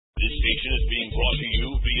This station is being brought to you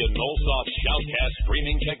via Nullsoft Shoutcast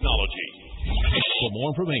streaming technology. For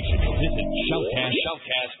more information, visit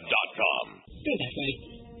shoutcast.com. Go that way.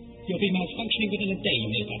 You'll be malfunctioning within a day, you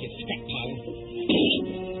nearsighted scrap pile.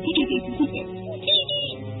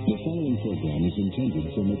 The following program is intended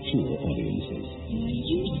for mature audiences.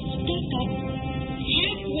 You stuck up,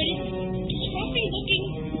 half-witted, scruffy-looking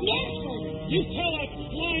nursery. You tell that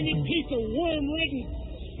slimy piece of worm-ridden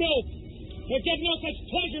filth he'll get no such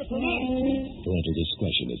pleasure from us. Parental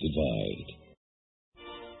discretion is advised.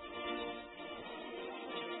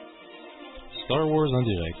 Star Wars on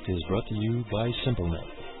Direct is brought to you by SimpleNet.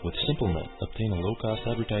 With SimpleNet, obtain a low-cost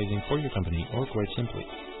advertising for your company or, quite simply,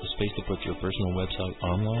 a space to put your personal website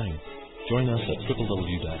online. Join us at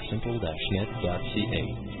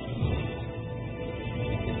www.simple-net.ca.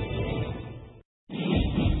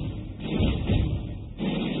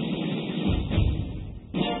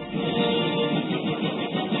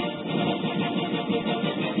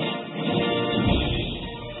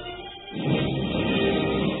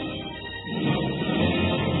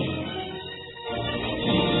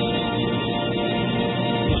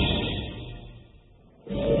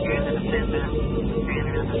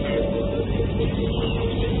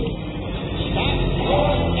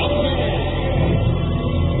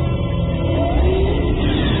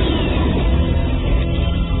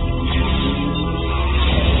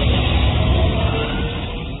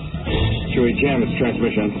 Jam its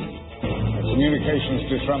transmission. Communications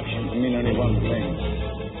disruption can mean only one thing.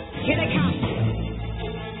 Here they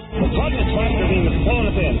come. The coordinate finder beam is pulling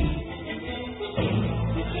us in.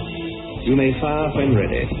 You may fire when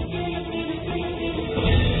ready.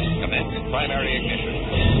 Commence primary ignition.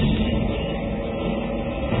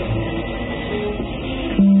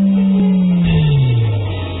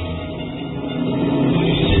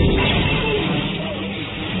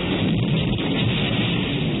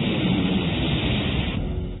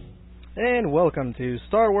 And welcome to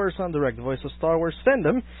Star Wars on Direct, the voice of Star Wars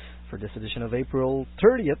fandom, for this edition of April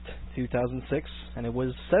 30th, 2006. And it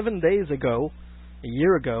was 7 days ago, a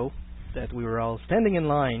year ago, that we were all standing in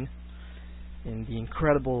line in the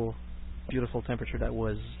incredible, beautiful temperature that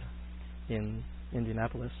was in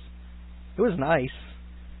Indianapolis. It was nice.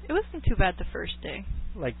 It wasn't too bad the first day.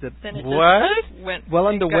 Like the Then it what? just went. Well,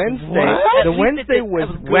 on the Wednesday, What? the Wednesday was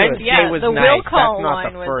good. Yeah, was the nice. will call That's not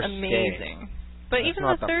line the was first amazing. day. But That's even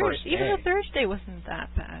not the the first even day. the Thursday wasn't that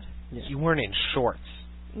bad. Yeah. You weren't in shorts.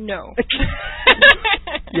 No.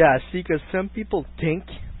 Yeah, see, because some people think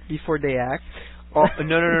before they act. Oh,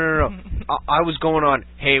 no. I was going on,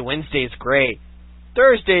 hey, Wednesday's great.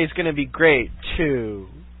 Thursday's going to be great, too.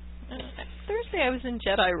 Thursday I was in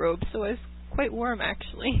Jedi robes, so I was quite warm,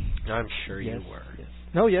 actually. I'm sure Yes, you were. yes.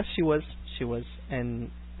 No, yes, she was. She was.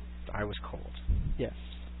 And I was cold. yes.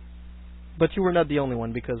 But you were not the only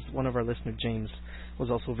one, because one of our listeners, James, was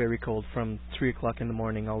also very cold from 3 o'clock in the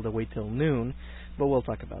morning all the way till noon. But we'll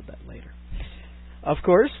talk about that later. Of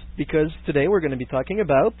course, because today we're going to be talking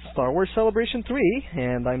about Star Wars Celebration 3,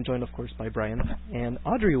 and I'm joined, of course, by Brian and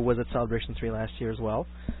Audrey, who was at Celebration 3 last year as well.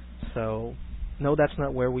 So, no, that's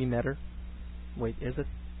not where we met her. Wait, is it?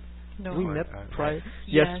 No. We met prior.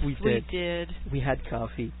 Yes, we did. We had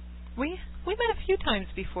coffee. We met a few times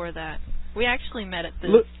before that. We actually met at the.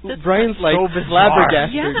 Look, Brian's like so bizarre.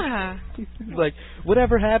 flabbergasted. Yeah. He's like,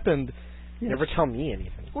 whatever happened? You never tell me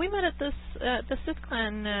anything. We met at this the Sith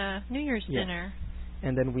Clan New Year's Yeah. dinner.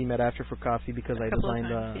 And then we met after for coffee because I couple of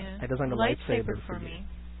designed times, yeah. I designed a lightsaber for you. me.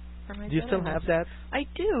 For my Do you Jedi still have lightsaber. that? I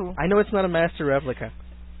do. I know it's not a master replica.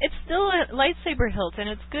 It's still a lightsaber hilt, and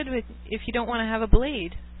it's good if you don't want to have a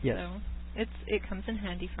blade. Yes. So it comes in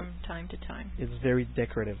handy from time to time, It's very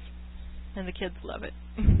decorative. and the kids love it.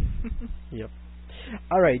 Yep.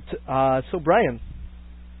 All right. So Brian,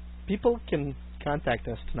 people can contact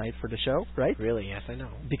us tonight for the show, right? Really? Yes, I know.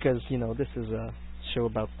 Because this is a show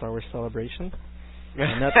about Star Wars Celebration.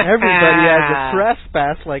 And not everybody has a press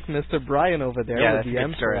pass like Mr. Brian over there Yeah, with that's a the good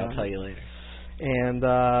M story. on. I'll tell you later. And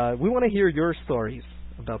we want to hear your stories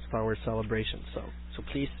about Star Wars Celebration. So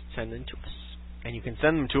please send them to us. And you can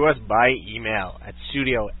send them to us by email at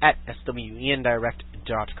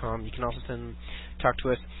studio@swendirect.com. You can also talk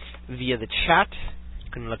to us via the chat.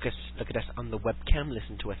 You can look at us on the webcam,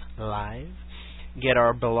 listen to us live, get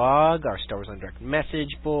our blog, our Star Wars on Direct message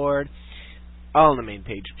board, all on the main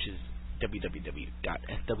page, which is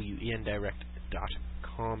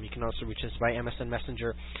www.swendirect.com. You can also reach us by MSN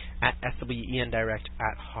Messenger at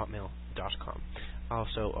swendirect@hotmail.com.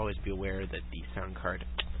 Also, always be aware that the sound card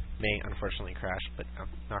may unfortunately crash, but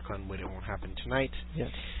knock on wood, it won't happen tonight.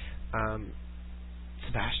 yes,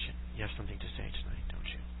 Sebastian, you have something to say tonight, don't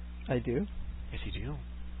you? I do. Yes, you do.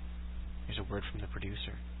 There's a word from the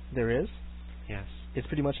producer. There is? Yes. It's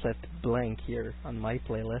pretty much left blank here on my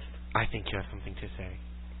playlist. I think you have something to say.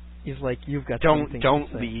 It's like you've got Don't something to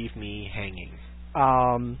say. leave me hanging.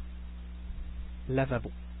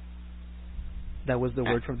 Lavabo. That was the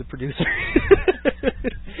word from the producer.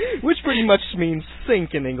 Which pretty much means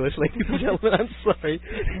sink in English, ladies and gentlemen. I'm sorry.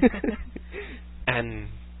 And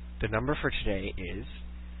the number for today is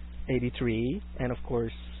 83, and of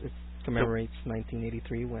course it commemorates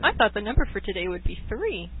 1983 when... I thought the number for today would be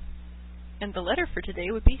 3, and the letter for today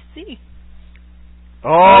would be C. Oh!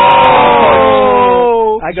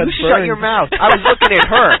 I got you burned. Shut your mouth. I was looking at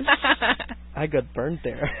her. I got burned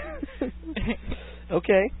there.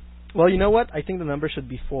 Okay. Well, you know what? I think the number should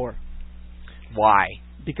be 4. Why?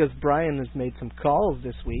 Because Brian has made some calls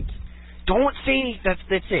this week. Don't say that's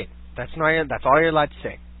it. That's all you're allowed to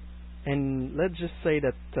say. And let's just say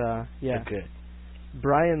that You're good.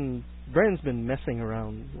 Brian's been messing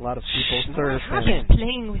around a lot of people's turf. You're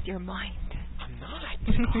playing with your mind. I'm not.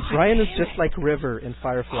 Brian is just like River in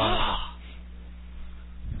Firefly.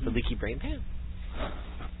 The leaky brain pan.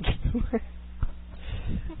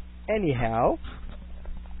 Anyhow.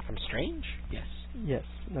 I'm strange? Yes. Yes.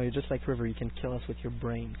 No, you're just like River. You can kill us with your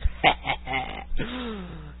brain.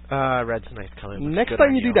 Red's a nice color. Next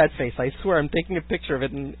time you do that face, I swear I'm taking a picture of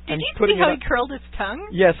it and Did I'm you putting see how it he curled his tongue?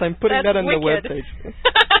 Yes, I'm putting That's that on wicked. the webpage.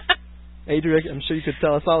 Adrian, I'm sure you could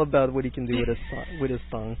tell us all about what he can do with his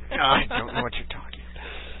tongue. I don't know what you're talking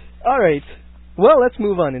about. All right. Well, let's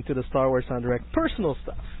move on into the Star Wars Sound Direct personal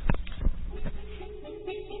stuff. I have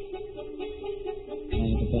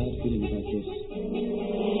a bad feeling about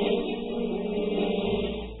this.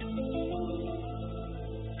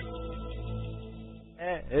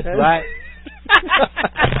 It's right.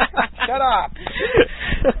 Shut up.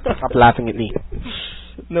 Stop laughing at me.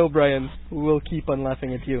 No, Brian. We'll keep on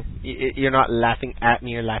laughing at you. You're not laughing at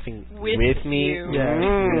me. You're laughing with me. you. Yeah,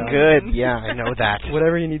 yeah. Good. Yeah, I know that.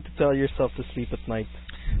 Whatever you need to tell yourself to sleep at night.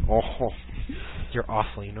 Oh, you're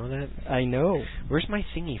awful. You know that? I know. Where's my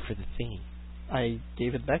thingy for the thingy? I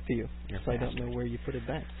gave it back to you, You're so I don't bastard. know where you put it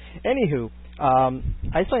back. Anywho,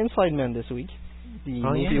 I saw Inside Man this week. The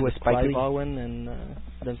movie with Spike Clive Lee. Owen and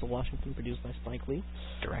Denzel Washington, produced by Spike Lee,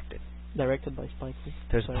 directed by Spike Lee.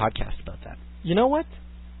 There's So- a podcast about that. You know what?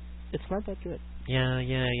 It's not that good. Yeah.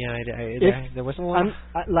 There wasn't a lot.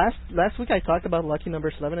 Last week I talked about Lucky Number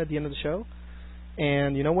 11 at the end of the show,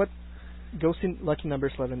 and you know what? Go see Lucky Number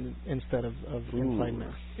 11 instead of Inside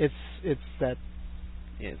Man. It's that.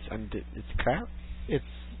 It's crap.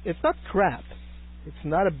 It's not crap. It's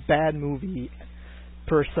not a bad movie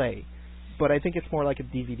per se, but I think it's more like a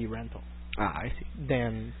DVD rental I see.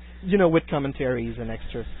 than with commentaries and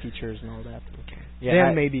extra features and all that. Okay.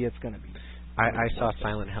 Then maybe it's gonna be. I saw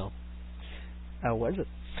Silent Hill. How was it?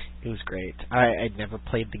 It was great. I'd never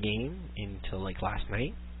played the game until like last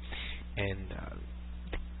night, and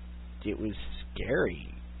it was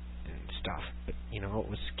scary and stuff. But you know what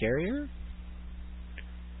was scarier?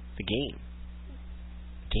 The game.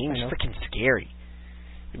 The game's I know. freaking scary.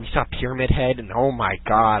 We saw Pyramid Head, and oh my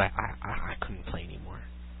god, I couldn't play anymore.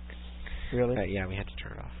 Really? Yeah, we had to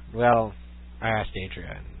turn it off. Well, I asked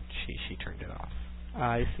Adria, and she turned it off.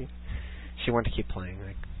 I see. She wanted to keep playing.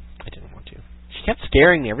 I didn't want to. She kept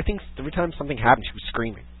scaring me. Every time something happened, she was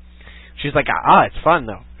screaming. She was like, it's fun,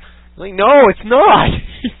 though. I'm like, no, it's not.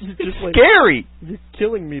 You're just like, scary. You're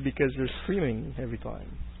killing me because you're screaming every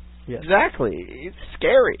time. Yes. Exactly. It's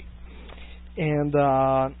scary. And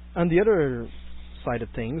on the other side of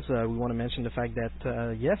things, we want to mention the fact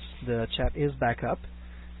that, yes, the chat is back up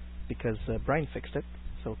because Brian fixed it.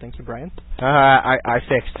 So thank you, Brian. I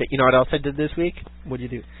fixed it. You know what else I did this week? What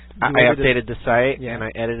did you do? I updated the site, Yeah. and I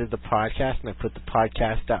edited the podcast, and I put the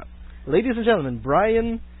podcast up. Ladies and gentlemen,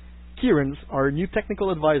 Brian Kieran's our new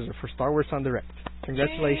technical advisor for Star Wars on Direct.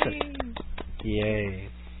 Congratulations. Yay.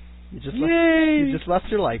 You just lost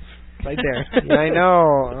your life right there. Yeah, I know.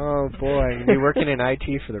 Oh, boy. I'm going to be working in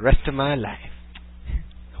IT for the rest of my life.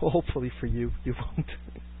 Hopefully for you, you won't.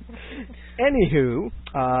 Anywho,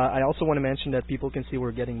 I also want to mention that people can see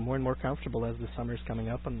we're getting more and more comfortable as the summer's coming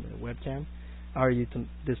up on the webcam. How are you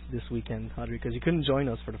this weekend, Audrey? Because you couldn't join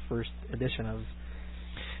us for the first edition of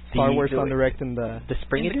Star Wars on Direct in the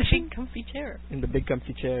spring in edition? the big comfy chair. In the big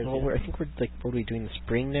comfy chairs. Well, yeah. I think we're what are we doing in the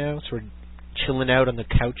spring now? So we're chilling out on the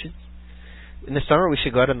couches. In the summer, we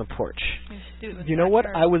should go out on the porch. You know what?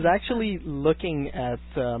 I was actually looking at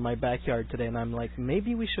my backyard today, and I'm like,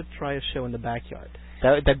 maybe we should try a show in the backyard.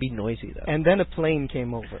 That'd be noisy, though. And then a plane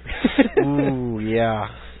came over. Ooh, yeah.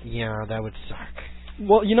 Yeah, that would suck.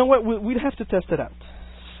 Well, you know what? We'd have to test it out.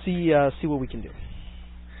 See what we can do.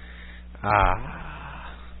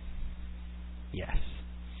 Yes.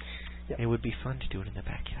 Yep. It would be fun to do it in the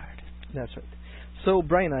backyard. That's right. So,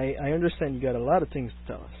 Brian, I understand you got a lot of things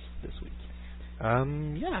to tell us this week.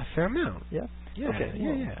 Yeah, a fair amount. Yeah? Yeah, okay, yeah,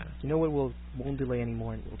 well, yeah. You know what, we won't delay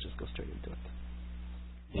anymore and we'll just go straight into it.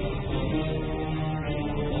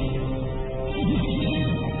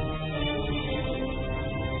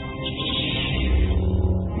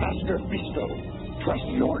 Master Fisto, trust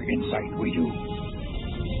your insight, we do.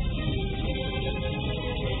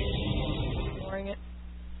 Ignoring it.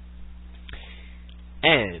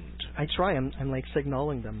 And I try, I'm like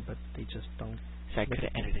signaling them, but they just don't. so I could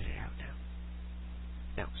have edited it out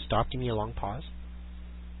now. Now, stop, give me a long pause.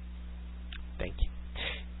 Thank you.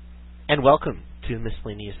 And welcome to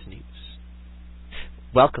Miscellaneous News.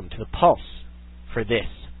 Welcome to the Pulse for this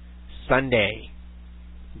Sunday,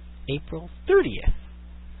 April 30th,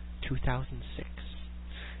 2006.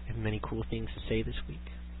 I have many cool things to say this week,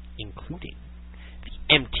 including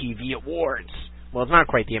the MTV Awards. Well, it's not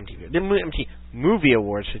quite the MTV. The MTV Movie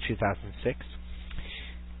Awards for 2006.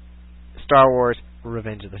 Star Wars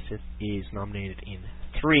Revenge of the Sith is nominated in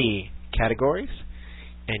 3 categories,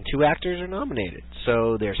 and 2 actors are nominated.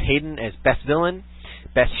 So there's Hayden as Best Villain,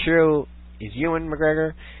 Best Hero is Ewan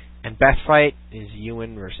McGregor, and Best Fight is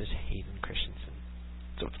Ewan versus Hayden Christensen.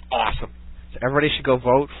 So it's awesome. So everybody should go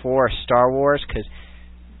vote for Star Wars, because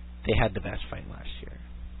they had the best fight last year.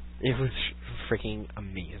 It was freaking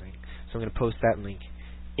amazing. So I'm going to post that link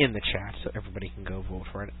in the chat so everybody can go vote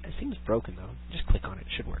for it. It seems broken, though. Just click on it. It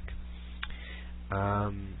should work.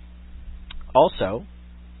 Also,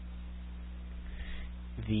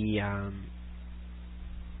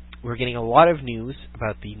 we're getting a lot of news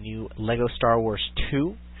about the new LEGO Star Wars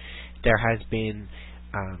 2. There has been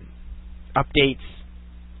updates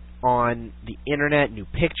on the internet, new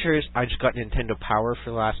pictures. I just got Nintendo Power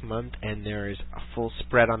for the last month, and there is a full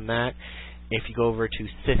spread on that. If you go over to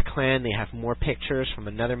Sith Clan, they have more pictures from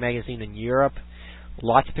another magazine in Europe.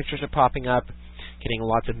 Lots of pictures are popping up, getting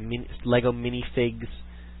lots of LEGO minifigs,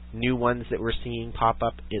 new ones that we're seeing pop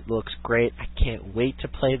up. It looks great. I can't wait to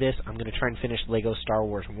play this. I'm going to try and finish LEGO Star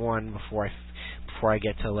Wars 1 before I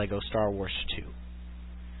get to LEGO Star Wars 2.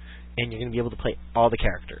 And you're going to be able to play all the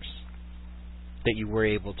characters that you were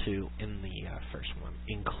able to in the first one,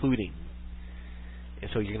 including.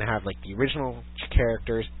 And so you're going to have like the original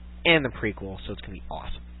characters and the prequel, so it's going to be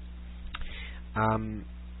awesome.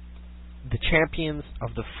 The Champions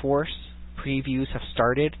of the Force previews have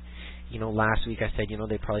started. You know, last week I said, you know,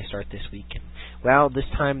 they'd probably start this week. And, well, this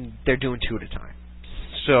time they're doing 2 at a time.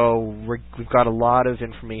 So we've got a lot of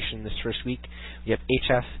information this first week. We have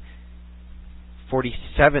HF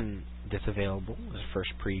 47 that's available as a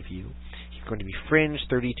first preview. He's going to be Fringe,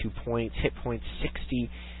 32 points, hit points 60,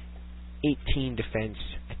 18 defense,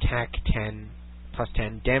 attack 10, plus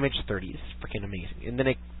 10, damage 30. This is freaking amazing. And then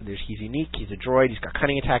he's unique, he's a droid, he's got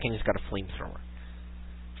cunning attack, and he's got a flamethrower.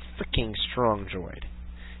 Freaking strong droid.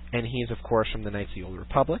 And he is, of course, from the Knights of the Old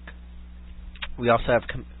Republic. We also have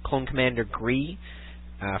Clone Commander Gree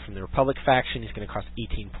from the Republic faction. He's going to cost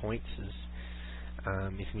 18 points. He's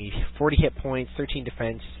going to be 40 hit points, 13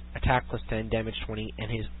 defense, attack plus 10, damage 20,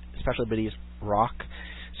 and his special ability is Rock.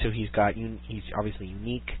 So he's obviously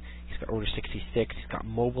unique. He's got Order 66. He's got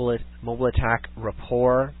mobile attack,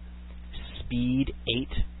 rapport, speed 8,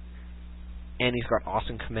 and he's got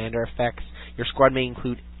awesome commander effects. Your squad may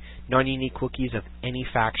include non-unique Wookiees of any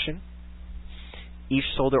faction. Each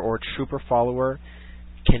soldier or trooper follower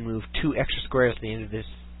can move 2 extra squares at the end of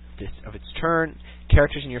its turn.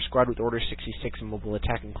 Characters in your squad with Order 66 and mobile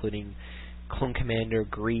attack, including Clone Commander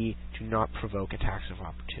Gree, do not provoke attacks of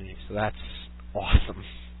opportunity. So that's awesome.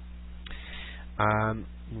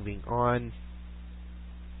 Moving on.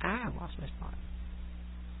 I lost my spot.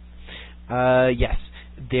 Yes,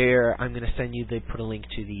 I'm going to send you. They put a link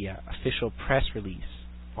to the official press release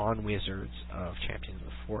on Wizards of Champions of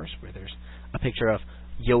the Force, where there's a picture of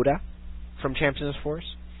Yoda from Champions of the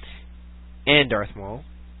Force and Darth Maul,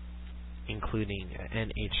 including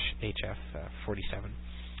HF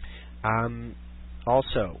 47.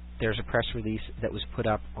 Also, there's a press release that was put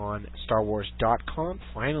up on StarWars.com.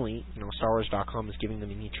 Finally, StarWars.com is giving the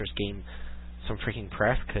miniatures game some freaking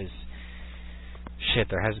press, because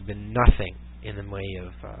there has been nothing in the way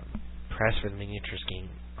of press for the miniatures game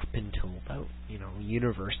up until about,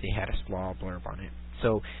 Universe. They had a small blurb on it.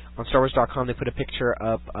 So on StarWars.com they put a picture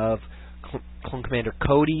up of Clone Commander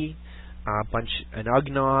Cody, an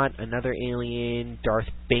Ugnaught, another alien, Darth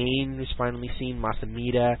Bane who's finally seen,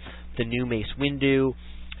 Masamida, the new Mace Windu,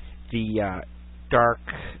 the Dark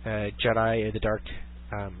Jedi, or the Dark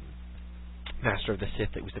Master of the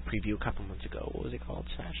Sith that was the preview a couple months ago. What was it called,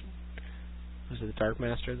 Sasha? Was it the Dark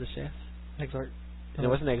Master of the Sith? Exarch. And it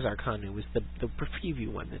wasn't Exar Khan. It was the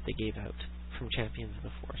preview one that they gave out from Champions of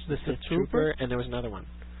the Force. The Sith Trooper? And there was another one.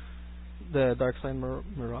 The Darkside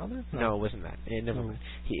Marauder? No, it wasn't that. Never mind.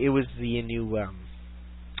 It was the new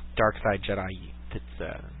Darkside Jedi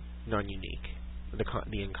that's non-unique. The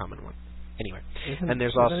uncommon one. Anyway. And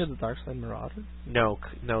there's also... Isn't it the Darkside Marauder? No,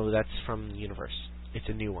 that's from the universe. It's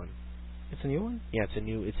a new one. It's a new one? Yeah,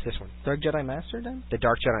 it's this one. Dark Jedi Master, then? The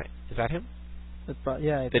Dark Jedi... Is that him?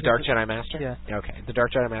 Yeah. The Dark Jedi Master? Yeah. Okay, the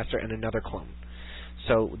Dark Jedi Master and another clone.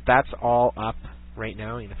 So that's all up right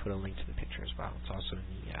now. I'm going to put a link to the picture as well. It's also in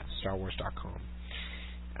the StarWars.com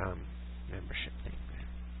membership thing.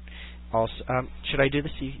 Also, should I do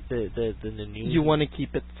the news? You want to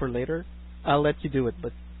keep it for later? I'll let you do it,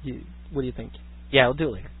 but what do you think? Yeah, I'll do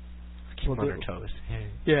it later. Keep we'll on our toes.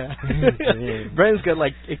 Yeah. Brian's got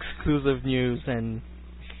like exclusive news, and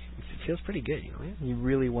it feels pretty good, you know. He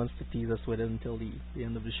really wants to tease us with it until the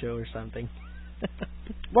end of the show or something.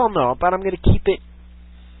 Well, no, but I'm going to keep it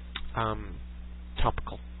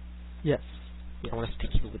topical. Yes. I want us to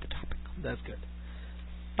keep it with the topic. That's good.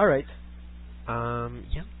 All right.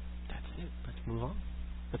 Yeah, that's it. Let's move on.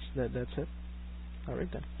 That's it. All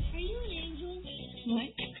right then. Are you an angel? What?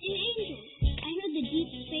 An angel. I heard the deep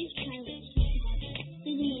space pilots speak about it.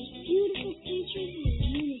 They're the most beautiful creatures in the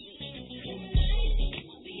universe.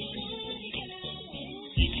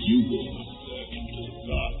 If you will step into the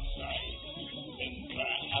dark side, then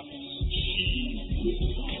perhaps she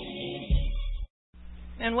will.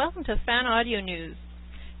 And welcome to Fan Audio News.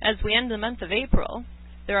 As we end the month of April,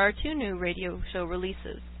 there are 2 new radio show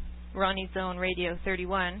releases. Ronnie's Zone Radio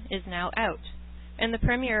 31 is now out, and the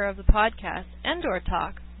premiere of the podcast Endor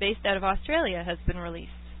Talk, based out of Australia, has been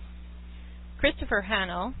released. Christopher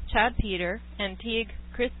Hannell, Chad Peter, and Teague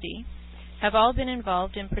Christie have all been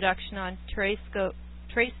involved in production on Trey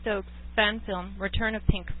Stokes' fan film Return of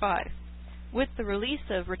Pink 5. With the release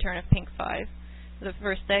of Return of Pink 5, the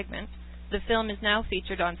first segment, the film is now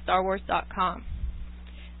featured on StarWars.com.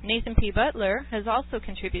 Nathan P. Butler has also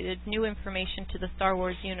contributed new information to the Star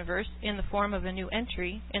Wars universe in the form of a new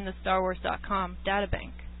entry in the StarWars.com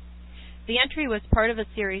databank. The entry was part of a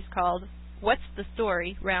series called What's the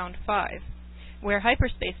Story? Round 5, where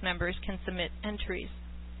hyperspace members can submit entries.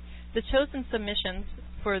 The chosen submissions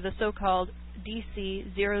for the so-called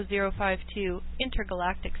DC-0052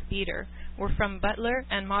 Intergalactic Speeder were from Butler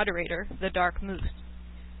and moderator, The Dark Moose.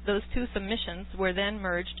 Those 2 submissions were then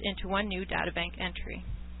merged into one new databank entry.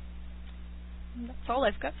 That's all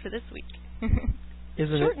I've got for this week.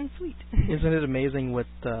 Short and sweet. Isn't it amazing what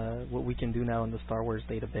we can do now in the Star Wars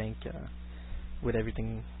databank with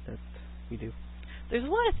everything that we do? There's a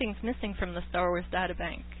lot of things missing from the Star Wars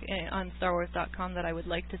databank on StarWars.com that I would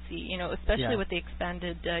like to see, especially with the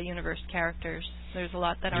expanded universe characters. There's a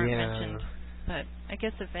lot that aren't mentioned, but I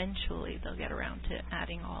guess eventually they'll get around to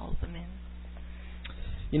adding all of them in.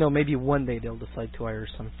 Maybe one day they'll decide to hire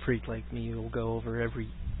some freak like me who will go over every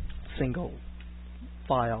single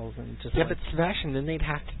files and just but Sebastian, then they'd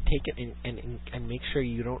have to take it and make sure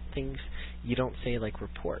you don't say like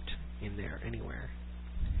report in there anywhere.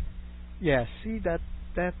 Yeah, see that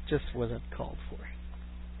just wasn't called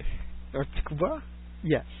for. Or Tkuba?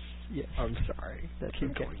 Yes. I'm sorry. That's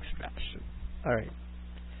Keep okay. going, Sebastian. All right,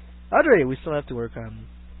 Audrey, we still have to work on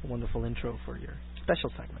a wonderful intro for your special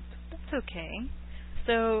segment. That's okay.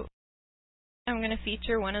 So I'm going to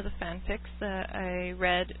feature one of the fanfics that I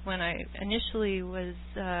read when I initially was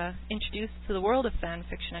introduced to the world of fan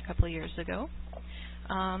fiction a couple of years ago.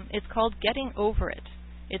 It's called Getting Over It.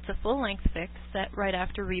 It's a full-length fic set right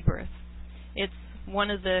after Rebirth. It's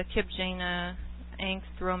one of the Kip Jaina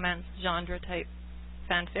angst romance genre type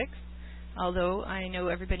fanfics, although I know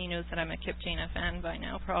everybody knows that I'm a Kip Jaina fan by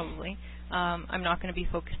now, probably. I'm not going to be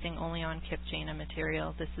focusing only on Kip Jaina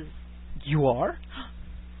material. This is... You are?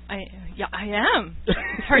 I am.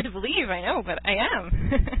 It's hard to believe, I know, but I am.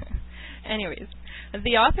 Anyways,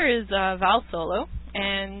 the author is Val Solo,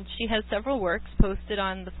 and she has several works posted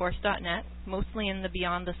on theforce.net, mostly in the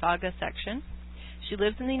Beyond the Saga section. She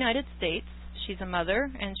lives in the United States. She's a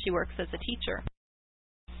mother, and she works as a teacher.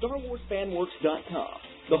 StarWarsFanWorks.com,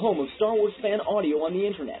 the home of Star Wars fan audio on the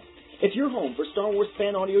Internet. It's your home for Star Wars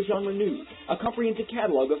fan audio genre news, a comprehensive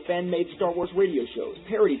catalog of fan-made Star Wars radio shows,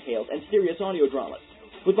 parody tales, and serious audio dramas.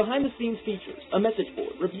 With behind-the-scenes features, a message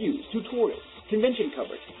board, reviews, tutorials, convention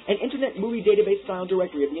coverage, an Internet movie database-style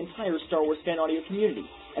directory of the entire Star Wars fan audio community,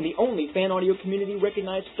 and the only fan audio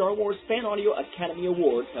community-recognized Star Wars Fan Audio Academy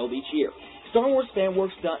Award held each year.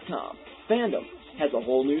 StarWarsFanWorks.com. Fandom has a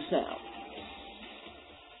whole new sound.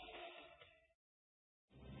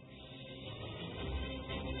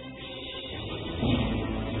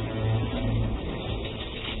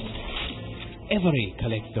 Every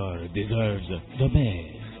collector deserves the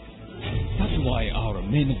best. That's why our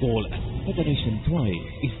main goal at Federation Toys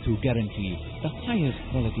is to guarantee the highest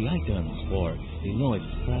quality items for the lowest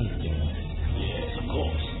prices. Yes, of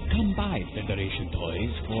course. Come by Federation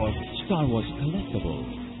Toys for Star Wars collectibles.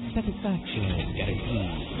 Satisfaction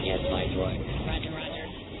guaranteed. Yes, my droid. Roger, roger.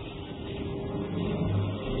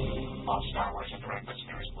 All Star Wars and Direct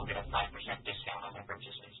listeners will get a 5% discount on their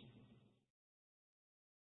purchases.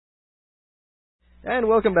 And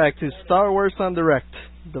welcome back to Star Wars on Direct,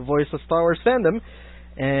 the voice of Star Wars fandom.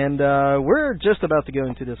 And we're just about to go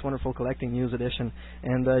into this wonderful collecting news edition.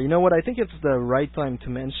 And you know what? I think it's the right time to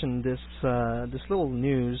mention this this little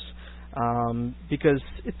news because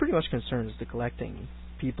it pretty much concerns the collecting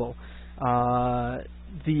people.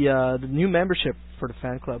 The new membership for the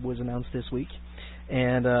fan club was announced this week.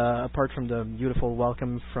 And apart from the beautiful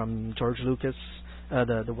welcome from George Lucas,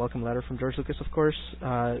 the welcome letter from George Lucas, of course,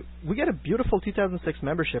 we get a beautiful 2006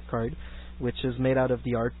 membership card, which is made out of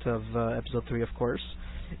the art of Episode 3, of course.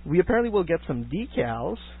 We apparently will get some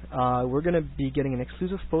decals. We're going to be getting an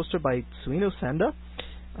exclusive poster by Suino Senda.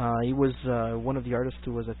 He was one of the artists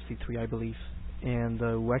who was at C3, I believe, and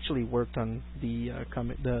who actually worked on the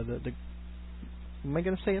am I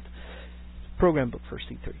going to say it? Program book for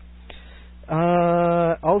C3.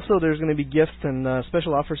 Also, there's going to be gifts and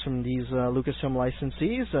special offers from these Lucasfilm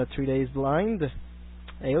licensees. 3 Days Blind,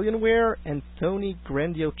 Alienware, Antony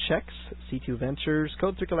Grandio Checks, C2 Ventures,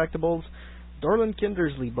 Code 3 Collectibles, Dorland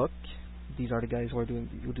Kindersley book. These are the guys who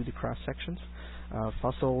do the cross sections.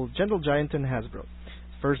 Fossil, Gentle Giant, and Hasbro.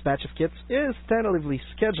 First batch of kits is tentatively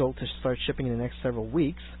scheduled to start shipping in the next several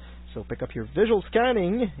weeks. So pick up your visual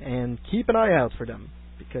scanning and keep an eye out for them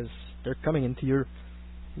because they're coming into your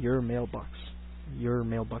mailbox. Your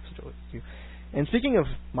mailbox. And speaking of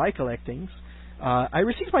my collectings, I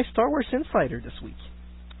received my Star Wars Insider this week.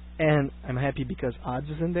 And I'm happy because Odds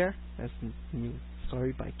is in there. That's the new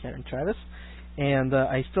story by Karen Travis. And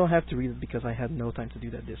I still have to read it because I had no time to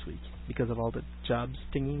do that this week because of all the jobs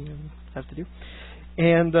thingy I have to do.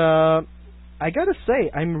 And I gotta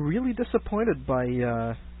say, I'm really disappointed by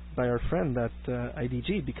our friend at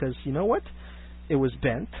IDG because you know what? It was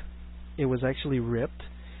bent. It was actually ripped.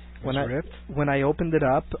 When I opened it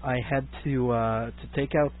up, I had to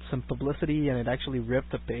take out some publicity, and it actually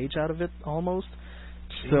ripped a page out of it almost.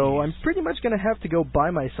 Jeez. So I'm pretty much going to have to go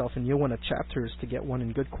buy myself a new one at Chapters to get one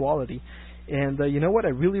in good quality. And you know what? I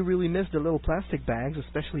really, really miss the little plastic bags,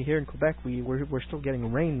 especially here in Quebec. We're still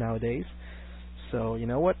getting rain nowadays. So you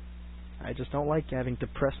know what? I just don't like having to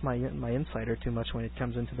press my Insider too much when it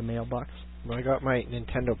comes into the mailbox. Well, I got my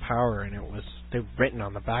Nintendo Power, and they've written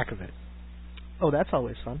on the back of it. Oh, that's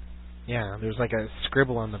always fun. Yeah, there's like a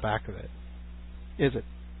scribble on the back of it. Is it?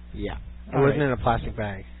 Yeah. It wasn't in a plastic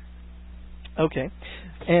bag. Okay.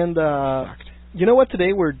 And you know what?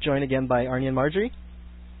 Today we're joined again by Arnie and Marjorie.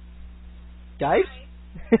 Guys?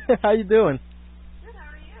 How you doing? Good, how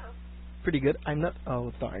are you? Pretty good. I'm not...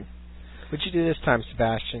 Oh, darn. What'd you do this time,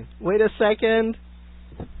 Sebastian? Wait a second.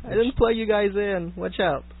 I didn't plug you guys in. Watch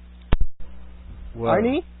out. Whoa.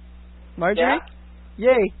 Arnie? Marjorie? Yeah?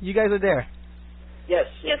 Yay, you guys are there. Yes.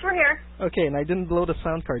 Yes, we're here. Okay, and I didn't blow the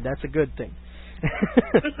sound card. That's a good thing.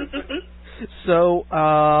 So,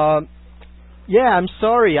 yeah, I'm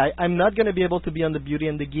sorry. I'm not going to be able to be on the Beauty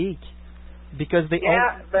and the Geek because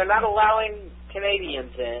they're not allowing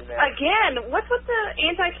Canadians in. Again, what's with the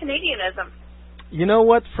anti-Canadianism? You know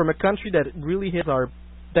what? From a country that really is our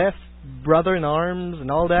best brother in arms and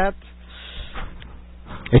all that.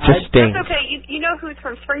 It just stings. That's okay. You know who's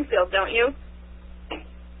from Springfield, don't you?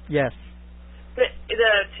 Yes. The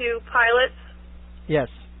two pilots? Yes.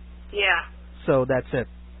 Yeah. So that's it.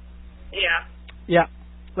 Yeah. Yeah.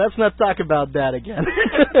 Let's not talk about that again.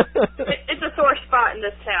 It's a sore spot in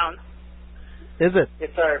this town. Is it?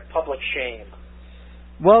 It's our public shame.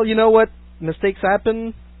 Well, you know what? Mistakes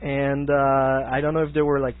happen, and I don't know if they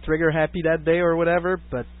were like trigger happy that day or whatever,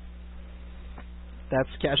 but that's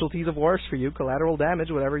casualties of wars for you, collateral damage,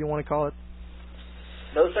 whatever you want to call it.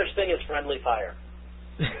 No such thing as friendly fire.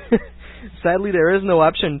 Sadly, there is no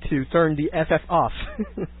option to turn the FF off.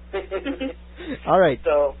 All right.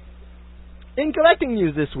 So, in collecting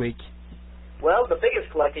news this week. Well, the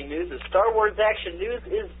biggest collecting news is Star Wars Action News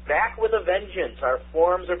is back with a vengeance. Our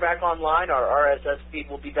forums are back online. Our RSS feed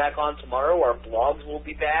will be back on tomorrow. Our blogs will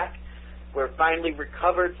be back. We're finally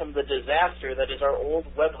recovered from the disaster that is our old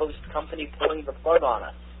web host company pulling the plug on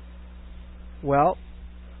us. Well,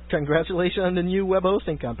 congratulations on the new web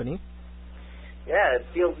hosting company. Yeah, it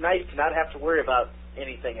feels nice to not have to worry about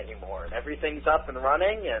anything anymore. And everything's up and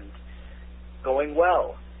running and going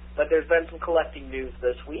well. But there's been some collecting news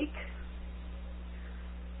this week.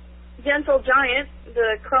 Gentle Giant,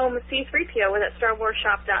 the Chrome C-3PO, was at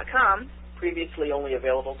StarWarsShop.com. Previously only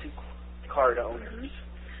available to card owners. Mm-hmm.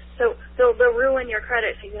 So they'll ruin your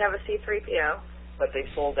credit if you can have a C-3PO. But they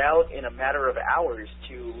sold out in a matter of hours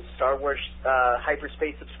to Star Wars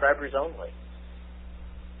hyperspace subscribers only.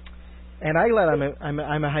 And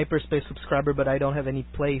I'm a hyperspace subscriber, but I don't have any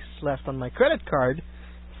place left on my credit card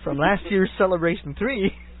from last year's Celebration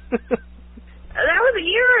 3. That was a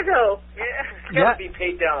year ago. Yeah, it's got to be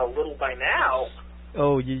paid down a little by now.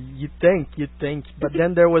 Oh, you'd think. But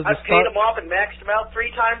then there was the I've paid them off and maxed them out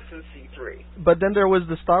 3 times since C3. But then there was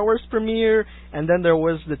the Star Wars premiere, and then there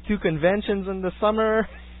was the 2 conventions in the summer.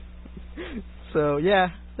 So, yeah,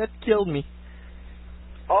 that killed me.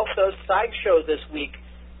 Also, Sideshow this week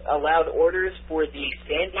allowed orders for the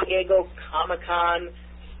San Diego Comic-Con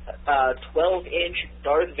 12-inch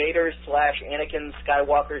Darth Vader / Anakin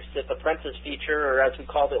Skywalker Sith Apprentice feature, or as we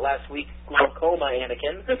called it last week, Glaucoma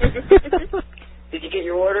Anakin. Did you get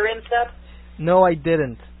your order in, Seth? No, I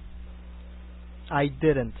didn't.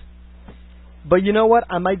 But you know what?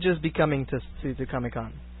 I might just be coming to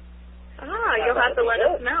Comic-Con. You'll have to let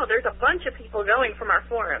us know. There's a bunch of people going from our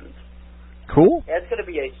forums. Cool. That's going to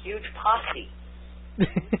be a huge posse.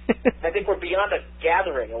 I think we're beyond a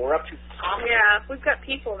gathering, and we're up to posse. Yeah, we've got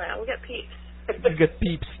people now. We've got peeps. We've got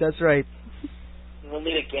peeps, that's right. We'll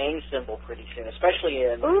need a gang symbol pretty soon, especially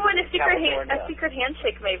in and a California. secret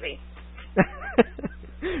handshake, maybe.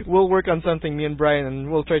 We'll work on something, me and Brian, and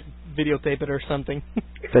we'll try to videotape it or something.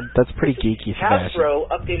 That's pretty geeky. Hasbro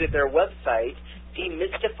updated their website,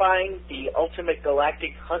 demystifying the Ultimate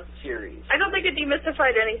Galactic Hunt series. I don't think it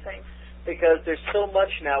demystified anything. Because there's so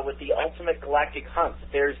much now with the Ultimate Galactic Hunt.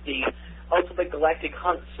 There's the Ultimate Galactic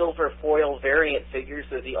Hunt Silver Foil variant figures.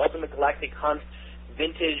 There's the Ultimate Galactic Hunt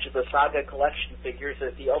Vintage The Saga Collection figures.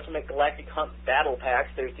 There's the Ultimate Galactic Hunt Battle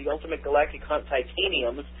Packs. There's the Ultimate Galactic Hunt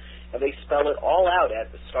Titaniums. And they spell it all out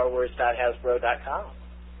at StarWars.Hasbro.com.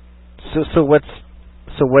 So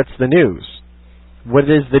what's the news? What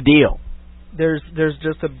is the deal? There's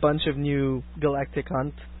just a bunch of new Galactic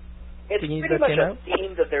Hunt. It's pretty much a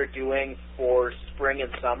theme that they're doing for spring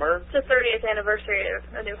and summer. It's the 30th anniversary of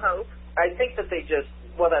A New Hope. I think that they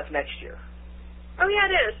that's next year. Oh,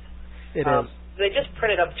 yeah, it is. It is. They just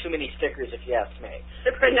printed up too many stickers, if you ask me.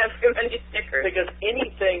 They printed up too many stickers. Because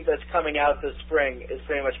anything that's coming out this spring is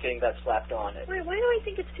pretty much getting that slapped on it. Wait, why do I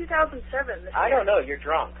think it's 2007 this I don't know. You're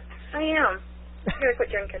drunk. I am. I'm going to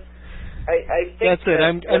quit drinking. I think that's it.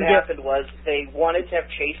 What happened was they wanted to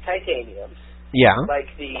have Chase Titaniums. Yeah. Like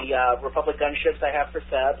the Republic gunships I have for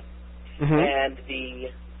Seb, and the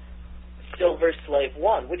Silver Slave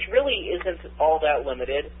 1, which really isn't all that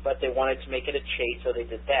limited, but they wanted to make it a chase, so they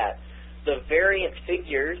did that. The variant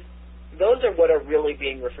figures, those are what are really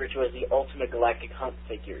being referred to as the Ultimate Galactic Hunt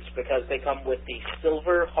figures, because they come with the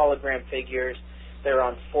silver hologram figures, they're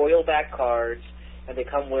on foil back cards, and they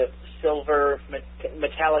come with silver,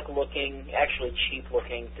 metallic-looking, actually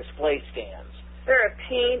cheap-looking display stands. They're a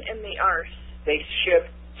pain in the arse. They ship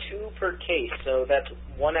 2 per case, so that's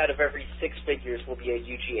 1 out of every 6 figures will be a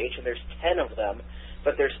UGH, and there's 10 of them,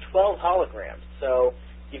 but there's 12 holograms, so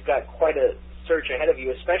you've got quite a search ahead of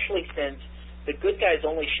you, especially since the good guys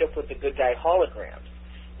only ship with the good guy holograms.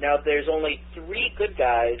 Now, there's only 3 good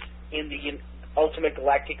guys in the Ultimate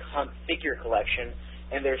Galactic Hunt figure collection,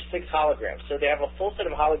 and there's 6 holograms, so they have a full set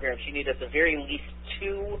of holograms. You need at the very least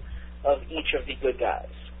 2 of each of the good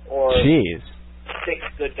guys, or... Jeez.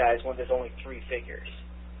 6 good guys when there's only 3 figures.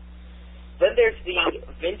 Then there's the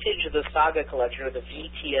Vintage The Saga collection, or the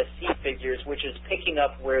VTSC figures, which is picking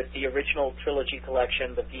up where the original trilogy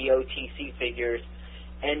collection, the VOTC figures,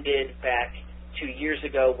 ended back 2 years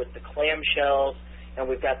ago with the clamshells, and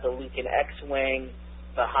we've got the Luke and X-Wing,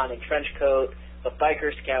 the Han in trench coat, the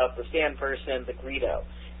Biker Scout, the Stand Person, the Greedo.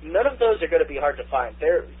 None of those are going to be hard to find.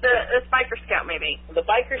 The Biker Scout, maybe. The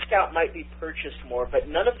Biker Scout might be purchased more, but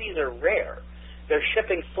none of these are rare. They're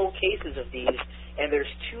shipping full cases of these, and there's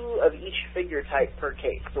 2 of each figure type per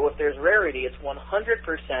case. So if there's rarity, it's 100%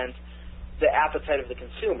 the appetite of the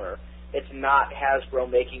consumer. It's not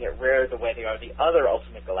Hasbro making it rare the way they are the other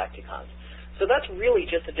Ultimate Galactic Hunts. So that's really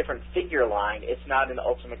just a different figure line. It's not an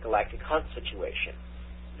Ultimate Galactic Hunt situation.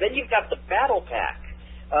 Then you've got the battle pack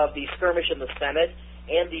of the Skirmish in the Senate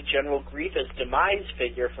and the General Grievous Demise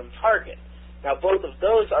figure from Target. Now, both of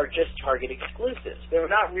those are just Target exclusives.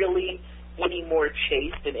 They're not really any more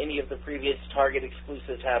chase than any of the previous Target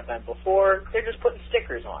exclusives have been before. They're just putting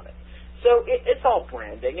stickers on it. So it's all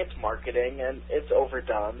branding, it's marketing, and it's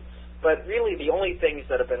overdone. But really the only things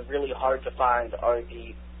that have been really hard to find are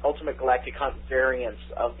the Ultimate Galactic Hunt variants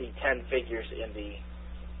of the 10 figures in the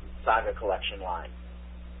Saga collection line.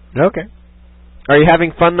 Okay. Are you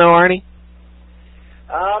having fun though, Arnie?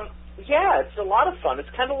 Yeah, it's a lot of fun. It's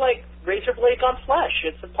kind of like razor blades on flesh.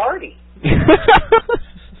 It's a party.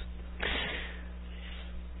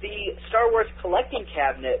 The Star Wars collecting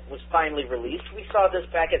cabinet was finally released. We saw this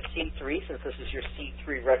back at C3, since this is your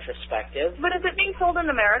C3 retrospective. But is it being sold in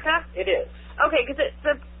America? It is. Okay, because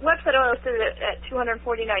the website only listed it at €249.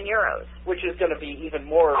 Which is going to be even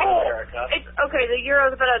more in America. It's, okay, the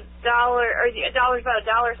euro's about $1, or the dollar's about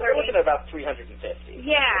 $1.30. We're looking at about $350.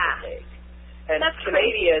 Yeah. And that's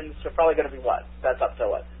Canadians are probably going to be what? That's up to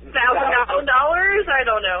what? $1,000? I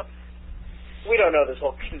don't know. We don't know this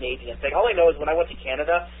whole Canadian thing. All I know is when I went to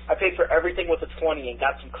Canada, I paid for everything with a 20 and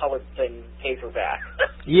got some colored thing paper back.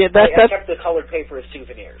 Yeah, I kept the colored paper as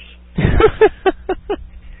souvenirs.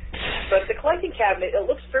 But the collecting cabinet, it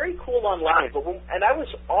looks very cool online. And I was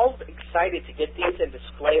all excited to get these and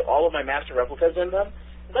display all of my master replicas in them.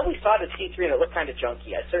 And then we saw it at C3 and it looked kind of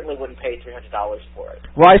junky. I certainly wouldn't pay $300 for it.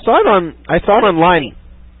 Well, I saw it online. I saw it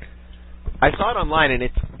online and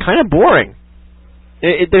it's kind of boring.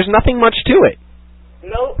 There's nothing much to it.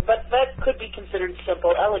 No, but that could be considered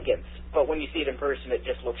simple elegance. But when you see it in person, it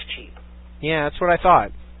just looks cheap. Yeah, that's what I thought.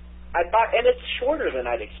 And it's shorter than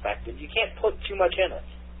I'd expected. You can't put too much in it.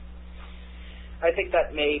 I think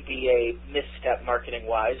that may be a misstep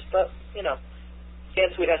marketing-wise, but, you know,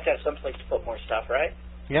 Sansweet has to have some place to put more stuff, right?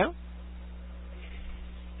 Yeah.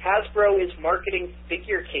 Hasbro is marketing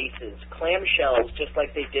figure cases, clamshells, just like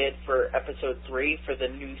they did for Episode 3 for the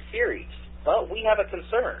new series. But we have a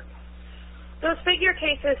concern. Those figure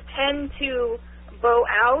cases tend to bow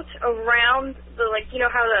out around the, like, you know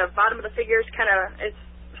how the bottom of the figures kind of is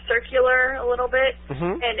circular a little bit,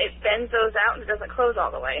 and it bends those out and it doesn't close all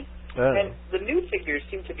the way. And the new figures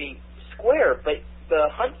seem to be square, but the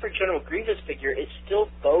Hunt for General Grievous figure is still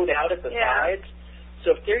bowed out at the sides.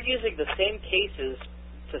 So if they're using the same cases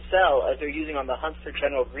to sell as they're using on the Hunt for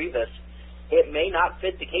General Grievous, it may not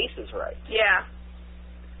fit the cases right. Yeah.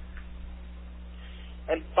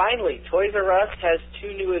 And finally, Toys R Us has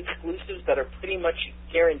 2 new exclusives that are pretty much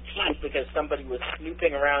guaranteed because somebody was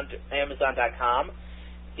snooping around Amazon.com.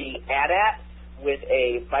 The AT-AT with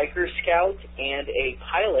a biker scout and a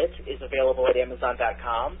pilot is available at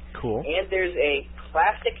Amazon.com. Cool. And there's a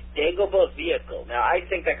classic Dagobah vehicle. Now, I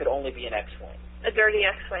think that could only be an X-Wing. A dirty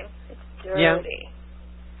X-Wing. It's dirty. Yeah.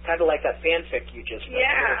 Kind of like that fanfic you just read.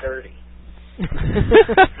 Yeah. Dirty.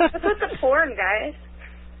 That's what the forum, guys.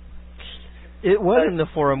 It was in the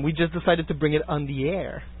forum. We just decided to bring it on the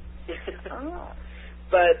air.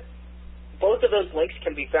 But both of those links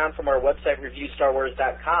can be found from our website,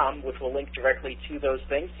 reviewstarwars.com, which will link directly to those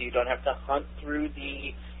things, so you don't have to hunt through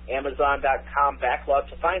the Amazon.com backlog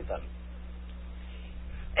to find them.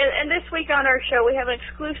 And this week on our show, we have an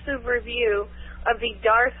exclusive review of the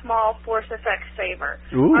Darth Maul Force Effects Saber.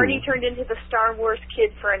 Ooh. Arnie turned into the Star Wars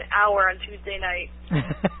kid for an hour on Tuesday night.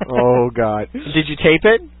 Oh, God. Did you tape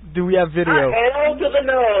it? Do we have video? Hell to the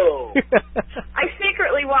no! I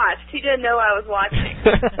secretly watched. He didn't know I was watching.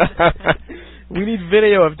 We need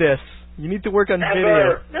video of this. You need to work on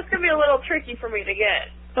video. This could be a little tricky for me to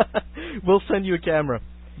get. We'll send you a camera.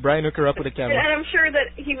 Brian, hook her up with a camera. And I'm sure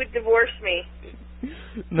that he would divorce me.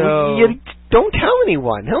 No. You don't tell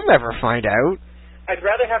anyone. He'll never find out. I'd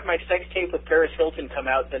rather have my sex tape with Paris Hilton come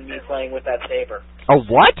out than me playing with that saber. A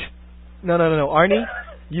what? No. Arnie,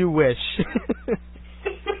 you wish.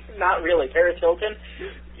 Not really. Paris Hilton,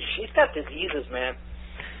 she's got diseases, man.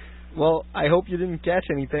 Well, I hope you didn't catch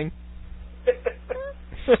anything.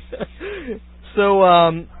 So,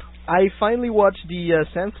 I finally watched the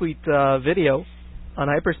Sansweet video on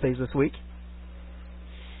Hyperspace this week.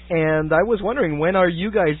 And I was wondering, when are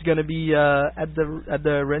you guys going to be at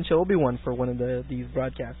the Rancho Obi-Wan for one of these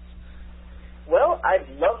broadcasts? Well, I'd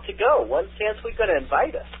love to go. When's Sansweet going to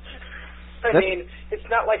invite us? I mean, it's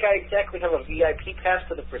not like I exactly have a VIP pass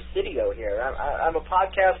to the Presidio here. I'm a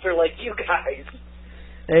podcaster like you guys.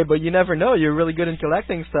 Hey, but you never know. You're really good in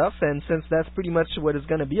collecting stuff, and since that's pretty much what it's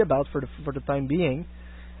going to be about for the time being,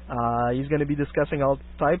 he's going to be discussing all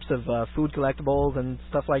types of food collectibles and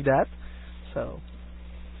stuff like that. So.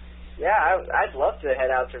 Yeah, I'd love to head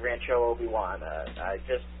out to Rancho Obi-Wan. I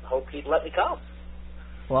just hope he'd let me come.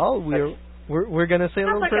 Well, we're going to say a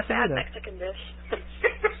little like prayer a for bad you Mexican dish.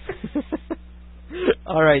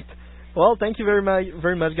 All right. Well, thank you very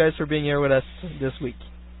much, guys, for being here with us this week.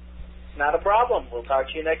 Not a problem. We'll talk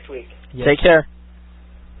to you next week. Yes. Take care.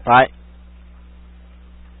 Bye.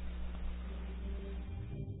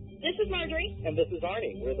 This is Marjorie. And this is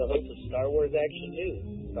Arnie. We're the hosts of Star Wars Action News,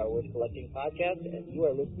 Star Wars Collecting Podcast, and you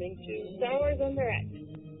are listening to Star Wars Undirect.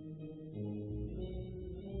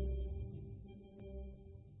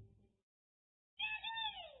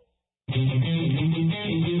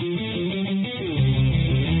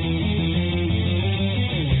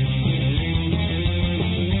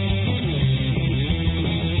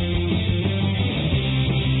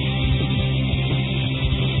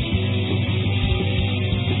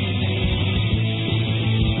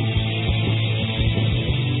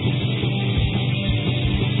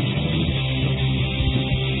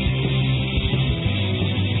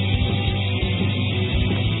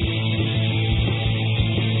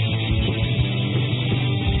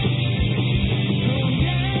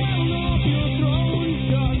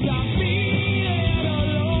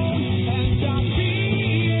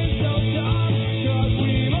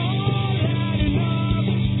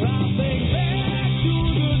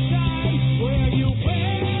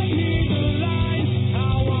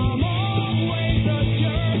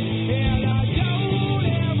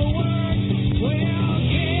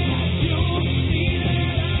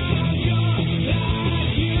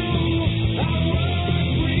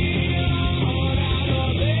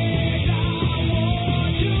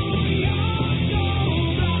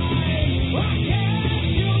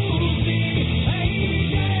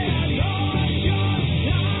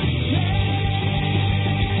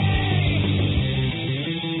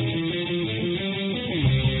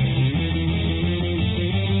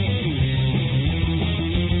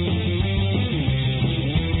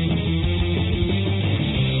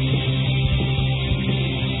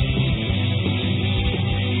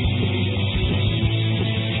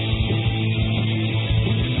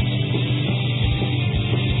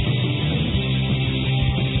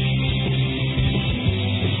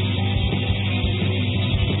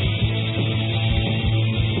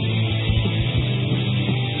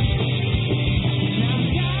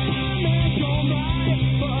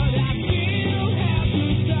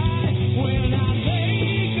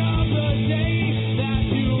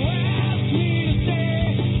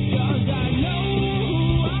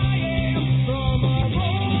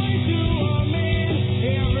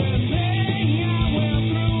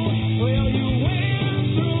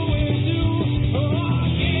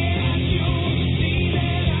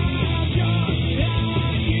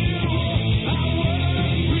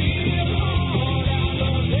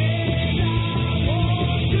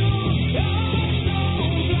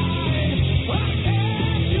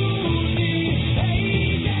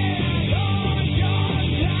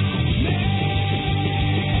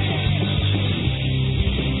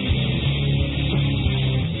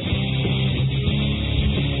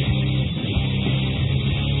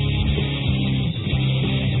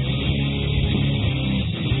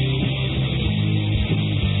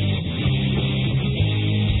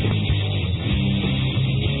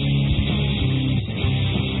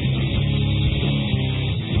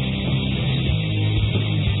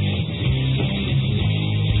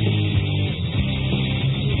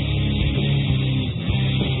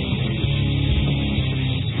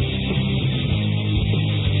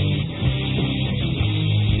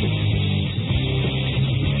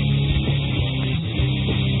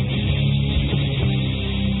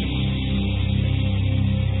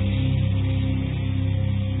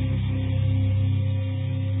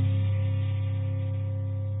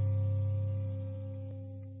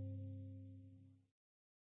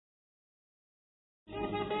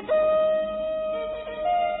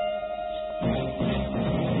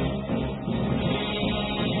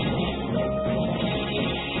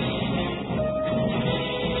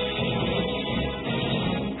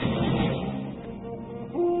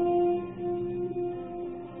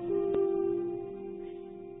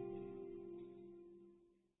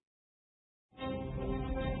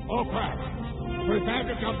 Oh, crap. Prepare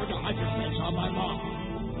to jump into hyperspace on my mark.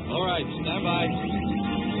 All right, stand by.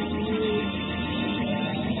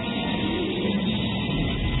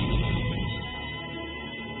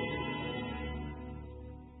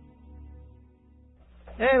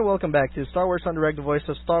 And welcome back to Star Wars on Direct, the voice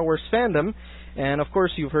of Star Wars fandom. And of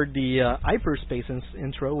course, you've heard the hyperspace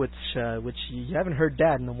intro, which you haven't heard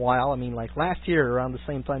that in a while. I mean, like last year around the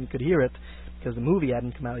same time you could hear it because the movie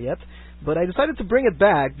hadn't come out yet. But I decided to bring it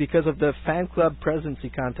back because of the fan club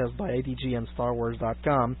presidency contest by ADG and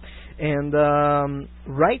StarWars.com. And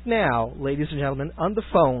right now, ladies and gentlemen, on the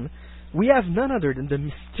phone, we have none other than the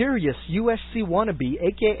mysterious USC wannabe,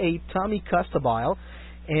 a.k.a. Tommy Costabile.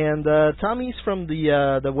 And Tommy's from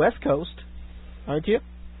the West Coast, aren't you?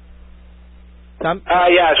 Tom?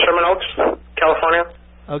 Yeah, Sherman Oaks, California.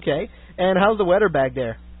 Okay. And how's the weather back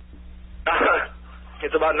there?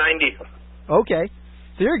 It's about 90. Okay.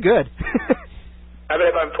 So you're good. I've been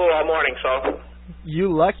at my pool all morning, so.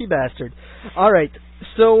 You lucky bastard. All right.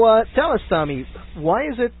 So tell us, Tommy, why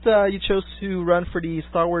is it you chose to run for the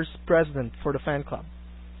Star Wars president for the fan club?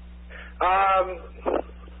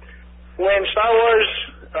 When Star Wars,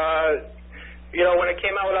 when it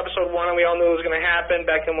came out with Episode 1 and we all knew it was going to happen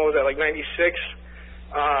back in, what was that, like 96,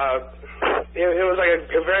 it was like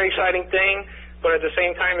a very exciting thing, but at the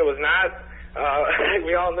same time it was not.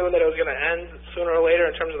 We all knew that it was going to end sooner or later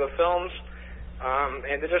in terms of the films,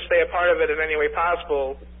 and to just stay a part of it in any way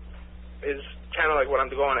possible is kind of like what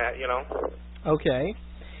I'm going at, Okay.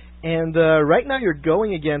 And right now you're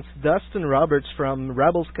going against Dustin Roberts from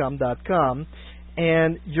Rebelscom.com,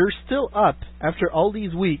 and you're still up after all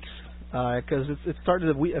these weeks, because it started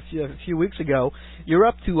a few weeks ago. You're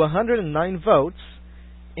up to 109 votes,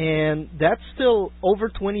 and that's still over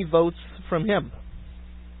 20 votes from him.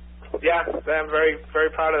 Yeah, I'm very, very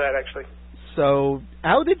proud of that, actually. So,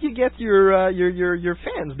 how did you get your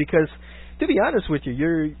fans? Because, to be honest with you,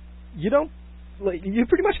 you're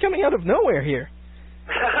pretty much coming out of nowhere here.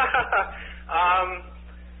 A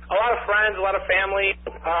lot of friends, a lot of family,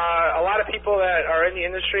 a lot of people that are in the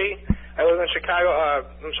industry. I live in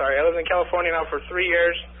I lived in California now for 3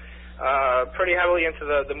 years, pretty heavily into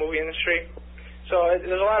the movie industry. So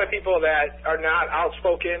there's a lot of people that are not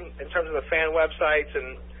outspoken in terms of the fan websites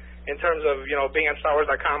and in terms of, being on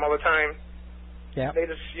StarWars.com all the time. Yeah. They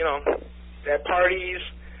just, at parties,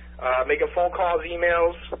 making phone calls,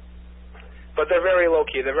 emails, but they're very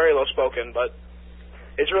low-key, they're very low-spoken, but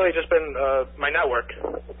it's really just been my network.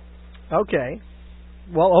 Okay.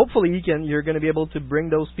 Well, hopefully you're going to be able to bring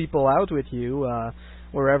those people out with you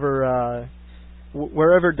wherever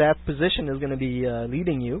that position is going to be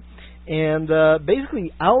leading you. And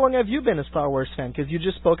basically, how long have you been a Star Wars fan? Because you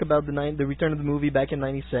just spoke about the return of the movie back in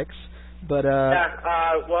 '96, but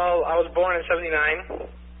well, I was born in '79.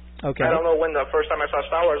 Okay. I don't know when the first time I saw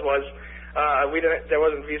Star Wars was. There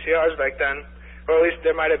wasn't VCRs back then, or at least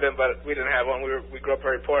there might have been, but we didn't have one. We grew up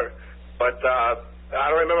very poor. But I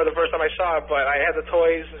don't remember the first time I saw it, but I had the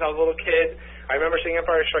toys since I was a little kid. I remember seeing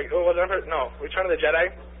Empire Strikes. Oh, was it Empire? No, Return of the Jedi.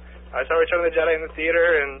 I saw Return of the Jedi in the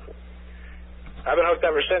theater, and I've been hooked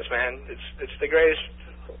ever since, man. It's the greatest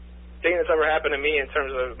thing that's ever happened to me in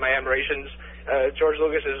terms of my admirations. George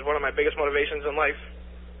Lucas is one of my biggest motivations in life.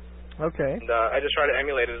 Okay. And I just try to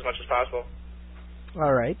emulate it as much as possible.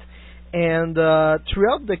 All right. And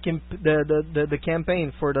throughout the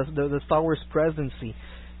campaign for the Star Wars presidency,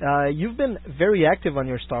 you've been very active on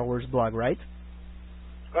your Star Wars blog, right?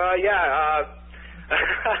 Yeah.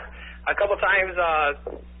 A couple times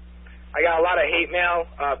I got a lot of hate mail.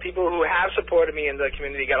 People who have supported me in the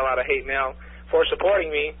community got a lot of hate mail for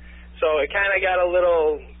supporting me. So it kind of got a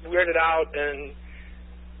little weirded out, and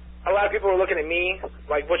a lot of people were looking at me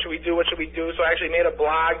like, what should we do? What should we do? So I actually made a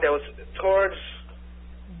blog that was towards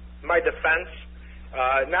my defense,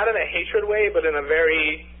 not in a hatred way, but in a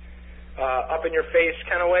very up-in-your-face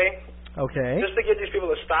kind of way. Okay. Just to get these people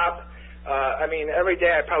to stop. Every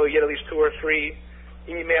day I probably get at least 2 or 3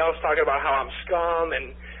 emails talking about how I'm scum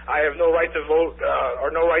and I have no right to vote or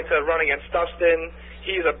no right to run against Dustin.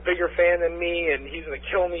 He's a bigger fan than me, and he's going to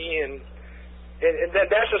kill me, and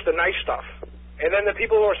that's just the nice stuff. And then the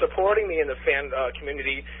people who are supporting me in the fan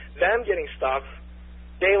community, them getting stuff,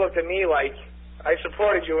 they looked at me like, I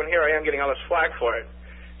supported you, and here I am getting all this flack for it.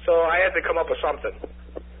 So I had to come up with something.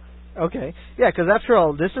 Okay. Yeah, because after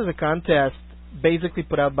all, this is a contest basically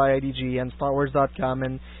put out by IDG and StarWars.com,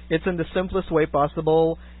 and it's in the simplest way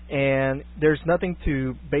possible, and there's nothing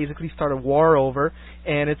to basically start a war over.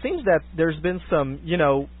 And it seems that there's been some,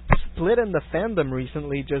 split in the fandom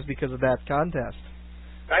recently just because of that contest.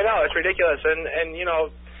 I know, it's ridiculous. And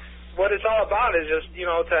what it's all about is just,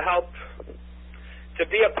 to help, to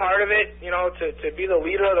be a part of it, to be the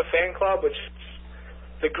leader of the fan club, which is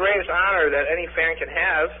the greatest honor that any fan can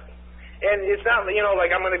have. And it's not,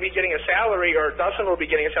 like I'm going to be getting a salary or Dustin will be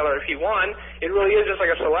getting a salary if he won. It really is just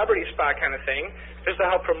like a celebrity spot kind of thing, just to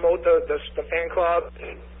help promote the fan club,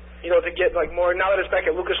 to get like more. Now that it's back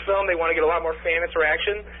at Lucasfilm, they want to get a lot more fan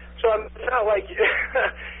interaction. So it's not like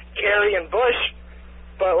Gary and Bush,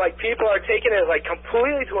 but like people are taking it like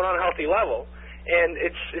completely to an unhealthy level, and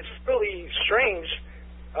it's really strange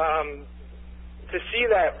to see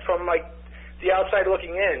that from like the outside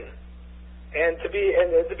looking in. And to be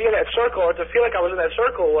in that circle, or to feel like I was in that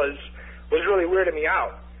circle was really weirding me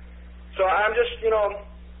out. So I'm just,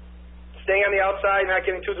 staying on the outside, not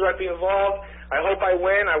getting too directly involved. I hope I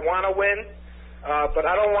win. I want to win. But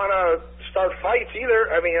I don't want to start fights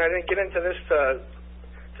either. I didn't get into this to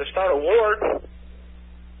start a war.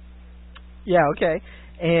 Yeah, okay.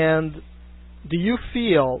 And do you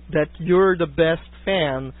feel that you're the best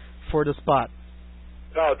fan for the spot?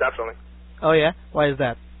 Oh, definitely. Oh, yeah? Why is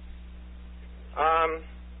that?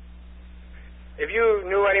 If you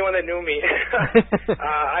knew anyone that knew me,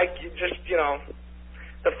 I just,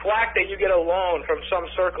 the flack that you get alone from some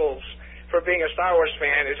circles for being a Star Wars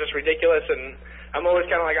fan is just ridiculous, and I'm always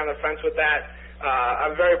kind of like on the fence with that.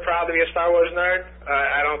 I'm very proud to be a Star Wars nerd.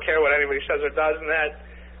 I don't care what anybody says or does in that.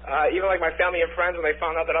 Even like my family and friends, when they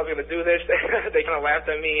found out that I was going to do this, they kind of laughed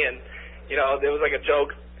at me, and it was like a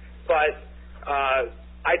joke. But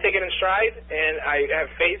I take it in stride, and I have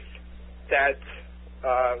faith that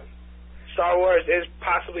Star Wars is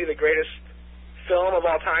possibly the greatest film of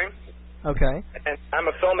all time. Okay. And I'm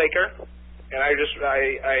a filmmaker, and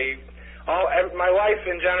my life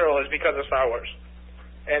in general is because of Star Wars.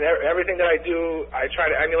 And everything that I do, I try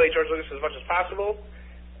to emulate George Lucas as much as possible,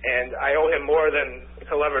 and I owe him more than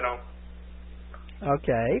he'll ever know.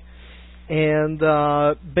 Okay. And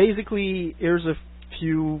basically, here's a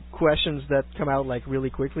few questions that come out like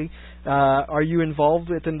really quickly. Are you involved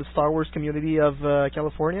within the Star Wars community of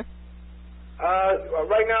California?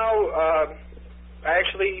 Right now, I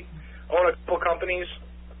actually own a couple companies.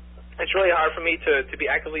 It's really hard for me to be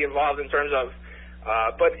actively involved in terms of,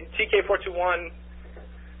 but TK421,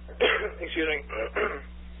 excuse me,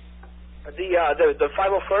 the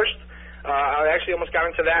 501st, I actually almost got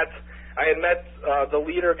into that. I had met the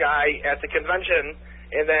leader guy at the convention,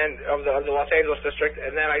 and then of the Los Angeles district,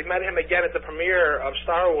 and then I met him again at the premiere of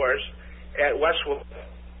Star Wars at Westwood,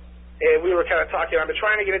 and we were kind of talking. I've been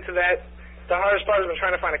trying to get into that. The hardest part has been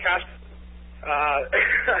trying to find a costume.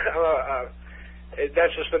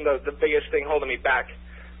 That's just been the biggest thing holding me back.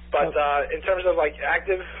 But in terms of like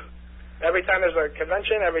active, every time there's a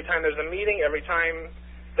convention, every time there's a meeting, every time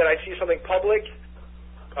that I see something public,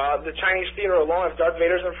 the Chinese theater alone, if Darth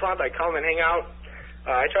Vader's in front, I come and hang out.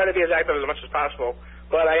 I try to be as active as much as possible.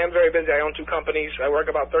 But I am very busy. I own 2 companies. I work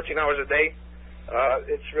about 13 hours a day.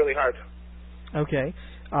 It's really hard. Okay.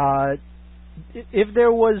 If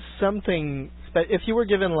there was something, if you were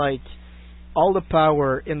given like all the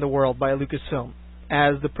power in the world by Lucasfilm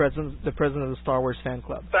as the president of the Star Wars fan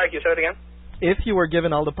club. Sorry, can you say it again? If you were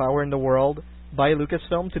given all the power in the world by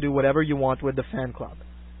Lucasfilm to do whatever you want with the fan club,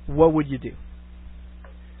 what would you do?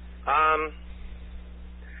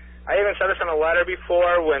 I even said this in a letter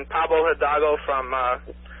before when Pablo Hidalgo from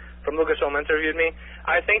Lucasfilm interviewed me.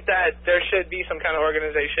 I think that there should be some kind of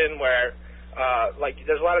organization where, like,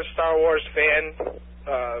 there's a lot of Star Wars fan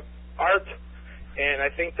art, and I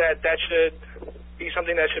think that should be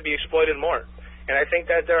something that should be exploited more. And I think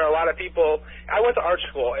that there are a lot of people. I went to art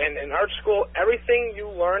school, and in art school, everything you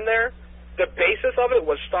learn there, the basis of it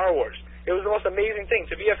was Star Wars. It was the most amazing thing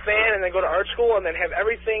to be a fan and then go to art school and then have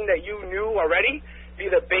everything that you knew already be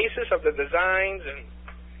the basis of the designs and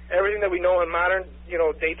everything that we know in modern,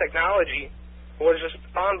 day technology was just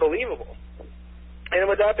unbelievable. And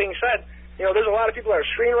with that being said, there's a lot of people that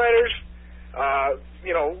are screenwriters,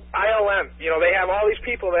 ILM, they have all these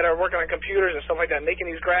people that are working on computers and stuff like that, making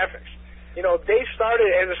these graphics. They started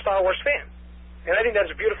as a Star Wars fan, and I think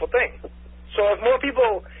that's a beautiful thing. So if more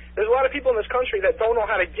people, there's a lot of people in this country that don't know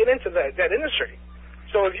how to get into that industry.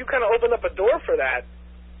 So if you kind of open up a door for that,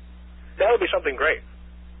 that would be something great.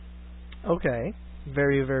 Okay,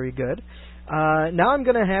 very, very good. Now I'm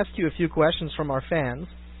going to ask you a few questions from our fans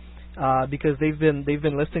because they've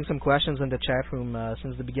been listing some questions in the chat room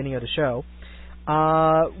since the beginning of the show.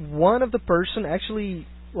 One of the person actually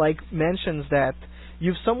mentions that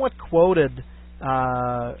you've somewhat quoted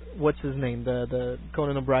what's his name, the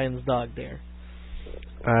Conan O'Brien's dog there.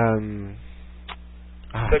 The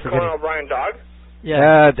Conan O'Brien dog?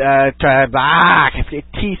 Yeah.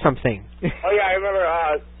 T something. Oh yeah, I remember.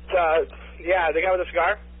 The guy with the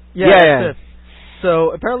cigar. Yeah.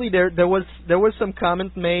 So apparently there was some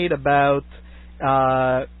comment made about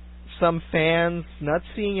some fans not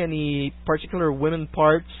seeing any particular women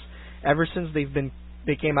parts ever since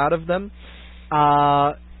they came out of them.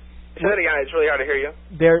 Say it again. It's really hard to hear you.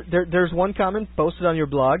 There's one comment posted on your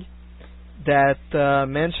blog that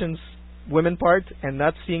mentions women part and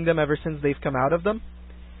not seeing them ever since they've come out of them.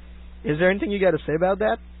 Is there anything you got to say about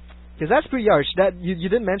that? Because that's pretty harsh. That you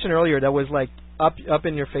didn't mention earlier. That was like up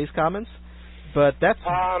in your face comments, but that's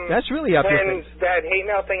really up your face. When that hate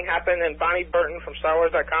mail thing happened, and Bonnie Burton from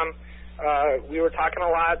StarWars.com, we were talking a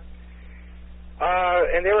lot,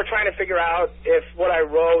 and they were trying to figure out if what I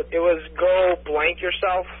wrote it was go blank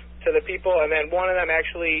yourself to the people, and then one of them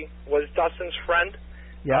actually was Dustin's friend.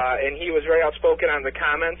 Yeah. And he was very outspoken on the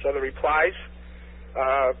comments or the replies,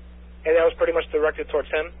 and that was pretty much directed towards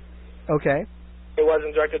him. Okay. It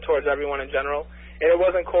wasn't directed towards everyone in general, and it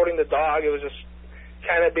wasn't quoting the dog. It was just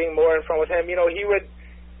kind of being more in front with him. What he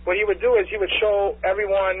would do is he would show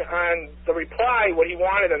everyone on the reply what he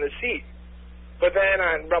wanted them to see, but then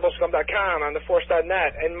on rebelscum.com, on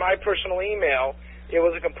theforce.net, and my personal email, it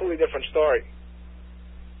was a completely different story.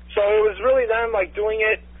 So it was really them like doing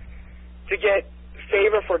it to get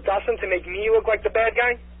favor for Dustin to make me look like the bad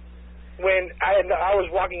guy when I was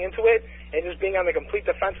walking into it and just being on the complete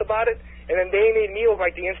defense about it, and then they made me look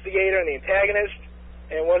like the instigator and the antagonist,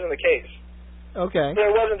 and it wasn't the case. Okay. So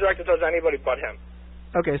it wasn't directed towards anybody but him.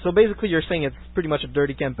 Okay, so basically you're saying it's pretty much a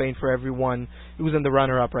dirty campaign for everyone who's in the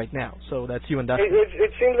runner-up right now. So that's you and Dustin.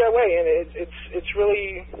 It seems that way, and it's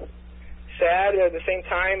really sad. At the same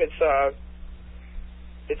time, it's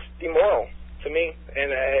immoral to me.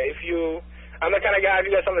 And I'm the kind of guy, if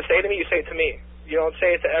you got something to say to me, you say it to me. You don't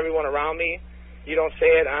say it to everyone around me. You don't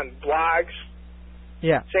say it on blogs.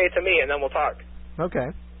 Yeah. Say it to me, and then we'll talk.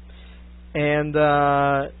 Okay. And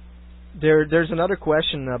there's another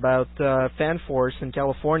question about FanForce in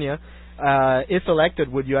California. If elected,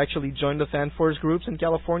 would you actually join the FanForce groups in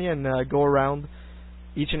California and go around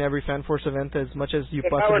each and every FanForce event as much as you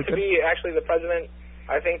possibly could? If I were to be actually the president,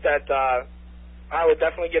 I think that I would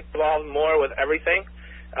definitely get involved more with everything.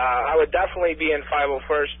 I would definitely be in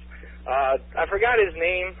 501st. I forgot his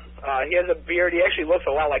name. He has a beard. He actually looks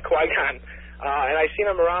a lot like Qui-Gon. And I've seen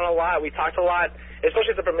him around a lot. We talked a lot,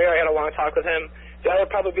 especially at the premiere. I had a long talk with him. That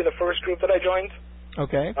would probably be the first group that I joined.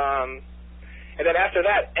 Okay. And then after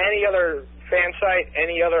that, any other fan site,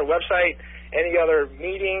 any other website, any other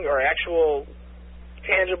meeting or actual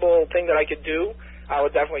tangible thing that I could do, I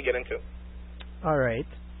would definitely get into. All right.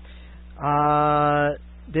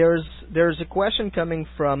 There's a question coming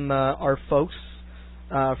from our folks,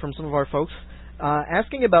 from some of our folks,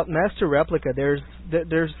 asking about Master Replica. There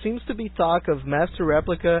seems to be talk of Master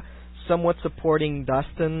Replica somewhat supporting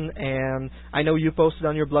Dustin, and I know you posted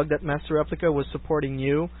on your blog that Master Replica was supporting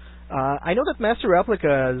you. I know that Master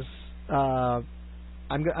Replica is, I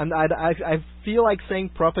feel like saying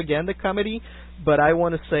propaganda comedy, but I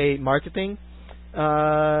want to say marketing.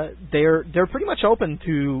 They're pretty much open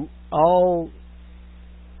to all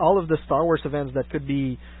of the Star Wars events that could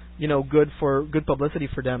be, good publicity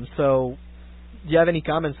for them. So, do you have any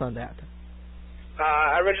comments on that?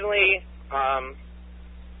 Originally,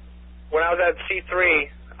 when I was at C3,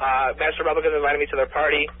 Master Replica invited me to their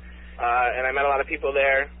party, and I met a lot of people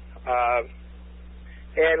there.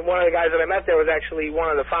 And one of the guys that I met there was actually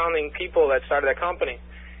one of the founding people that started that company.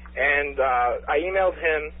 And I emailed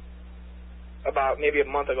him about maybe a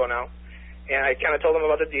month ago now, and I kind of told him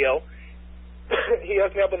about the deal. He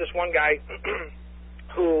hooked me up with this one guy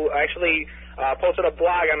who actually posted a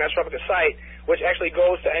blog on Master Replica's site, which actually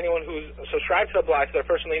goes to anyone who's subscribed to the blog to their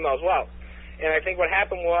personal email as well. And I think what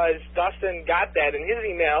happened was Dustin got that in his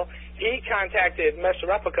email. He contacted Master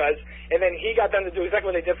Replicas, and then he got them to do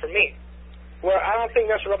exactly what they did for me. Where I don't think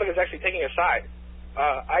Master Replicas is actually taking a side.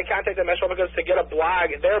 I contacted Master Replicas to get a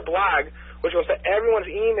blog, their blog, which goes to everyone's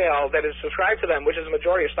email that is subscribed to them, which is a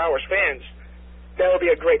majority of Star Wars fans. That would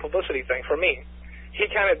be a great publicity thing for me. He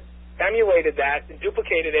kind of emulated that,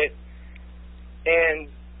 duplicated it, and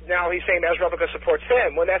now he's saying Master Replica supports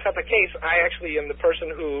him. When that's not the case, I actually am the person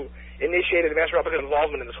who initiated Master Replica's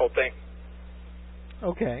involvement in this whole thing.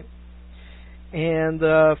 Okay. And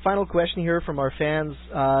final question here from our fans.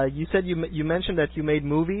 You said you mentioned that you made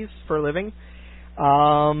movies for a living.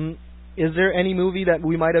 Is there any movie that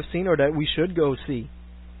we might have seen or that we should go see?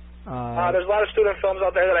 There's a lot of student films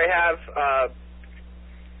out there that I have.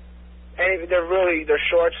 They're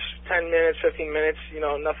shorts, 10 minutes, 15 minutes.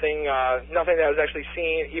 Nothing that was actually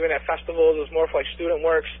seen. Even at festivals, it was more for like student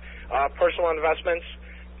works, personal investments.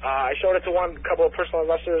 I showed it to a couple of personal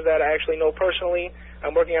investors that I actually know personally.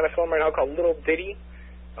 I'm working on a film right now called Little Diddy.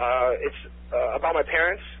 It's about my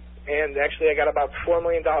parents, and actually I got about $4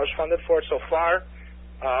 million funded for it so far.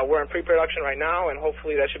 We're in pre-production right now, and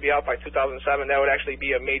hopefully that should be out by 2007. That would actually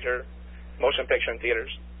be a major motion picture in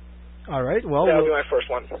theaters. All right. Well, that would be my first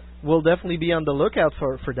one. We'll definitely be on the lookout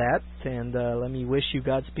for that, and let me wish you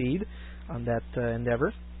Godspeed on that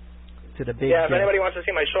endeavor. To the big. Yeah, if anybody wants to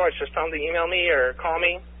see my shorts, just tell them to email me or call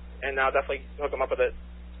me, and I'll definitely hook them up with it.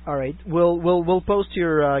 All right. We'll post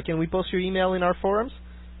your. Can we post your email in our forums?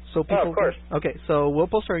 So people. Of course. Okay. So we'll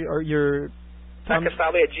post your.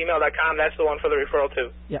 TomCastaldi@gmail.com. That's the one for the referral too.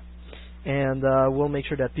 Yeah. And we'll make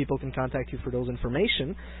sure that people can contact you for those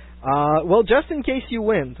information. Well, just in case you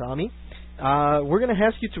win, Tommy, we're going to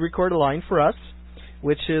ask you to record a line for us,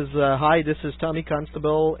 which is, hi, this is Tommy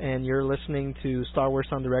Constable, and you're listening to Star Wars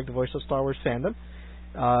on Direct, the voice of Star Wars fandom.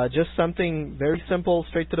 Just something very simple,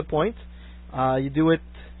 straight to the point. You do it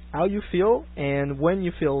how you feel, and when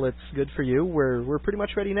you feel it's good for you. We're pretty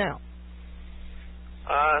much ready now.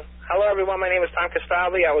 Hello, everyone. My name is Tom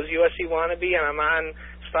Castaldi. I was USC wannabe, and I'm on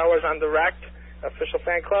Star Wars on Direct, official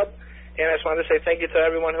fan club. And I just wanted to say thank you to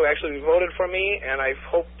everyone who actually voted for me, and I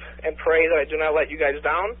hope and pray that I do not let you guys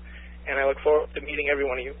down. and I look forward to meeting every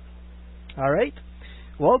one of you. All right.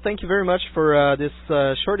 Well, thank you very much for this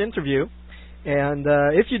short interview. And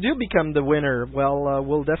if you do become the winner, well,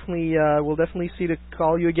 we'll definitely see to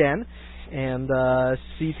call you again and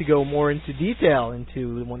see to go more into detail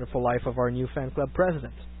into the wonderful life of our new fan club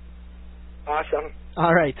president. Awesome.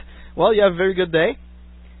 All right. Well, you have a very good day.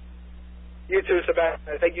 You too,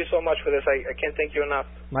 Sebastian. Thank you so much for this. I can't thank you enough.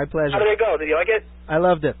 My pleasure. How did it go? Did you like it? I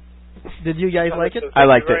loved it. Did you guys like it? I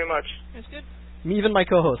liked it. Thank you very much. It's good. Even my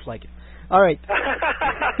co-hosts like it. All right.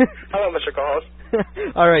 Hello, Mr. Co-host.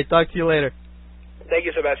 All right. Talk to you later. Thank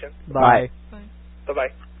you, Sebastian. Bye.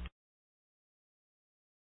 Bye-bye.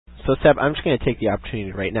 So, Seb, I'm just going to take the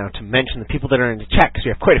opportunity right now to mention the people that are in the chat, because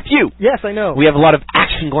we have quite a few. Yes, I know. We have a lot of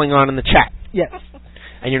action going on in the chat. Yes.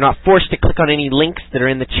 And you're not forced to click on any links that are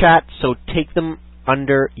in the chat, so take them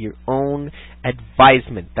under your own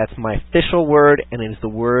advisement. That's my official word, and it is the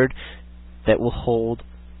word that will hold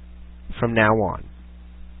from now on.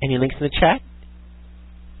 Any links in the chat?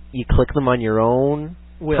 You click them on your own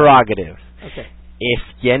prerogative. Okay. If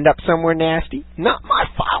you end up somewhere nasty, not my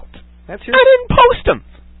fault. That's your. I didn't post them.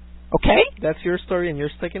 Okay? That's your story, and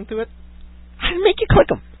you're sticking to it. I didn't make you click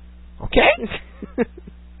them. Okay? So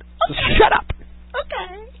shut up.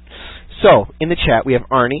 Okay. So in the chat we have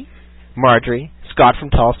Arnie, Marjorie, Scott from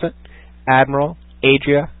Tulsa, Admiral,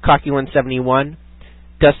 Adria, Cocky171,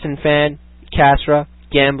 Dustin Fan, Kasra,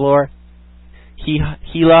 Gamblor,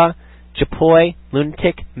 Hila, Japoy,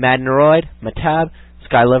 Lunatic, Madneroid, Matab,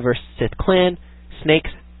 Skylover, Sith Clan,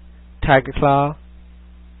 Snakes, Tiger Claw,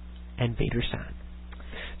 and Vader San.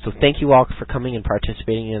 So thank you all for coming and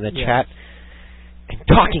participating in the chat and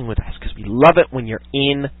talking with us, because we love it when you're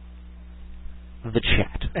in the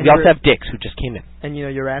chat. And we also have Dix, who just came in. And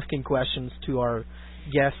you're asking questions to our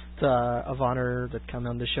guests of honor that come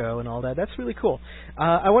on the show and all that. That's really cool.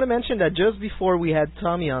 I want to mention that just before we had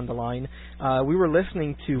Tommy on the line, we were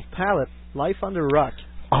listening to Palette, Life Under a Rock.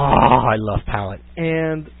 Oh, I love Palette.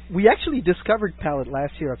 And we actually discovered Palette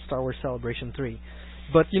last year at Star Wars Celebration 3.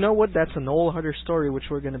 But you know what? That's an old harder story, which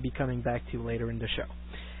we're going to be coming back to later in the show.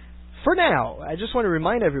 For now, I just want to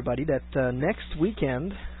remind everybody that next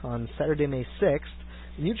weekend, on Saturday, May 6th,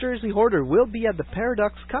 New Jersey Hoarder will be at the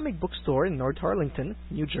Paradox Comic Book Store in North Arlington,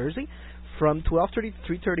 New Jersey, from 12:30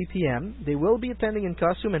 to 3:30 p.m. They will be attending in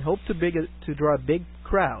costume and hope to draw a big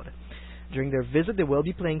crowd. During their visit, they will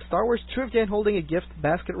be playing Star Wars trivia and holding a gift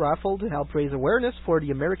basket raffle to help raise awareness for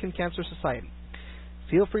the American Cancer Society.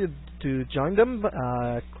 Feel free to join them,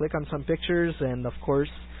 click on some pictures, and of course,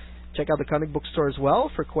 check out the comic book store as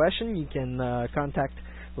well. For question, you can contact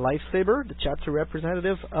Lifesaver, the chapter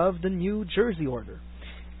representative of the New Jersey Order.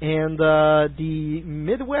 And the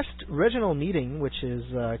Midwest Regional Meeting, which is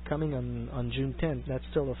coming on June 10th, that's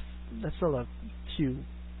still a few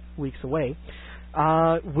weeks away,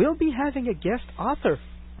 we'll be having a guest author.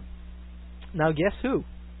 Now, guess who?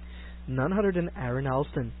 None other than Aaron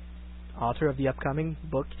Alston, author of the upcoming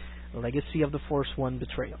book, Legacy of the Force One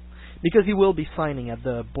Betrayal. Because he will be signing at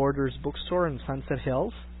the Borders Bookstore in Sunset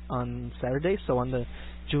Hills on Saturday, so on the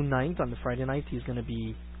June 9th, on the Friday night, he's going to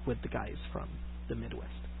be with the guys from the Midwest.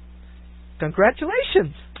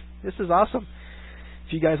 Congratulations! This is awesome.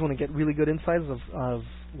 If you guys want to get really good insights of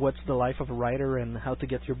what's the life of a writer and how to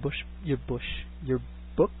get your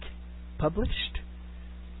book published,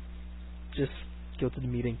 just go to the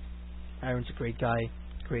meeting. Aaron's a great guy,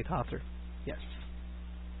 great author. Yes.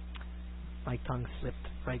 My tongue slipped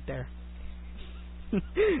right there.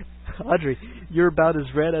 Audrey, you're about as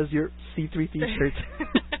red as your C3 t-shirt.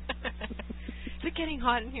 Is it getting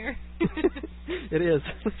hot in here? It is.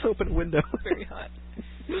 Let's open a window. Very hot.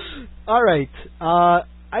 All right.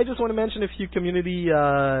 I just want to mention a few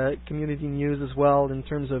community news as well in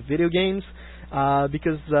terms of video games,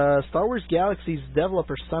 because Star Wars Galaxy's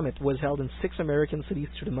Developer Summit was held in 6 American cities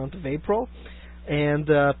through the month of April, and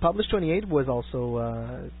Publish 28 was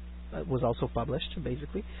also published,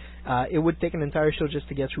 basically. It would take an entire show just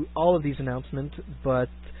to get through all of these announcements, but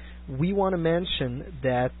we want to mention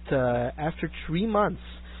that after 3 months,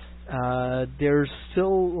 there's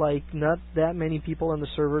still not that many people on the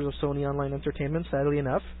servers of Sony Online Entertainment, sadly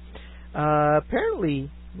enough. Apparently,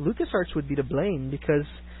 LucasArts would be to blame because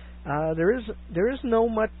there is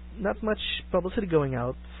not much publicity going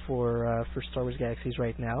out for Star Wars Galaxies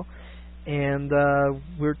right now, and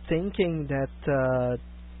we're thinking that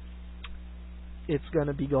it's going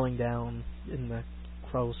to be going down in the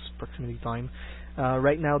close proximity time.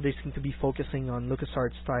 Right now, they seem to be focusing on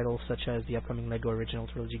LucasArts titles such as the upcoming Lego Original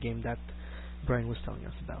Trilogy game that Brian was telling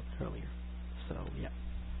us about earlier. So, yeah.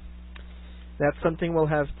 That's something we'll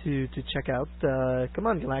have to check out. Come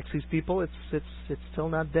on, Galaxies people. It's still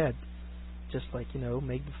not dead. Just like,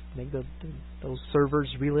 make those servers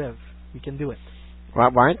relive. We can do it. Why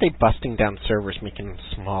aren't they busting down servers, making them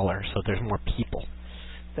smaller so there's more people?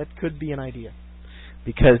 That could be an idea.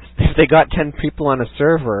 Because if they got 10 people on a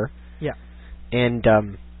server, yeah, and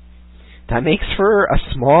that makes for a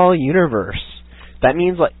small universe. That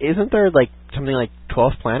means, like, isn't there like something like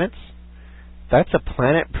 12 planets? That's a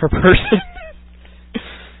planet per person.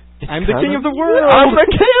 I'm the king of the world. I'm the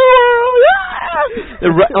king of the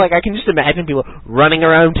world. Like, I can just imagine people running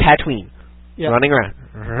around Tatooine, running around,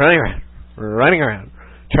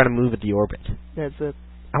 trying to move at the orbit. That's it.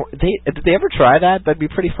 Did they ever try that? That'd be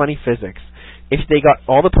pretty funny physics. If they got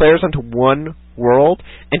all the players onto one world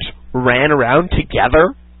and just ran around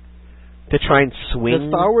together to try and swing. The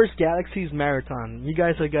Star Wars Galaxies Marathon. You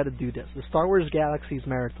guys have got to do this. The Star Wars Galaxies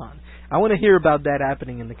Marathon. I want to hear about that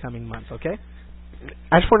happening in the coming months, okay?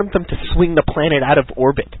 I just want them to swing the planet out of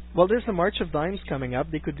orbit. Well, there's a March of Dimes coming up.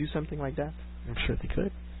 They could do something like that. I'm sure they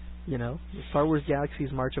could. The Star Wars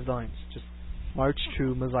Galaxies March of Dimes. Just march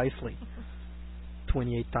through Mos Eisley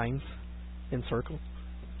 28 times in circle.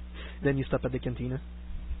 Then you stop at the cantina.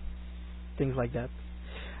 Things like that.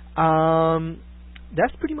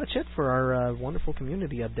 That's pretty much it for our wonderful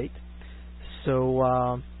community update.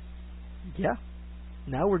 So,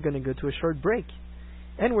 now we're going to go to a short break.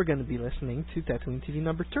 And we're going to be listening to Tatooine TV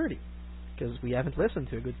number 30. Because we haven't listened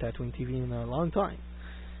to a good Tatooine TV in a long time.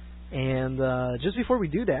 And just before we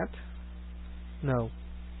do that... No,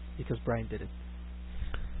 because Brian did it.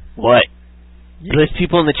 What? There's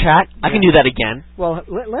people in the chat? Yeah. I can do that again. Well,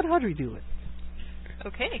 let Audrey do it.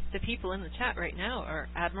 Okay, the people in the chat right now are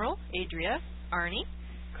Admiral, Adria, Arnie,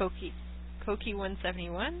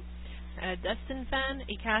 Koki171, Dustin Fan,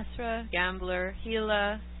 Icastra, Gambler,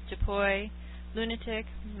 Hila, Japoy, Lunatic,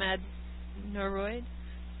 Mad Noroid,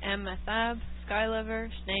 M. Mathab, Skylover,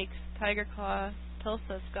 Snakes, Tiger Claw,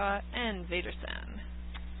 Tulsa Scott, and Vader San.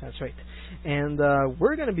 That's right. And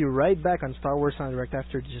we're going to be right back on Star Wars on Direct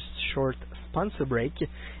after just a short sponsor break.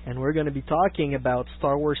 And we're going to be talking about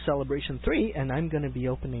Star Wars Celebration 3, and I'm going to be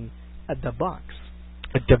opening the box.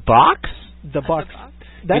 The box? The box.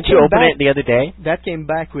 Didn't you open it the other day? That came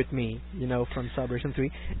back with me, from Celebration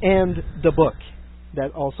 3. And the book.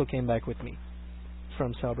 That also came back with me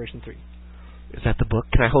from Celebration 3. Is that the book?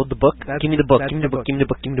 Can I hold the book? Give me the book. Give me the book. Give me the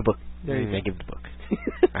book. Give me the book. There you go. I give the book.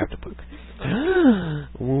 I have the book.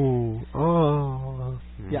 Ooh. Oh.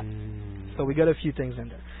 Yeah. So we got a few things in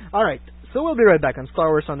there. All right. So we'll be right back on Star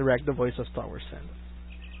Wars on Direct, the voice of Star Wars fandom.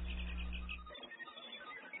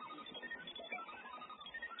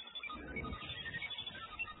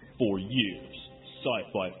 For years,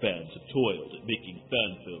 sci-fi fans have toiled at making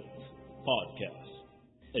fan films, podcasts,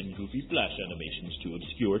 and goofy flash animations to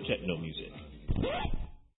obscure techno music.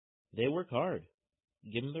 They work hard.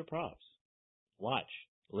 Give them their props. Watch,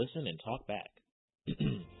 listen, and talk back.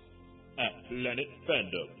 At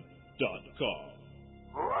planetfandom.com.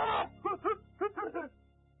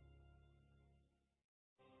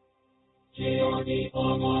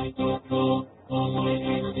 JRDonline.com. Online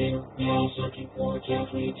aggregator. Now searching for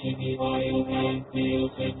Jeffrey TV audio and video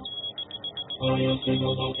signal. Audio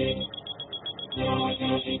signal located. Now I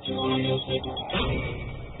pass into audio signal.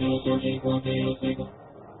 Still searching for video signal.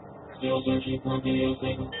 Still searching for video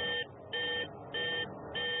signal.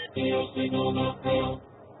 Video signal not found.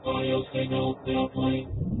 Audio signal now playing.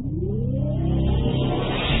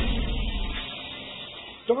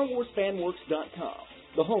 StarWarsFanWorks.com,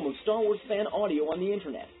 the home of Star Wars fan audio on the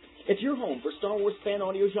Internet. It's your home for Star Wars fan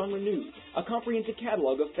audio genre news, a comprehensive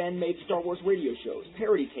catalog of fan-made Star Wars radio shows,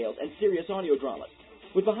 parody tales, and serious audio dramas.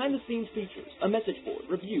 With behind-the-scenes features, a message board,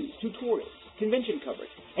 reviews, tutorials, convention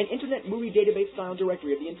coverage, an Internet movie database-style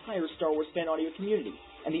directory of the entire Star Wars fan audio community,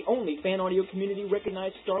 and the only fan audio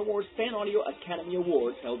community-recognized Star Wars Fan Audio Academy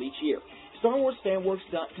Awards held each year.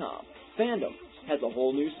 StarWarsFanWorks.com. Fandom has a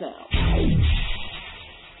whole new sound.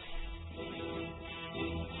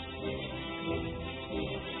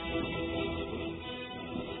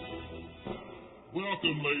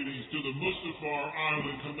 Welcome, ladies, to the Mustafar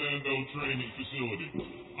Island Commando Training Facility.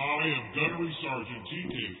 I am Gunnery Sergeant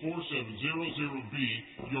TK4700B,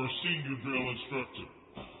 your senior drill instructor.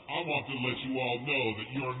 I want to let you all know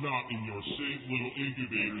that you are not in your safe little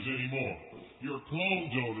incubators anymore. Your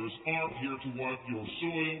clone donors aren't here to wipe your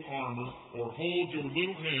soiled armor or hold your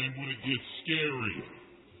little hand when it gets scary.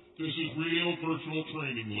 This is real virtual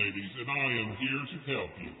training, ladies, and I am here to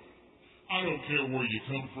help you. I don't care where you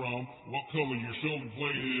come from, what color your shoulder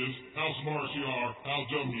blade is, how smart you are, how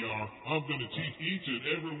dumb you are. I'm going to teach each and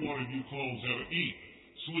every one of you clones how to eat,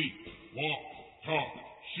 sleep, walk, talk,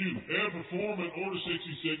 shoot, and perform an Order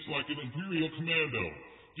 66 like an Imperial Commando.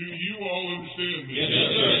 Do you all understand me? Yes,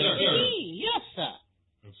 sir. Yes, sir.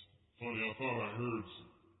 That's funny. I thought I heard.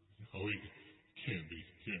 Oh, it can't be.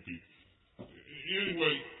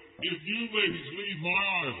 Anyway, if you ladies leave my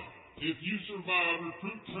island, if you survive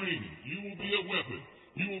recruit training, you will be a weapon.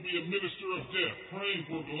 You will be a minister of death, praying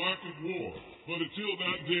for galactic war. But until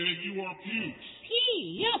that day, you are pukes.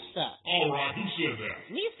 Yes, sir. All right, who said that?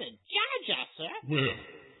 Me said Jar Jar, sir. Well,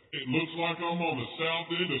 it looks like I'm on the south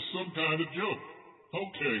end of some kind of joke.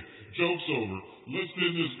 Okay, joke's over. Let's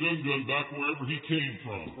send this gun back wherever he came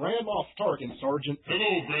from. Grand Moff Tarkin, Sergeant.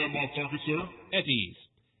 Hello, Grand Moff Tarkin, sir. At ease.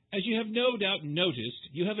 As you have no doubt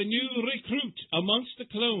noticed, you have a new recruit amongst the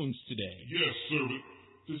clones today. Yes, sir, but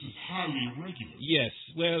this is highly irregular. Yes,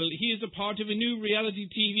 well, he is a part of a new reality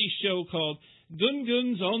TV show called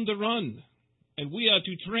Gun-Guns on the Run. And we are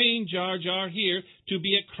to train Jar Jar here to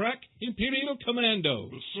be a crack Imperial Commando.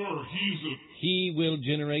 But, sir, He will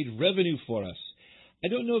generate revenue for us. I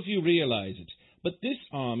don't know if you realize it, but this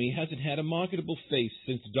army hasn't had a marketable face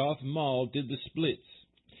since Darth Maul did the splits.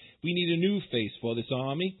 We need a new face for this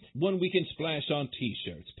army, one we can splash on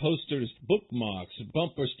T-shirts, posters, bookmarks,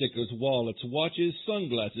 bumper stickers, wallets, watches,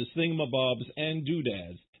 sunglasses, thingamabobs, and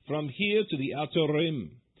doodads, from here to the outer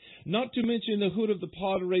rim. Not to mention the hood of the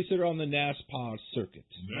pod racer on the NASPAR circuit.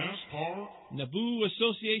 NASPAR? Naboo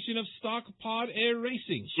Association of Stock Pod Air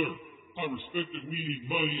Racing. Sir, I respect that we need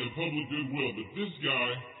money and public goodwill, but this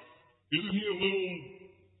guy, isn't he a little,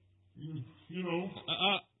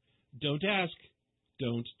 Don't ask.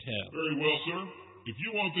 Don't tell. Very well, sir. If you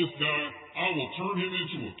want this guy, I will turn him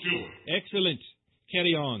into a killer. Excellent.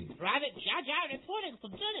 Carry on. Private Jar Jar reporting for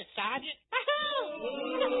duty, Sergeant.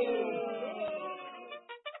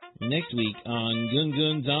 Next week on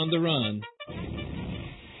Gun-Guns on the Run.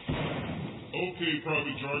 Okay,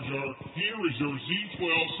 Private Jar Jar, here is your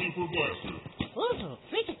Z-12 Super Blaster. Ooh,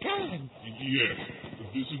 pretty gun. Yes,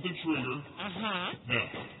 this is the trigger. Uh-huh. Now,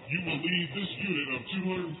 you will lead this unit of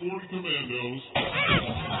 240 commandos.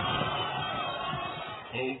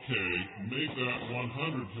 Okay, make that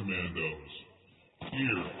 100 commandos.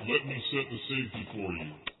 Here, let me set the safety for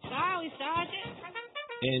you. Sorry, Sergeant.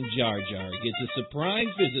 And Jar Jar gets a surprise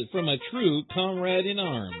visit from a true comrade in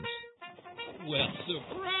arms. Well,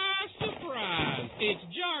 surprise! It's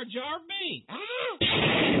Jar Jar Binks.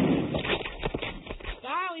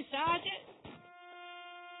 Sorry, Sergeant.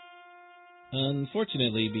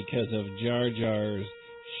 Unfortunately, because of Jar Jar's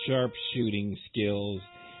sharpshooting skills,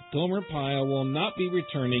 Gomer Pyle will not be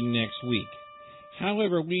returning next week.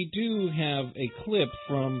 However, we do have a clip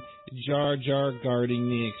from Jar Jar guarding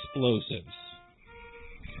the explosives.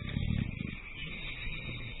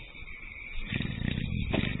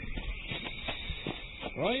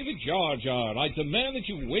 Private Jar Jar, I demand that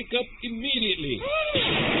you wake up immediately.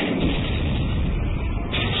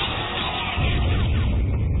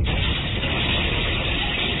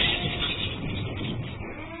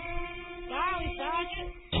 Sorry,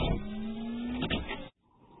 Sergeant.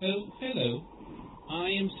 Oh, hello. I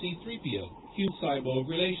am C-3PO, Hugh Cyborg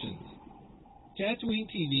Relations. Tatooine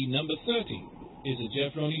TV number 30 is a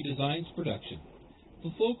Jeff Roney Designs production.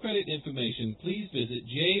 For full credit information, please visit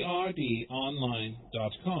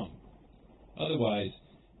jrdonline.com. Otherwise,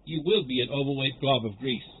 you will be an overweight glob of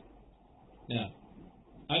grease. Now,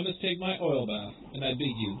 I must take my oil bath, and I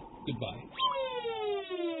bid you goodbye.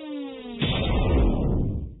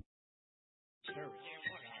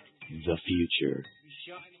 The future.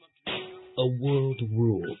 A world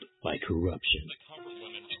ruled by corruption,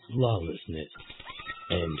 lawlessness,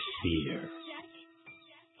 and fear.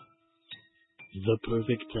 The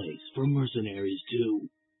perfect place for mercenaries to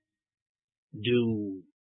do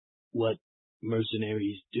what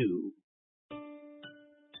mercenaries do.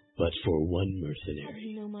 But for one mercenary,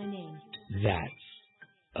 You know my name. that's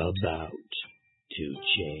about to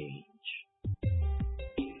change.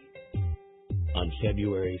 On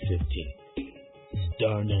February 15th,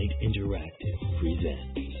 Star Night Interactive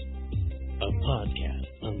presents a podcast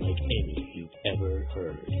unlike any you've ever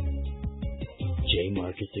heard. J.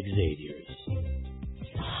 Marcus Xavier's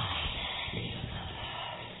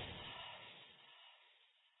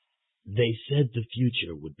They said the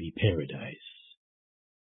future would be paradise.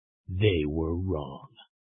 They were wrong.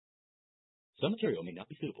 Some material may not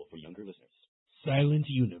be suitable for younger listeners.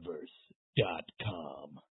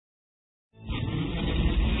 SilentUniverse.com.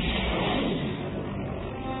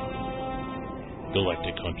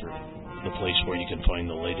 Galactic Hunter, the place where you can find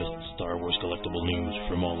the latest Star Wars collectible news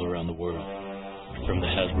from all around the world. From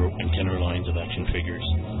the Hasbro and Kenner lines of action figures,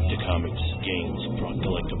 to comics, games, prop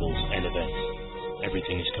collectibles, and events,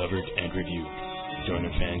 everything is covered and reviewed. Join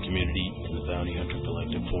our fan community in the Bounty Hunter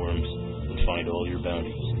Collective forums find all your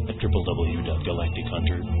bounties at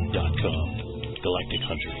www.galactichunter.com. Galactic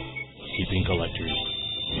Hunter, keeping collectors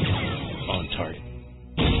on target.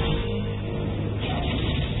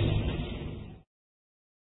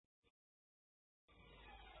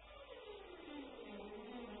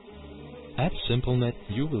 At SimpleNet,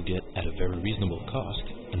 you will get, at a very reasonable cost,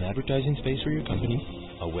 an advertising space for your company,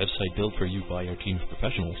 a website built for you by our team of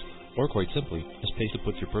professionals, or quite simply, a space to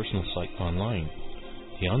put your personal site online.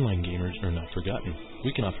 The online gamers are not forgotten.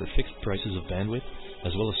 We can offer fixed prices of bandwidth,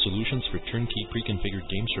 as well as solutions for turnkey pre-configured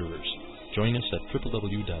game servers. Join us at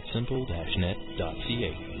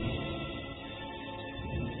www.simple-net.ca.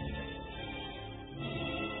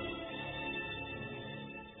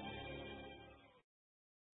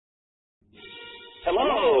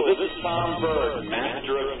 Hello, this is Tom Bird,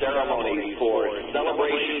 Master of Ceremonies for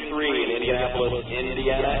Celebration 3 in Indianapolis,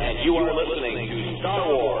 Indiana, and you are listening to Star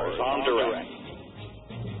Wars on Direct.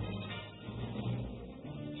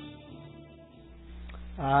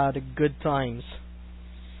 The good times.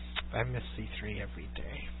 I miss C3 every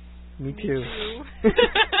day. Me too.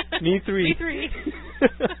 Me three. Me three.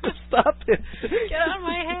 Stop it. Get out of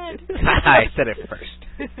my head. I said it first.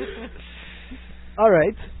 All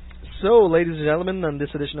right. So, ladies and gentlemen, on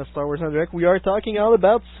this edition of Star Wars on Direct, we are talking all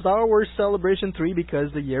about Star Wars Celebration 3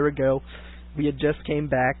 because a year ago we had just came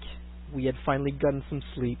back, we had finally gotten some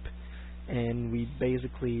sleep, and we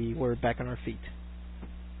basically were back on our feet.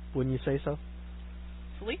 Wouldn't you say so?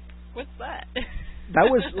 Sleep? What's that? That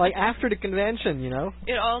was like after the convention, you know?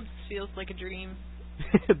 It all just feels like a dream.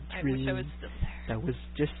 I wish I was still there. That was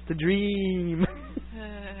just a dream.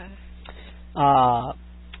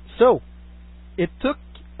 So, it took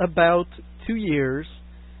about 2 years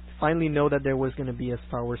to finally know that there was going to be a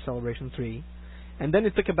Star Wars Celebration 3. And then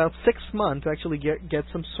it took about 6 months to actually get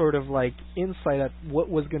some sort of like insight at what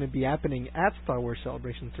was going to be happening at Star Wars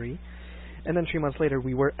Celebration 3. And then 3 months later,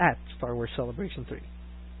 we were at Star Wars Celebration 3.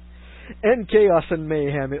 And chaos and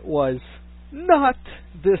mayhem it was. Not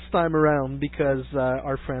this time around, because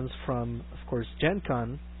our friends from, of course, Gen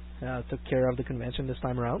Con took care of the convention this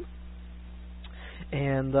time around.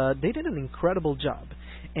 And they did an incredible job.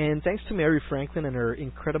 And thanks to Mary Franklin and her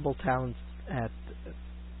incredible talents at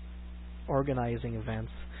organizing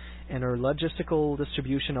events and her logistical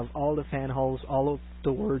distribution of all the fan halls all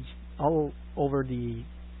over the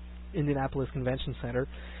Indianapolis Convention Center,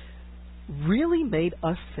 really made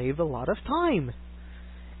us save a lot of time.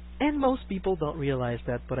 And most people don't realize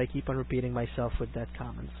that, but I keep on repeating myself with that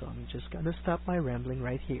comment, so I'm just going to stop my rambling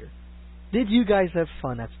right here. Did you guys have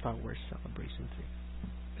fun at Star Wars Celebration 3?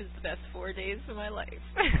 It was the best 4 days of my life.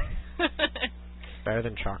 Better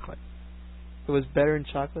than chocolate. It was better than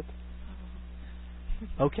chocolate?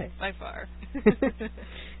 Okay. By far.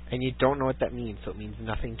 And you don't know what that means, so it means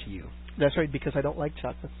nothing to you. That's right, because I don't like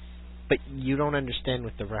chocolate. But you don't understand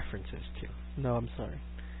what the reference is to. No, I'm sorry.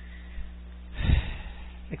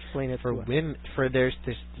 Explain it for to us. women. For there's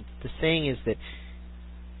this, the saying is that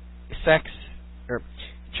sex or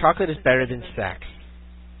chocolate is better than sex.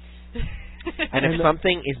 And if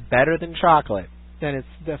something is better than chocolate, then it's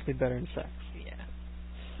definitely better than sex. Yeah.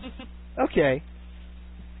 Okay.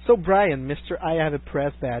 So Brian, Mr. I have a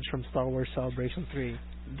press badge from Star Wars Celebration 3.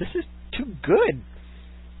 This is too good.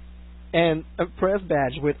 And a press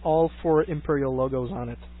badge with all 4 Imperial logos on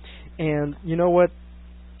it. And you know what?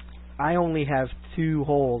 I only have 2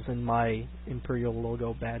 holes in my Imperial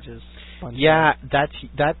logo badges. Yeah,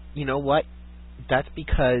 that. You know what? That's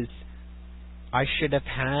because I should have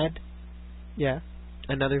had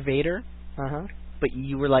another Vader. But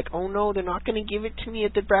you were like, oh no, they're not going to give it to me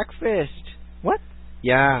at the breakfast. What?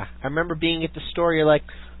 Yeah, I remember being at the store. You're like,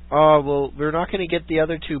 oh well, we're not going to get the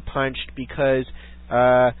other 2 punched because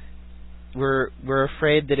we're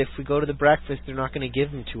afraid that if we go to the breakfast, they're not going to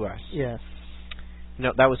give them to us. Yes.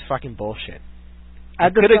 No, that was fucking bullshit. I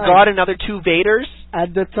could have got another 2 Vaders.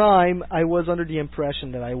 At the time, I was under the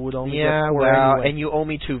impression that I would only get 4 anyway. And you owe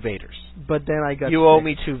me 2 Vaders. But then I got You 6. owe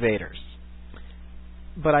me 2 Vaders.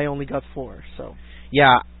 But I only got 4, so.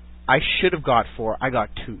 Yeah, I should have got 4. I got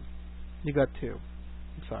 2. You got 2.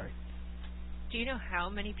 I'm sorry. Do you know how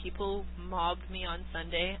many people mobbed me on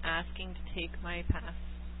Sunday asking to take my pass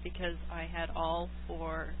because I had all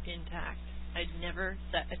 4 intact? I'd never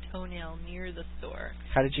set a toenail near the store.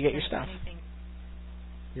 How did you get your stuff? Anything.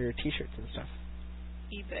 Your T-shirts and stuff.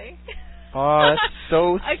 eBay. Oh, that's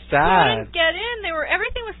so I sad. couldn't get in.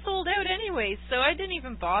 Everything was sold out anyway, so I didn't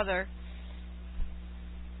even bother.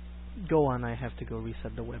 Go on, I have to go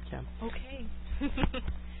reset the webcam. Okay.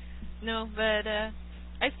 No, but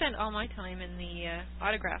I spent all my time in the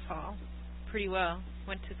autograph hall pretty well.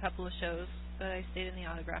 Went to a couple of shows, but I stayed in the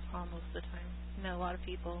autograph hall most of the time. Met a lot of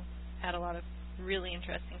people, had a lot of really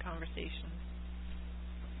interesting conversations.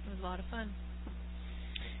 It was a lot of fun.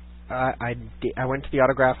 I went to the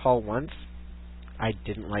autograph hall once. I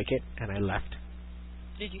didn't like it, and I left.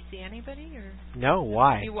 Did you see anybody, or? No,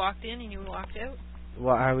 why? You walked in and you walked out?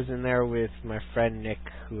 Well, I was in there with my friend Nick,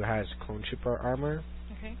 who has Clone Trooper armor.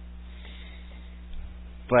 Okay.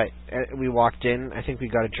 But we walked in, I think we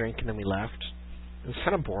got a drink, and then we left. It was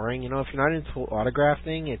kind of boring, you know. If you're not into autograph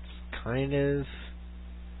thing, it's kind of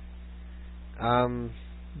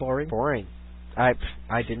boring. I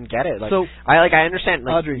didn't get it. Like, so I understand.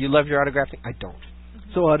 Like, Audrey, you love your autograph thing. I don't.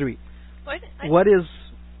 So Audrey, what is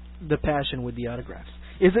the passion with the autographs?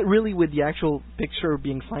 Is it really with the actual picture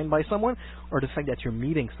being signed by someone, or the fact that you're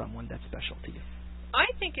meeting someone that's special to you? I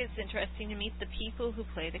think it's interesting to meet the people who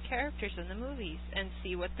play the characters in the movies and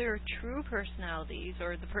see what their true personalities,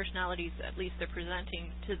 or the personalities at least they're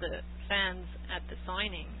presenting to the fans at the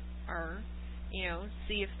signing, are. You know,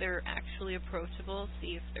 see if they're actually approachable,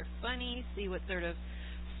 see if they're funny, see what sort of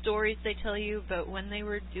stories they tell you about when they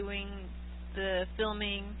were doing the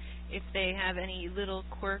filming, if they have any little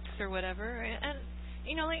quirks or whatever. And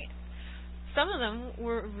you know, like, some of them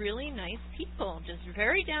were really nice people, just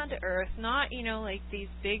very down to earth, not, you know, like these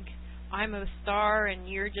big, I'm a star and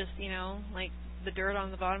you're just, you know, like the dirt on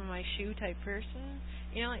the bottom of my shoe type person.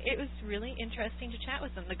 You know, it was really interesting to chat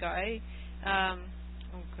with them. The guy,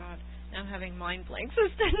 oh God, I'm having mind blanks.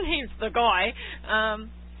 His name's the guy.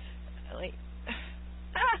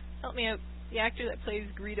 Help me out. The actor that plays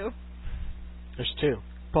Greedo. There's two.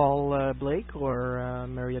 Paul Blake or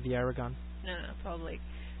Maria the Aragon? No, Paul Blake.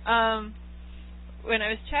 When I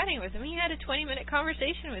was chatting with him, he had a 20-minute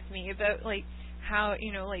conversation with me about, like, how,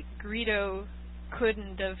 you know, like, Greedo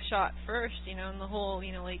couldn't have shot first, you know, and the whole,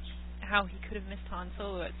 you know, like, how he could have missed Han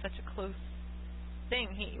Solo at such a close thing.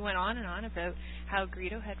 He went on and on about how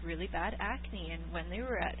Greedo had really bad acne, and when they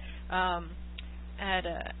were at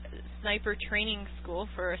a sniper training school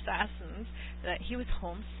for assassins, that he was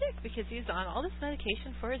homesick because he was on all this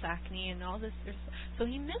medication for his acne and all this. So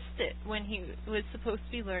he missed it when he was supposed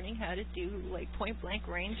to be learning how to do, like, point blank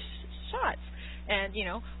range shots. And, you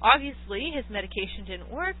know, obviously his medication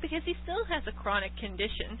didn't work because he still has a chronic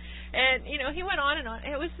condition. And, you know, he went on and on.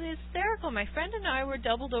 It was hysterical. My friend and I were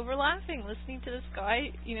doubled over laughing listening to this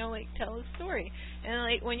guy, you know, like, tell his story. And,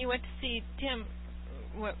 like, when you went to see Tim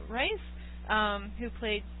Rice, who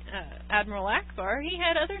played Admiral Akbar, he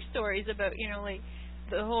had other stories about, you know, like,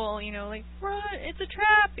 the whole, you know, like, run, it's a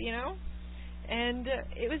trap, you know. And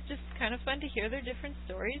it was just kind of fun to hear their different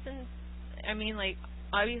stories. And, I mean, like,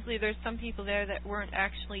 obviously there's some people there that weren't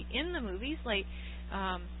actually in the movies, like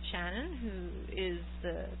Shannon, who is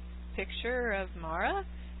the picture of Mara.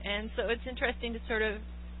 And so it's interesting to sort of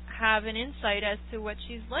have an insight as to what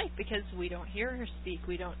she's like, because we don't hear her speak,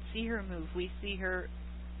 we don't see her move, we see her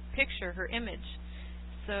picture, her image.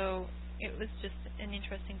 So it was just an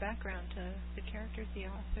interesting background to the characters,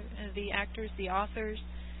 the actors, the authors,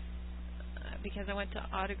 because I went to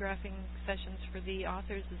autographing sessions for the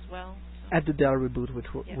authors as well. So. At the Dell Reboot,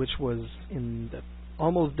 which was in the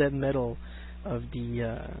almost dead middle of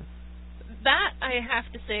the... That, I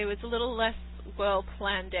have to say, was a little less well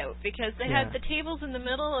planned out, because they had the tables in the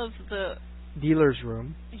middle of the dealer's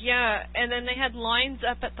room. Yeah, and then they had lines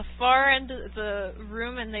up at the far end of the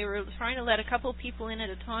room, and they were trying to let a couple people in at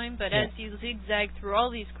a time, but as you zigzagged through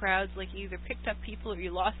all these crowds, like, you either picked up people or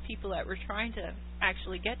you lost people that were trying to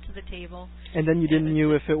actually get to the table. And then you didn't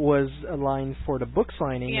know if it was a line for the book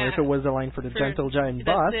signing or if it was a line for the Gentle Giant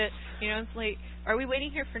Boss. That's it. You know, it's like, are we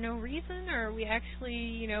waiting here for no reason, or are we actually,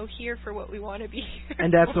 you know, here for what we want to be here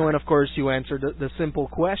And that's for? when, of course, you answer the simple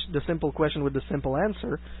question with the simple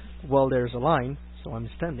answer. Well, there's a line, so I'm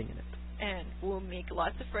standing in it. And we'll make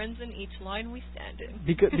lots of friends in each line we stand in.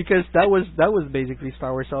 Because that was basically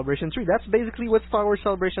Star Wars Celebration 3. That's basically what Star Wars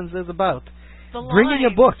Celebrations is about. Bringing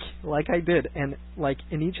a book, like I did, and like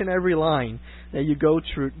in each and every line that you go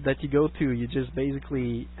to, you just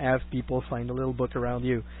basically have people find a little book around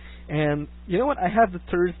you. And you know what? I have the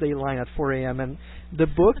Thursday line at 4 a.m. and the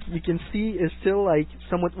book you can see is still like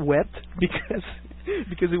somewhat wet because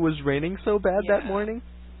it was raining so bad that morning.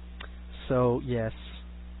 So yes,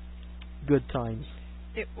 good times.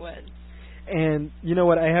 It was. And you know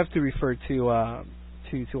what? I have to refer to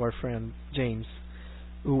our friend James,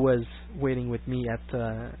 who was waiting with me at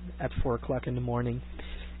 4:00 in the morning,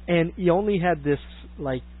 and he only had this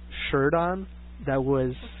like shirt on that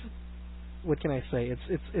was, what can I say?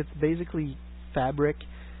 It's basically fabric.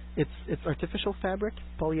 It's artificial fabric,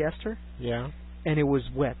 polyester. Yeah. And it was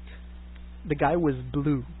wet. The guy was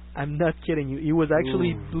blue. I'm not kidding you. He was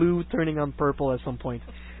actually blue turning on purple at some point.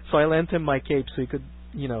 So I lent him my cape so he could,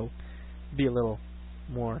 you know, be a little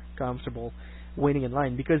more comfortable waiting in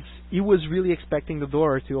line because he was really expecting the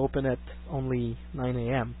door to open at only 9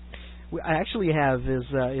 a.m. I actually have his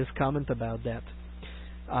comment about that.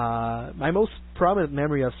 My most prominent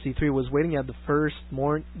memory of C3 was waiting at the first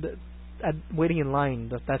waiting in line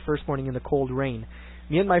that first morning in the cold rain.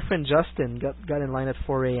 Me and my friend Justin got in line at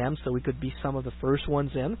 4 a.m. so we could be some of the first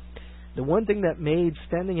ones in. The one thing that made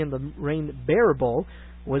standing in the rain bearable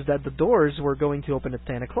was that the doors were going to open at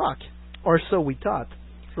 10 o'clock, or so we thought.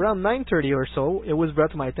 Around 9:30 or so, it was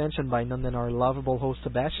brought to my attention by none than our lovable host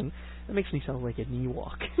Sebastian. That makes me sound like an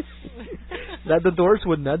Ewok. That the doors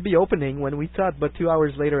would not be opening when we thought, but 2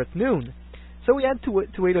 hours later at noon. So we had to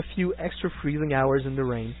wait a few extra freezing hours in the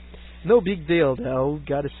rain. No big deal, though.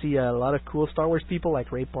 Got to see a lot of cool Star Wars people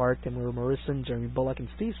like Ray Park, Timur Morrison, Jeremy Bullock, and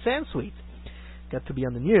Steve Sansweet. Got to be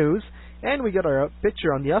on the news, and we got our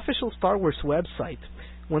picture on the official Star Wars website.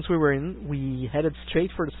 Once we were in, we headed straight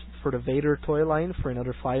for the Vader toy line for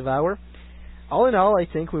another 5 hours. All in all, I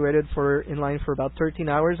think we waited in line for about 13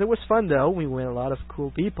 hours. It was fun, though. We met a lot of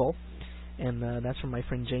cool people. And that's from my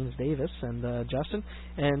friend James Davis and Justin.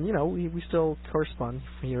 And, you know, we still correspond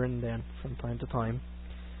here and then from time to time.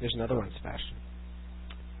 There's another one, Sebastian.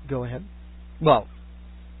 Go ahead. Well,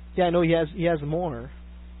 yeah, I know he has more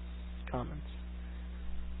comments.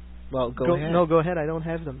 Well, go ahead. No, go ahead. I don't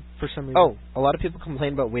have them for some reason. Oh, a lot of people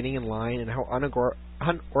complain about waiting in line and how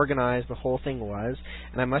unorganized the whole thing was.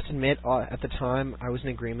 And I must admit, at the time, I was in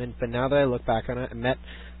agreement. But now that I look back on it, I met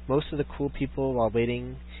most of the cool people while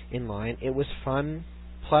waiting in line. It was fun.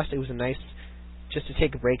 Plus, it was nice just to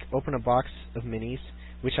take a break, open a box of minis,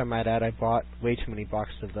 which I might add, I bought way too many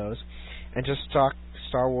boxes of those, and just talk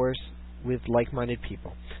Star Wars with like-minded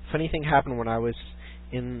people. Funny thing happened when I was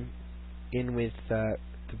in with the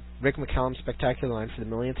Rick McCallum Spectacular line for the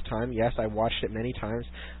millionth time. Yes, I watched it many times.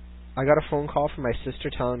 I got a phone call from my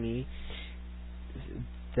sister telling me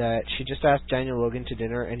that she just asked Daniel Logan to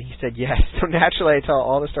dinner, and he said yes. So naturally, I tell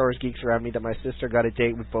all the Star Wars geeks around me that my sister got a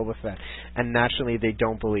date with Boba Fett, and naturally, they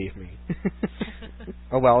don't believe me.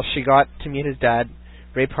 Oh well, she got to meet his dad,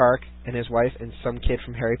 Ray Park, and his wife, and some kid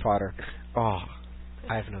from Harry Potter. Oh,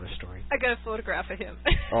 I have another story. I got a photograph of him.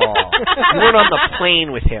 Oh, you went on the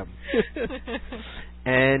plane with him,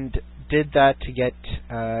 and did that to get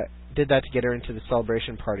her into the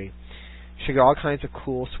celebration party. She got all kinds of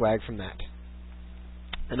cool swag from that.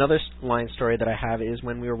 Another line story that I have is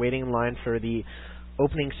when we were waiting in line for the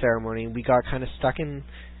opening ceremony, we got kind of stuck in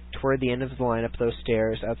toward the end of the line up those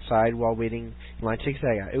stairs outside while waiting in line to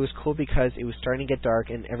Xega. It was cool because it was starting to get dark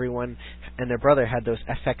and everyone and their brother had those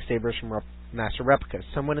FX sabers from Master Replicas.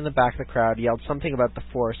 Someone in the back of the crowd yelled something about the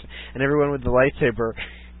Force, and everyone with the lightsaber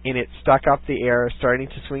in it stuck up the air, starting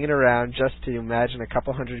to swing it around. Just to imagine a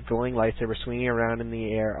couple hundred glowing lightsabers swinging around in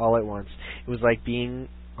the air all at once. It was like being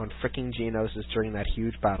on fricking Geonosis during that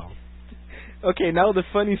huge battle. Okay, now the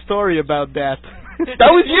funny story about that. That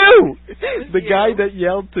was you! The guy that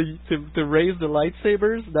yelled to raise the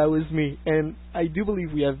lightsabers, that was me. And I do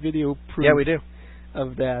believe we have video proof yeah, we do.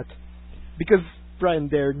 Of that. Because Brian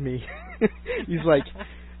dared me. He's like,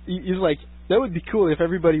 that would be cool if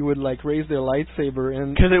everybody would like raise their lightsaber,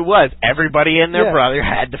 and because it was everybody and their brother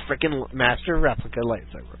had the frickin' Master Replica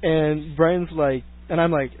lightsaber. And Brian's like, and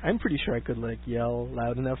I'm like, I'm pretty sure I could like yell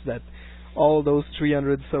loud enough that all those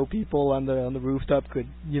 300 so people on the rooftop could,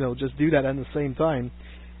 you know, just do that at the same time.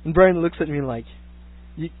 And Brian looks at me like,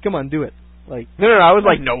 come on, do it. Like, no, I was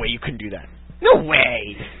like, no way you can do that. No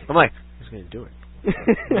way. I'm like, I was gonna do it.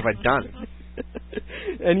 What have I done?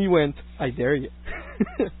 And he went, I dare you.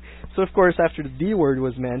 So, of course, after the D word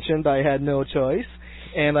was mentioned, I had no choice,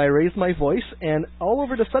 and I raised my voice, and all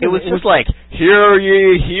over the sudden... It was just like, hear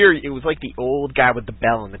ye, hear ye. It was like the old guy with the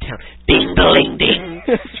bell in the town. Ding, ding, ding.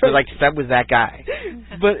 It was like, that was that guy.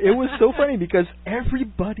 But it was so funny because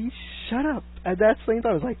everybody shut up. At that same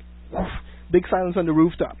time, I was like, woof, big silence on the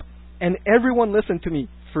rooftop. And everyone listened to me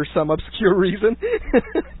for some obscure reason.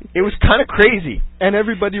 It was kind of crazy. And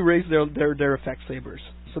everybody raised their effect sabers.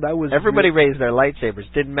 So that was everybody raised their lightsabers.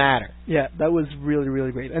 Didn't matter. Yeah, that was really,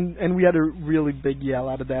 really great. And we had a really big yell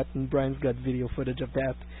out of that, and Brian's got video footage of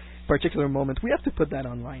that particular moment. We have to put that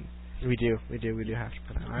online. We do have to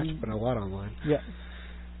put that. I have to put a lot online. Yeah.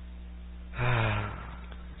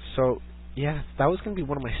 So, yeah, that was going to be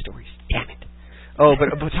one of my stories. Damn it. Oh,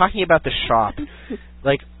 but talking about the shop,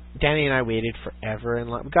 like, Danny and I waited forever in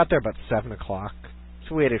line. We got there about 7 o'clock.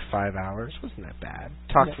 So we waited 5 hours. Wasn't that bad.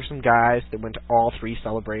 Talked for some guys that went to all 3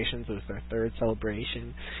 celebrations. It was their 3rd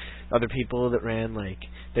celebration. Other people that ran, like,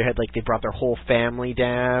 they brought their whole family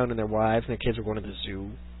down and their wives and their kids were going to the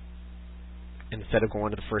zoo instead of going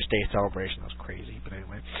to the first day celebration. That was crazy, but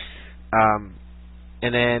anyway.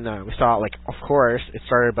 And then we saw, like, of course, it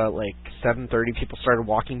started about, like, 7:30. People started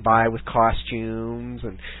walking by with costumes,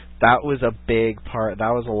 and that was a big part. That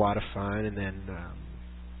was a lot of fun. And then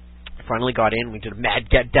finally got in. We did a mad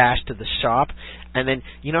get dash to the shop. And then,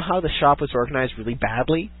 you know how the shop was organized really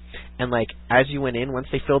badly? And, like, as you went in, once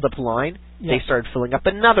they filled up a line, they started filling up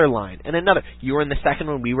another line and another. You were in the second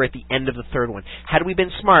one. We were at the end of the third one. Had we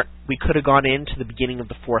been smart, we could have gone into the beginning of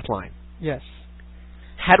the fourth line. Yes.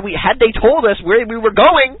 Had they told us where we were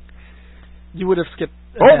going, you would have skipped.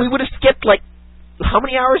 We would have skipped, like, how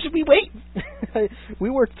many hours did we wait? We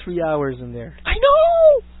worked 3 hours in there. I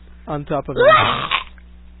know! On top of it.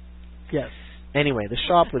 Yes. Anyway, the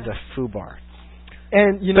shop was a foobar.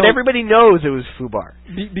 And, you know, but everybody knows it was foobar.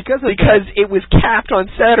 Because it was capped on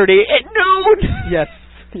Saturday at noon! Yes.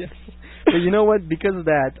 But you know what? Because of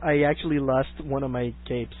that, I actually lost one of my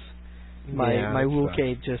capes. My wool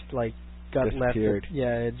cape just, like, got left.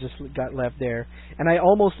 Yeah, it just got left there. And I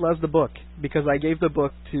almost lost the book because I gave the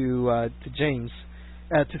book to James,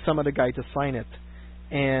 to some other guy to sign it.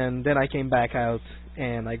 And then I came back out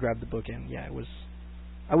and I grabbed the book, and I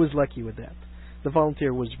was lucky with that. The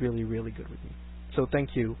volunteer was really, really good with me. So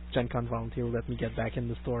thank you, Gen Con volunteer, who let me get back in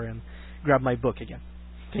the store and grab my book again.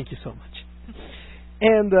 Thank you so much.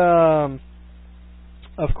 And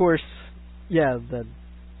of course, that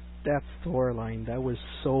store line, that was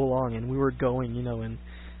so long, and we were going, in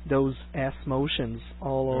those S motions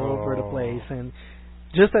all over the place, and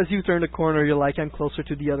just as you turn the corner, you're like, I'm closer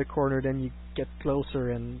to the other corner, then you get closer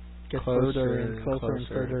and get further and closer and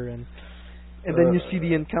further, and then you see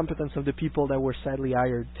the incompetence of the people that were sadly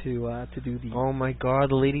hired to do the. Oh my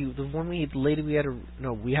God, we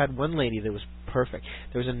had one lady that was perfect.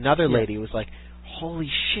 There was another lady who was like,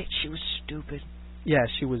 holy shit, she was stupid. Yeah,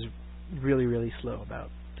 she was really, really slow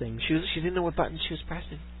about things. She didn't know what buttons she was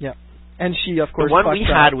pressing. Yeah, and she, of course, the one we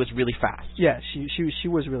had was really fast. Yeah, she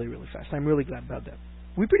was really, really fast. I'm really glad about that.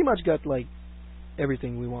 We pretty much got like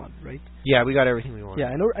everything we want, right? Yeah, we got everything we want. Yeah,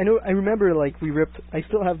 I know. I remember, like, I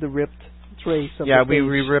still have the ripped trace of the page. we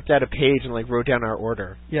ripped out a page and, like, wrote down our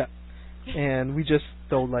order. Yeah, and we just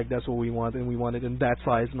told, like, that's what we want, and we want it in that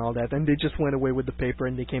size and all that, and they just went away with the paper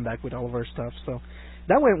and they came back with all of our stuff. So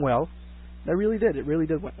that went well. That really did. It really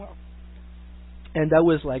did went well. And that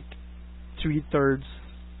was like 2/3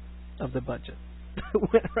 of the budget.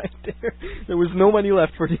 Went right there. There was no money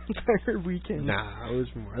left for the entire weekend. Nah, it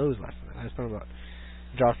was more. It was less than that. I spent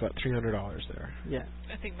dropped about $300 there. Yeah.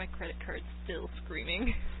 I think my credit card's still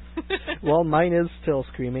screaming. Well, mine is still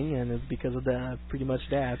screaming, and it's because of pretty much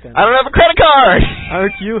that. And I don't have a credit card.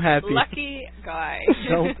 Aren't you happy? Lucky guy.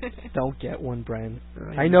 Don't get one, Brian.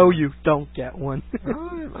 I know you. Don't get one.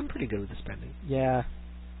 I'm pretty good with the spending. Yeah,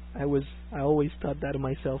 I always thought that of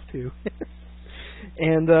myself too.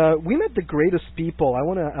 And we met the greatest people. I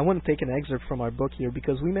wanna take an excerpt from our book here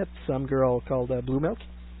because we met some girl called Blue Milk.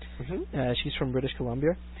 Mm-hmm. She's from British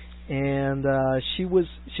Columbia, and she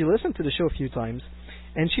listened to the show a few times,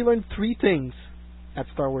 and she learned 3 things at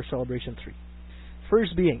Star Wars Celebration 3.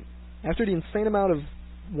 First being, after the insane amount of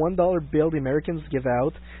 $1 bill the Americans give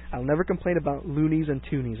out, I'll never complain about loonies and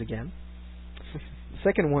toonies again. The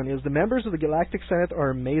second one is the members of the Galactic Senate are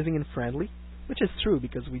amazing and friendly, which is true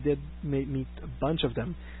because we did meet a bunch of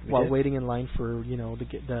them while waiting in line for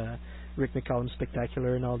the Rick McCallum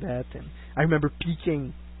Spectacular and all that. And I remember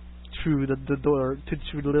peeking through the door,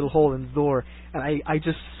 through the little hole in the door, and I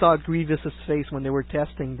just saw Grievous's face when they were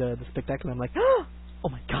testing the Spectacular. I'm like, oh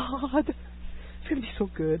my God, it's gonna be so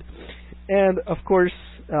good. And of course,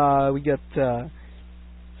 we got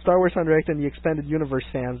Star Wars on Direct, and the Expanded Universe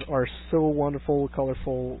fans are so wonderful,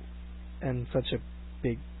 colorful, and such a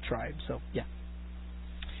big tribe. So yeah.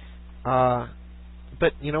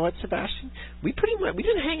 But you know what, Sebastian? We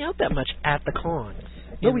didn't hang out that much at the con.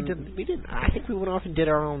 No, we didn't. I think we went off and did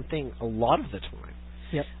our own thing a lot of the time.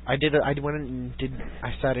 Yep. I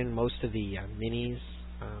sat in most of the minis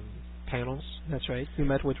panels. That's right. We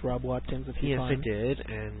met with Rob Watkins a few times. Yes, I did,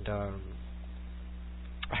 and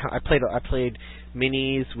I played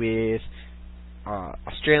minis with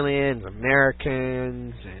Australians,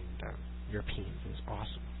 Americans, and Europeans. It was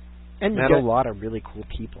awesome. And met a lot of really cool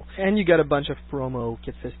people. And you got a bunch of promo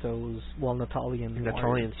Kit Fistos,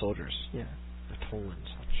 Natalian soldiers. Yeah.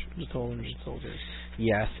 Natalian soldiers.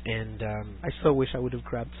 Yes, and I so wish I would have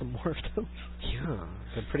grabbed some more of those. Yeah,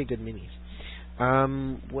 they're pretty good minis.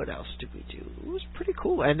 What else did we do? It was pretty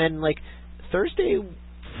cool. And then, like, Thursday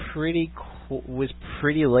was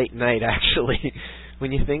pretty late night, actually,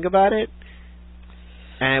 when you think about it.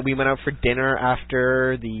 And we went out for dinner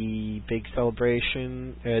after the big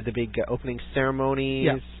celebration, the big opening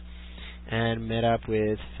ceremonies, and met up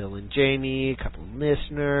with Phil and Jamie, a couple of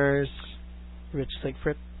listeners. Rich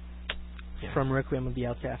Siegfried from Requiem of the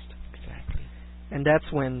Outcast. Exactly. And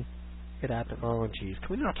that's when it happened. Oh, jeez.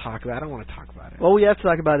 Can we not talk about it? I don't want to talk about it. Well, we have to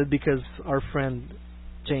talk about it because our friend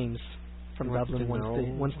James from Wants Dublin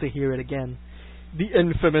to wants to hear it again. The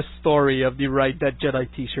infamous story of the Ride That Jedi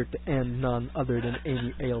T-shirt and none other than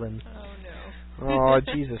Amy Allen. Oh,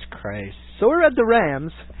 Jesus Christ. So we're at the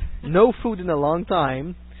Rams. No food in a long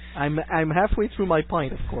time. I'm halfway through my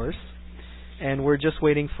pint, of course. And we're just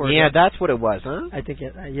waiting for... Yeah, that's what it was, huh? I think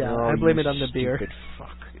it... yeah, oh, I blame it on the beer. Stupid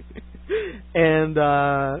fuck. And,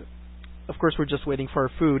 of course, we're just waiting for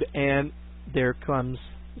our food. And there comes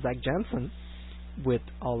Zach Jansen with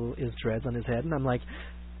all his dreads on his head. And I'm like,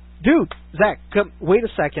 dude, Zach, come, wait a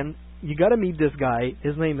second. You got to meet this guy.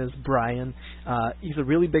 His name is Brian. He's a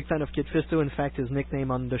really big fan of Kid Fisto. In fact, his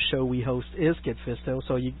nickname on the show we host is Kid Fisto.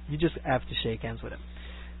 So you just have to shake hands with him.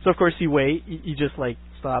 So, of course, he just, like,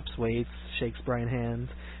 stops, waits, shakes Brian's hand.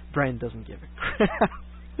 Brian doesn't give a crap.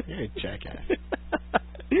 You're a jackass.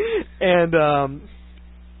 And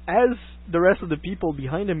as the rest of the people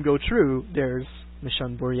behind him go through, there's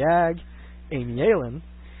Michonne Bourriag, Amy Allen,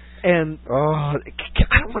 and... Oh,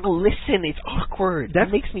 I don't want to listen. It's awkward. That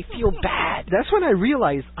makes me feel bad. That's when I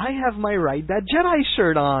realized I have my Ride That Jedi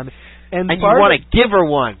shirt on. And you want to give her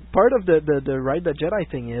one. Part of the Ride That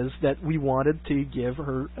Jedi thing is that we wanted to give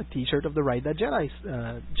her a T-shirt of the Ride That Jedi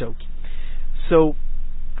joke. So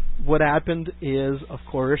what happened is, of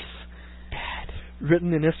course,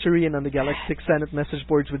 written in history and on the Galactic Senate message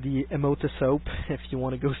boards with the Emota soap, if you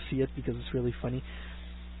want to go see it because it's really funny.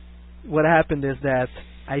 What happened is that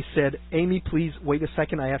I said, Amy, please wait a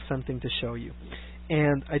second, I have something to show you.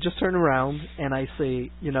 And I just turn around and I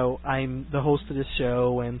say, you know, I'm the host of this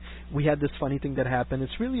show and we had this funny thing that happened.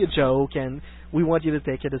 It's really a joke and we want you to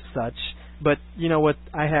take it as such. But you know what?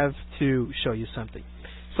 I have to show you something.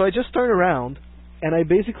 So I just turn around and I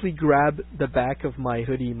basically grab the back of my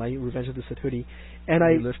hoodie, my Revenge of the Sith hoodie, and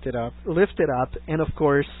I lift it up. And of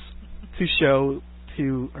course, to show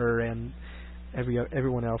to her and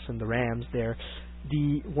everyone else in the Rams there,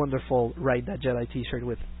 the wonderful Ride That Jedi T-shirt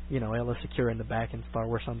with, you know, Ella Secure in the back and Star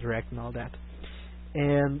Wars on Direct and all that.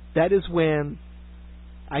 And that is when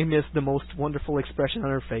I missed the most wonderful expression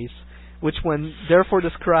on her face, which when therefore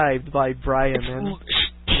described by Brian and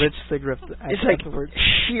Rich Siegfried. It's like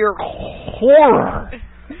sheer horror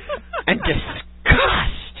and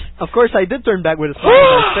disgust. Of course, I did turn back with a smile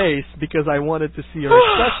on my face because I wanted to see her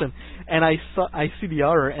expression, and I see the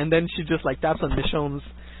horror, and then she just like taps on Michonne's.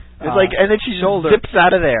 It's like, and then she shoulder, zips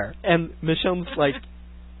out of there, and Michonne's like,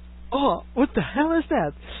 "Oh, what the hell is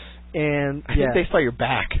that?" And I think they saw your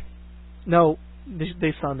back. No,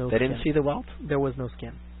 they saw no. They skin. didn't see the welt. There was no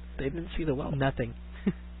skin. They didn't see the welt. Nothing.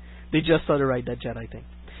 They just saw the Ride That Jedi thing.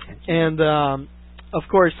 And of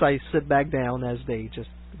course, I sit back down as they just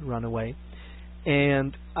run away,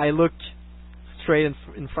 and I look straight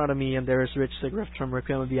in front of me, and there's Rich Siegfried from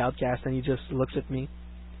Requiem of the Outcast, and he just looks at me.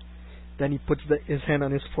 Then he puts his hand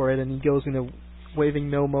on his forehead, and he goes in a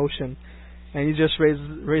waving no motion, and he just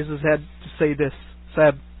raises his head to say this: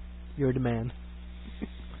 "Seb, you're the man."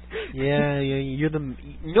 Yeah, you're the...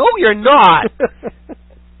 No, you're not!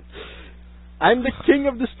 I'm the king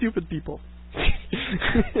of the stupid people.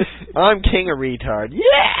 I'm king of retard.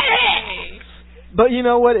 Yay! But you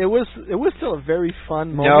know what? It was still a very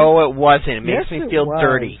fun moment. No, it wasn't. It makes me feel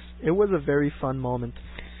dirty. It was a very fun moment.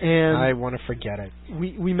 And I want to forget it.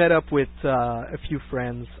 We met up with a few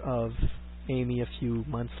friends of Amy a few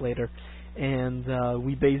months later, and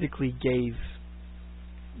we basically gave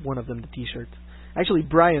one of them the T-shirt. Actually,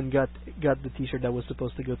 Brian got the T-shirt that was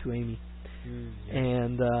supposed to go to Amy,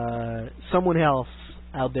 and someone else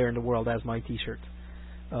out there in the world has my T-shirt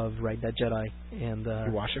of Ride That Jedi. And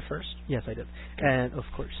you wash it first? Yes, I did, and of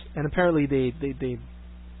course. And apparently,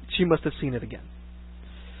 she must have seen it again.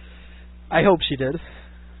 I hope she did.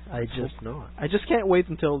 I just can't wait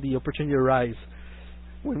until the opportunity arrives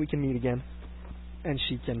when we can meet again, and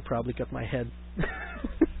she can probably cut my head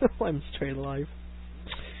while I'm straight alive.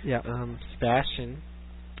 Yeah. Sebastian.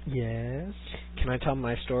 Yes. Can I tell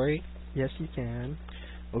my story? Yes, you can.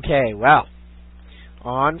 Okay. Well,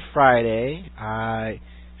 on Friday,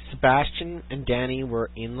 Sebastian and Danny were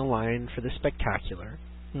in the line for the spectacular.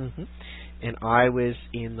 Mm-hmm. And I was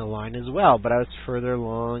in the line as well, but I was further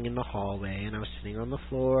along in the hallway, and I was sitting on the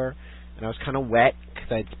floor, and I was kind of wet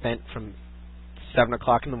because I'd spent from 7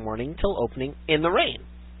 o'clock in the morning till opening in the rain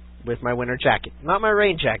with my winter jacket. Not my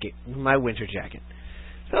rain jacket, my winter jacket.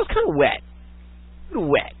 So I was kind of wet. A little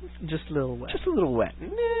wet. Just a little wet. Just a little wet. Nah,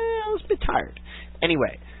 I was a bit tired.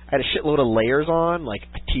 Anyway, I had a shitload of layers on, like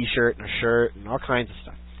a T-shirt and a shirt and all kinds of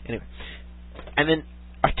stuff. Anyway, and then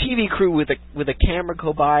a TV crew with a camera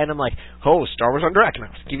go by, and I'm like, oh, Star Wars on Direct, and I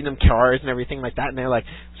was giving them cards and everything like that, and they're like,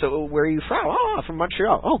 so where are you from? Oh, from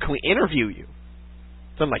Montreal. Oh, can we interview you?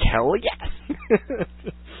 So I'm like, hell yes.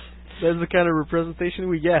 That's the kind of representation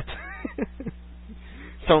we get.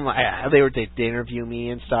 So I'm like, they interview me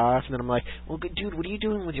and stuff, and then I'm like, well, dude, what are you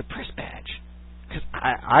doing with your press badge? Because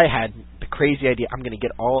I had the crazy idea. I'm going to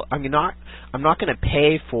get all. I'm not going to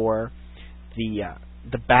pay for the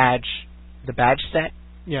badge set.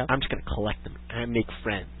 Yeah. I'm just going to collect them and make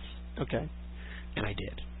friends. Okay. And I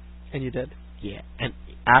did. And you did? Yeah. And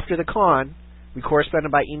after the con, we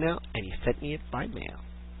corresponded by email, and he sent me it by mail.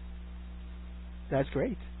 That's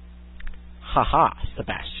great. Haha,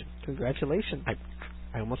 Sebastian. Congratulations.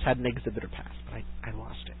 I almost had an exhibitor pass, but I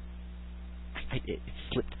lost it. It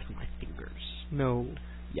slipped through my fingers. No.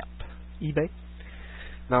 Yep. eBay?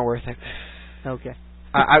 Not worth it. Okay.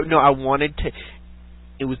 I wanted to.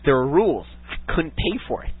 There were rules. I couldn't pay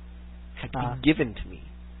for it. It had to be given to me.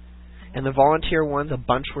 And the volunteer ones, a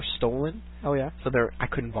bunch were stolen. Oh yeah. So I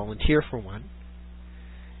couldn't volunteer for one.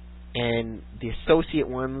 And the associate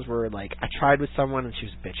ones were like, I tried with someone and she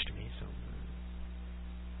was a bitch to me. So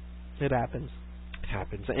it happens. It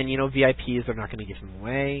happens. And VIPs, they're not going to give them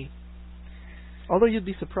away. Although you'd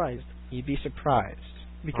be surprised. You'd be surprised.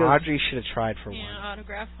 Because Audrey should have tried for one.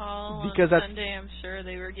 Autograph Hall because on Sunday, I'm sure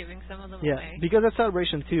they were giving some of them away. Because at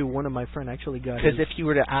Celebration 2, one of my friends actually got Because if you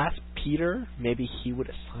were to ask Peter, maybe he would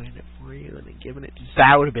have signed it for you and then given it.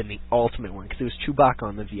 That would have been the ultimate one, because it was Chewbacca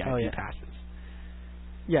on the VIP passes.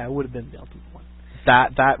 Yeah, it would have been the ultimate one.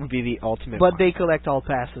 That would be the ultimate one. But they collect all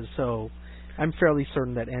passes, so I'm fairly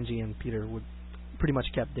certain that Angie and Peter would pretty much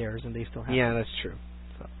kept theirs, and they still have Yeah, that's true.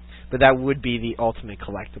 So. But that would be the ultimate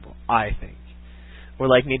collectible, I think. Or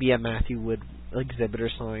like maybe a Matthew Wood exhibitor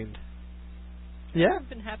signed. Yeah. I've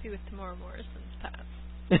been happy with Tamora Morrison's pass.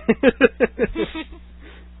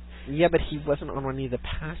 Yeah, but he wasn't on any of the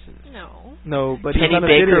passes. No, but Kenny he's on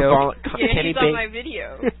Baker. he's on my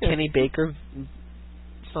video. Kenny Baker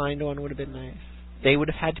signed one would have been nice. They would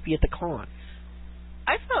have had to be at the con.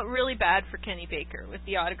 I felt really bad for Kenny Baker with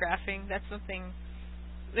the autographing. That's something.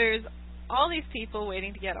 There's all these people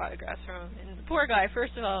waiting to get autographs from him, and the poor guy,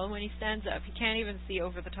 first of all, when he stands up, he can't even see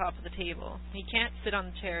over the top of the table. He can't sit on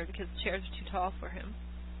the chair because the chairs are too tall for him.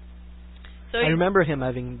 So I remember him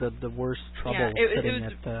having the worst trouble sitting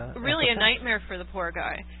it was at really at a nightmare for the poor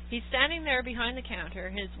guy. He's standing there behind the counter.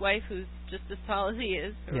 His wife, who's just as tall as he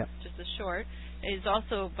is, or just as short, is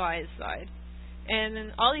also by his side. And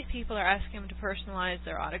then all these people are asking him to personalize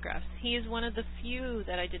their autographs. He is one of the few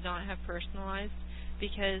that I did not have personalized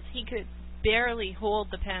because he could barely hold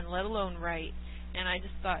the pen, let alone write. And I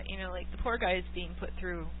just thought, the poor guy is being put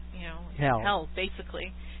through, hell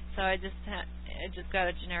basically. So I just got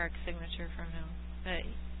a generic signature from him. But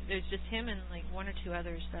there's just him and like one or two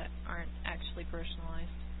others that aren't actually personalized.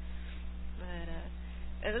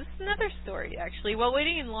 But this is another story actually. While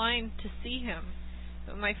waiting in line to see him,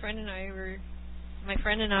 my friend and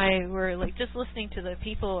I were like just listening to the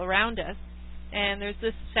people around us, and there's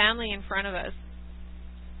this family in front of us,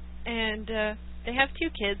 and they have two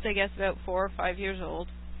kids, I guess about 4 or 5 years old,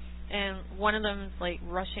 and one of them is like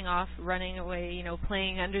rushing off, running away,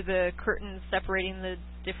 playing under the curtains, separating the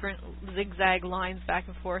different zigzag lines back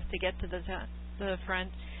and forth to get to the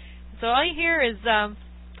front. So all you hear is,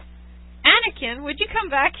 Anakin, would you come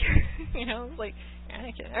back here? Like,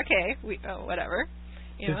 Anakin, okay, whatever.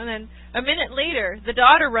 And then a minute later, the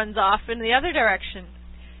daughter runs off in the other direction.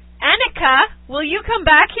 Annika, will you come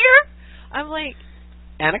back here? I'm like...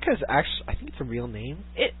 Annika's actually, I think it's a real name.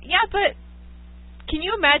 Yeah, but can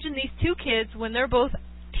you imagine these two kids when they're both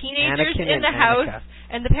teenagers Anakin in the and house, Annika.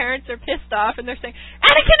 and the parents are pissed off, and they're saying,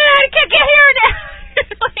 Anakin and Annika, get here now!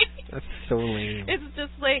 That's so lame. It's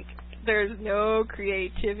just like, there's no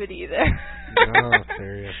creativity there. No,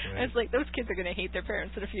 seriously. It's like, those kids are going to hate their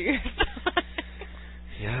parents in a few years.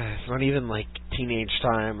 Yeah, it's not even like teenage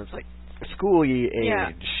time. It's like school age.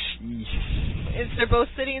 Yeah. If they're both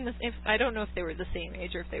sitting in I don't know if they were the same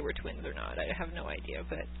age or if they were twins or not. I have no idea.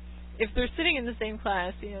 But if they're sitting in the same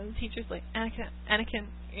class, the teacher's like, Anakin,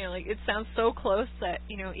 like it sounds so close that,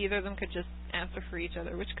 either of them could just answer for each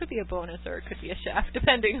other, which could be a bonus or it could be a shaft,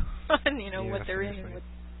 depending on, what they're in. And what,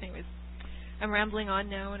 anyways, I'm rambling on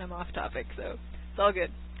now and I'm off topic, so it's all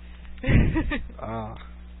good.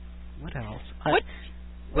 What else?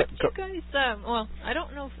 What did you guys? Well, I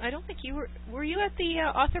don't know. I don't think you were you at the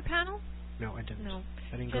author panel? No, I didn't. No,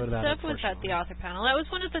 I didn't go to that. Seb was at the author panel. That was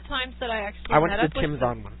one of the times that I actually. I went to the Tim's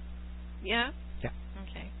on one. Yeah. Yeah.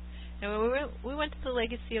 Okay. Now we went to the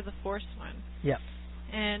Legacy of the Force one. Yeah.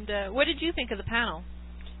 And what did you think of the panel?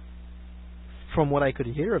 From what I could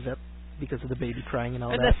hear of it, because of the baby crying and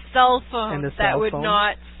all and that. the cell phone And the that cell would phone.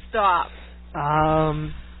 not stop.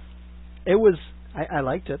 It was. I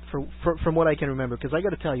liked it from what I can remember, because I got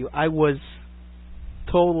to tell you, I was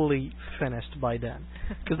totally finished by then.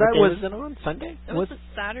 Because that was it on Sunday. It was a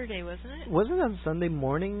Saturday, wasn't it? Wasn't it on Sunday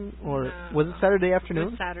morning, or was it Saturday afternoon?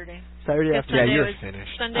 It was Saturday. Saturday afternoon. Sunday you were was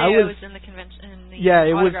finished. Sunday I was in the convention. In the yeah,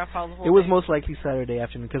 it was. autograph hall the whole It was day. most likely Saturday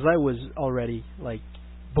afternoon, because I was already like,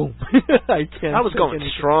 boom. I was going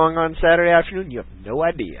strong on Saturday afternoon. You have no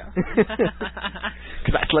idea.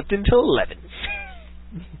 Because I slept until 11.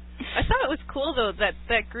 I thought it was cool though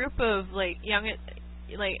that group of like young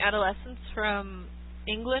adolescents from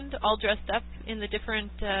England all dressed up in the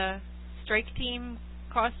different strike team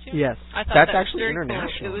costumes. Yes, I thought that's that actually was very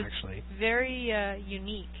international. Cool. It was actually, very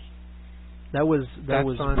unique. That was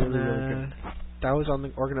on, really good. That was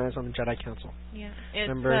organized on the Jedi Council. Yeah,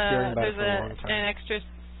 remember hearing about it for a long time. An extra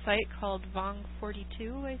site called Vong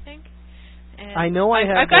 42, I think. And I know I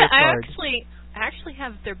have their card. I actually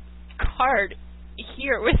have their card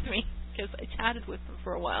here with me because I chatted with them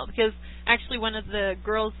for a while. Because actually, one of the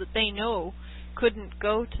girls that they know couldn't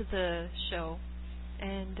go to the show,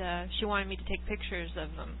 and she wanted me to take pictures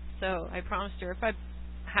of them. So I promised her if I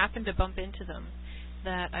happened to bump into them,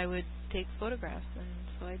 that I would take photographs, and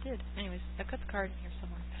so I did. Anyways, I've got the card in here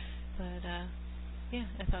somewhere. But yeah,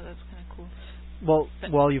 I thought that was kind of cool. Well,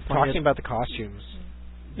 while you find talking about the costumes,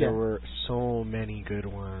 Yeah. there were so many good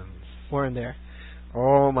ones. weren't there?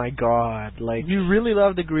 Oh my God! Like You really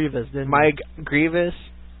loved the Grievous, didn't my you? Grievous,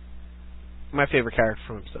 my favorite character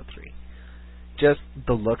from episode 3. Just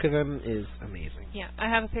the look of him is amazing. Yeah, I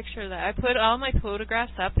have a picture of that. I put all my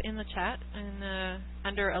photographs up in the chat and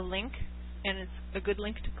under a link, and it's a good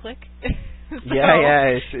link to click. So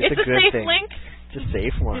it's a it's good safe thing. link. It's a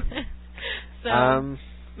safe one.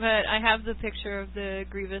 But I have the picture of the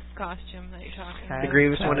Grievous costume that you're talking about. The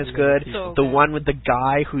Grievous one is good. So The good. one with the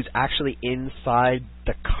guy who's actually inside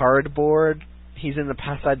the cardboard. He's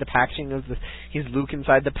inside the packaging of the. He's Luke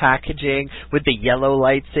inside the packaging with the yellow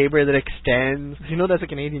lightsaber that extends. You know that's a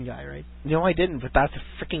Canadian guy, right? No, I didn't. But that's a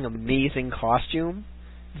freaking amazing costume.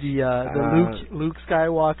 The Luke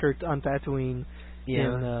Skywalker on Tatooine.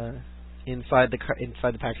 Yeah. Inside the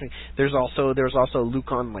packaging. There was also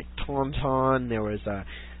Luke on like Tauntaun. There was a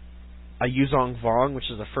Yuzong Vong, which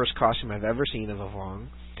is the first costume I've ever seen of a Vong.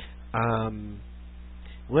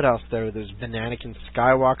 What else? There's Anakin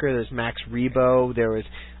Skywalker. There's Max Rebo. There was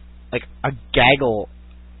like a gaggle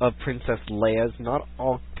of Princess Leia's. Not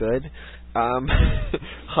all good. And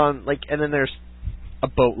then there's a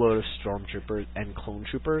boatload of stormtroopers and clone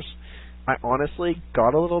troopers. I honestly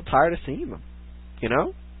got a little tired of seeing them. You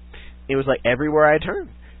know? It was like everywhere I turned.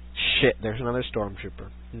 Shit, there's another stormtrooper.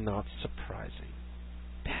 Not surprising.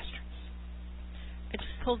 Bastards. I just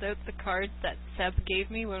pulled out the card that Seb gave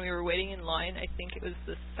me when we were waiting in line. I think it was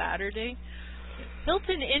this Saturday.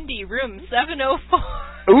 Hilton Indy, room 704.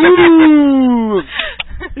 Ooh!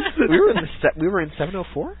 we were in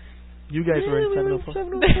 704? You guys were in 704.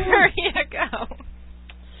 There you go.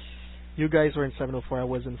 You guys were in 704. I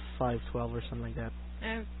was in 512 or something like that.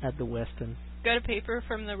 At the Westin. Got a paper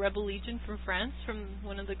from the Rebel Legion from France, from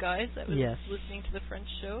one of the guys that was listening to the French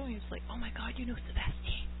show. He was like, "Oh my God, you know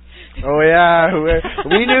Sebastien." Oh yeah,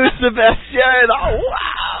 we knew Sebastien. Oh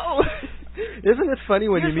wow! Isn't it funny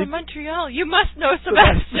when You're you meet from Montreal? You must know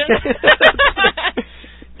Sebastien.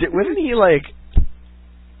 Wasn't he like?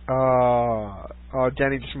 Oh,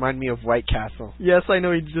 Danny just reminded me of White Castle. Yes, I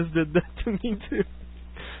know he just did that to me too.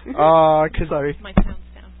 Sorry. My sound's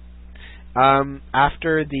down.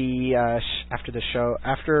 After the show,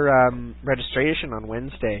 registration on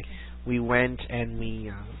Wednesday, we went and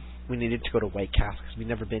we needed to go to White Castle because we'd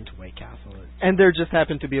never been to White Castle. And there just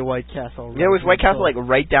happened to be a White Castle. Yeah, it was White Castle like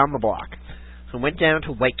right down the block. So we went down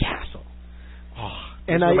to White Castle. Oh,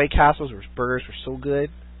 and the White Castles, where burgers were so good.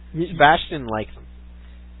 Sebastian liked them.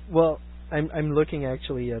 Well, I'm looking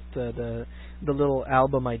actually at the little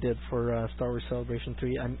album I did for Star Wars Celebration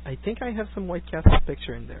 3. I think I have some White Castle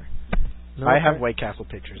picture in there. No, I have White Castle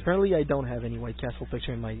pictures. Apparently, I don't have any White Castle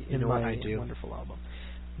picture in my I do. wonderful album.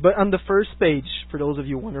 But on the first page, for those of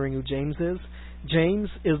you wondering who James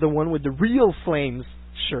is the one with the real Flames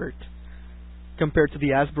shirt compared to the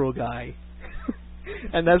Hasbro guy.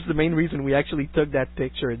 And that's the main reason we actually took that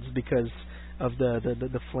picture. It's because of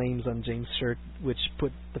the flames on James' shirt, which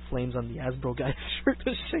put the flames on the Hasbro guy's shirt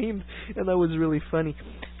to shame, and that was really funny.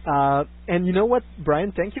 And you know what,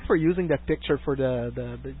 Brian? Thank you for using that picture for the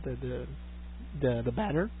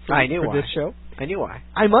banner for this show. I knew why.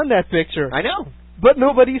 I'm on that picture. I know, but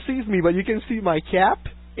nobody sees me. But you can see my cap,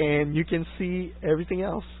 and you can see everything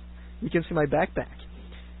else. You can see my backpack.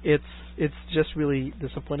 it's just really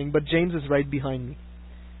disappointing. But James is right behind me.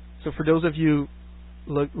 So for those of you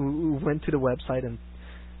who went to the website and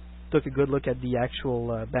took a good look at the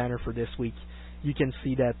actual banner for this week, you can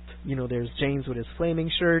see that, you know, there's James with his flaming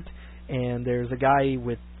shirt, and there's a guy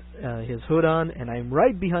with his hood on, and I'm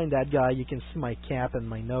right behind that guy. You can see my cap and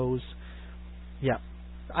my nose. Yeah.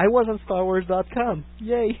 I was on StarWars.com.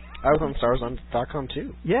 Yay. I was on StarWars.com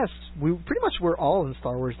too. Yes, we pretty much were all on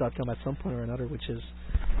StarWars.com at some point or another, which is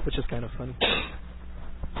kind of funny.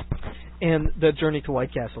 And the Journey to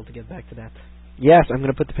White Castle, to get back to that. Yes, I'm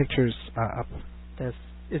going to put the pictures up.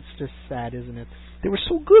 It's just sad, isn't it? They were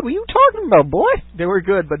so good. What are you talking about, boy? They were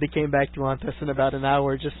good, but they came back to haunt us in about an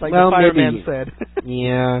hour, just like the fireman said.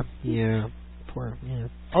 Yeah. Poor, yeah.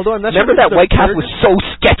 Although I'm not Remember sure that White Castle was so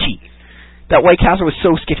sketchy. That White Castle was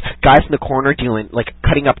so sketchy. Guys in the corner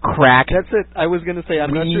cutting up crack. That's it. I was going to say,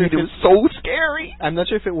 I'm not sure if it was so scary. I'm not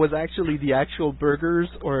sure if it was actually the actual burgers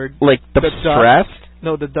or like the stress.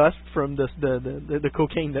 No, the dust from the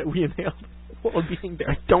cocaine that we inhaled while being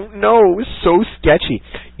there. I don't know. It was so sketchy.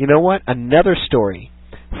 You know what? Another story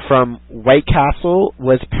from White Castle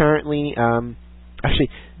was apparently actually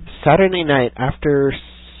Saturday night after.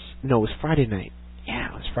 No, it was Friday night. Yeah,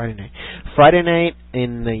 it was Friday night. Friday night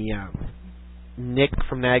in the. Nick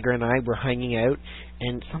from Niagara and I were hanging out,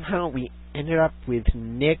 and somehow we ended up with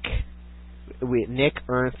Nick,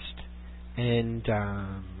 Ernst, and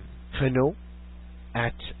Hano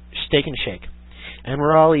at Steak and Shake. And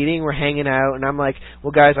we're all eating, we're hanging out, and I'm like,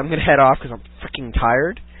 well, guys, I'm going to head off because I'm freaking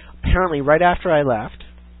tired. Apparently, right after I left,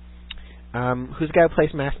 who's the guy who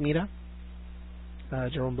plays Masmita?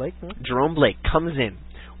 Jerome Blake. No? Jerome Blake comes in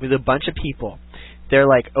with a bunch of people. They're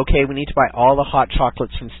like, okay, we need to buy all the hot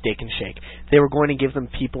chocolates from Steak and Shake. They were going to give them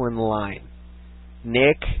people in the line.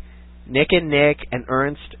 Nick and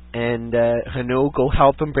Ernst and Hano go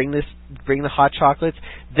help them bring the hot chocolates.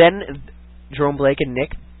 Then Jerome Blake and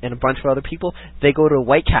Nick and a bunch of other people, they go to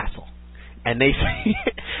White Castle, and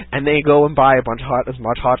they go and buy as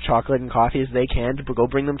much hot chocolate and coffee as they can to go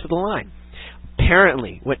bring them to the line.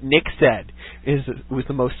 Apparently, what Nick said is it was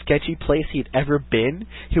the most sketchy place he'd ever been.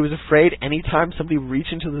 He was afraid anytime somebody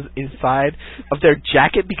reached into the inside of their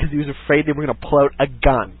jacket because he was afraid they were going to pull out a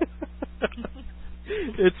gun.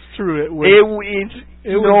 It's true.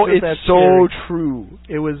 It's so true.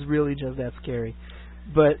 It was really just that scary.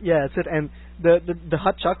 But yeah, it's it. And the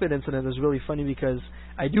hot chocolate incident is really funny because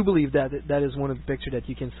I do believe that is one of the pictures that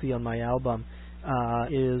you can see on my album.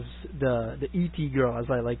 Is the E.T. girl, as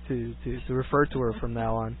I like to refer to her from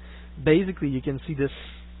now on. Basically, you can see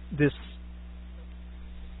this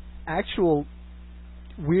actual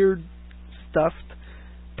weird stuffed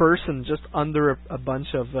person just under a bunch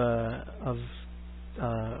of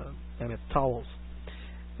towels.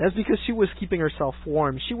 That's because she was keeping herself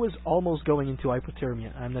warm. She was almost going into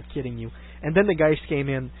hypothermia. I'm not kidding you. And then the guys came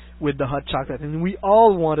in with the hot chocolate, and we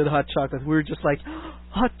all wanted hot chocolate. We were just like,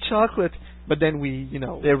 hot chocolate. But then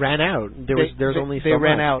they ran out. They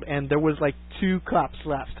ran out, and there was like 2 cups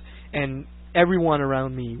left. And everyone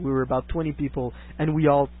around me, we were about 20 people, and we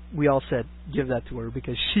all said, give that to her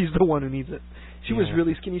because she's the one who needs it. She was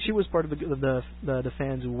really skinny. She was part of the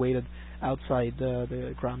fans who waited outside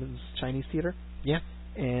the Grauman's Chinese Theater. Yeah.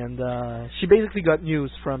 And she basically got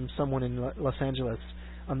news from someone in Los Angeles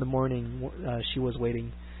on the morning she was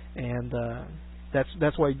waiting, and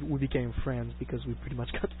that's why we became friends, because we pretty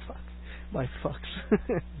much got fucked by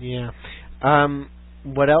fucks. Yeah.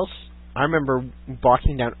 What else? I remember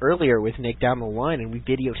walking down earlier with Nick down the line, and we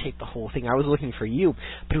videotaped the whole thing. I was looking for you,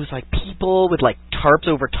 but it was like people with like tarps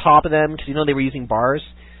over top of them, because they were using bars.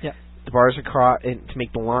 Yeah. The bars across to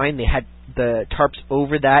make the line. They had the tarps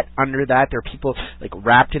over that, under that. There were people like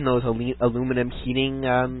wrapped in those aluminum heating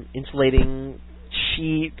insulating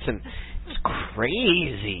sheets, and it was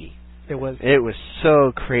crazy. It was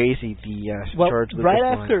so crazy. The George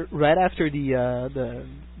Lucas right after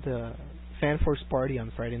the Fan Force party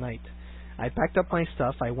on Friday night, I packed up my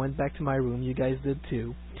stuff. I went back to my room. You guys did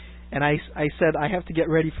too, and I said I have to get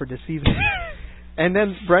ready for this evening. And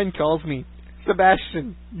then Brian calls me,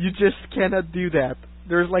 Sebastian, you just cannot do that.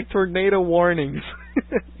 There's like tornado warnings.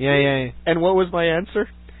 Yeah. And what was my answer?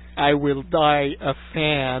 I will die a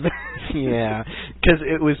fan. Yeah, because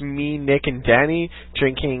it was me, Nick, and Danny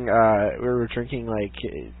drinking. We were drinking like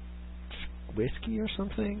whiskey or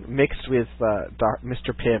something mixed with Mr.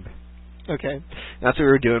 Pibb. Okay, that's what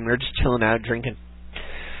we were doing. We were just chilling out, drinking.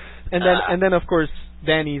 And then of course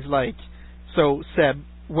Danny's like, so Seb,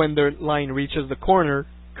 when the line reaches the corner,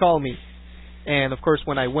 call me. And of course,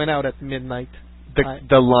 when I went out at midnight,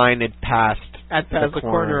 the line had passed. I'd passed the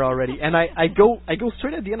corner already, and I go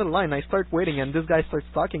straight at the end of the line. I start waiting, and this guy starts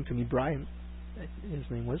talking to me, Brian, his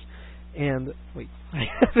name was. And wait, I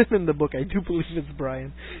have it in the book. I do believe it's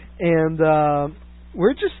Brian. And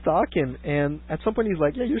we're just talking, and at some point he's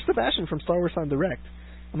like, "Yeah, you're Sebastian from Star Wars on Direct."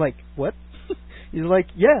 I'm like, "What?" He's like,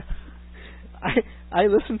 "Yeah, I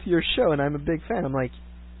listen to your show, and I'm a big fan." I'm like,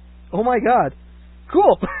 "Oh my God,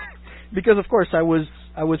 cool!" Because of course I was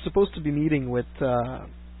supposed to be meeting with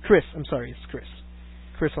Chris. I'm sorry, it's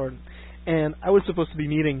Chris Horton, and I was supposed to be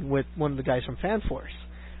meeting with one of the guys from FanForce,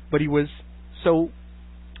 but he was so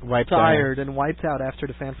tired and wiped out after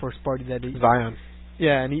the FanForce party that he Zion.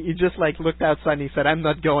 Yeah, and he just like looked outside and he said, "I'm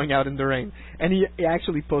not going out in the rain." And he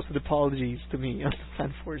actually posted apologies to me on the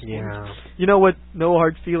FanForce. Yeah. You know what? No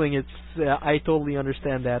hard feeling. It's I totally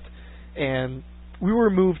understand that. And we were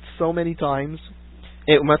moved so many times.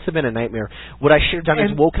 It must have been a nightmare. What I should have done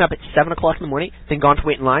is woken up at 7 o'clock in the morning, then gone to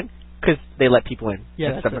wait in line, because they let people in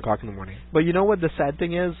at 7 o'clock in the morning. But you know what the sad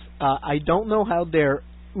thing is? I don't know how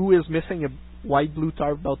who is missing a white blue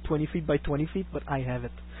tarp about 20 feet by 20 feet, but I have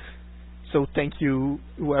it. So thank you,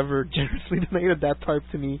 whoever generously donated that tarp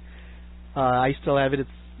to me. I still have it. It's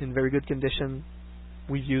in very good condition.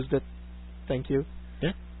 We've used it. Thank you.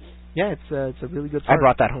 Yeah. Yeah, it's a really good tarp. I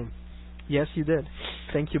brought that home. Yes, you did.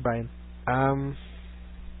 Thank you, Brian.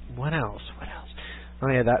 What else? Oh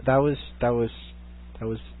yeah, that was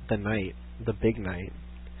the night, the big night.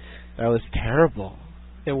 That was terrible.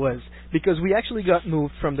 It was, because we actually got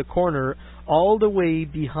moved from the corner all the way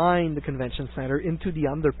behind the convention center into the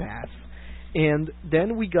underpass. And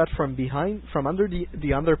then we got from under the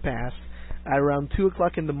underpass at around 2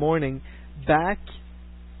 o'clock in the morning back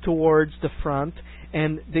towards the front.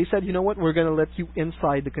 And they said, "You know what, we're going to let you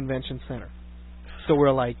inside the convention center." So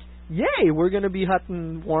we're like, "Yay, we're going to be hot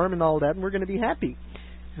and warm and all that, and we're going to be happy."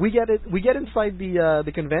 We get inside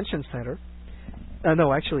the convention center.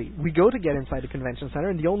 No, actually, we go to get inside the convention center,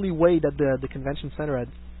 and the only way that the convention center had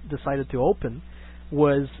decided to open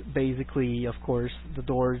was basically, of course, the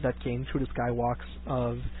doors that came through the skywalks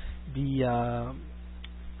of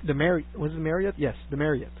the Marriott. Was it Marriott? Yes, the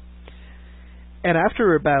Marriott. And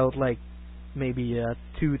after about maybe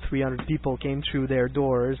 200-300 people came through their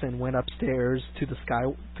doors and went upstairs to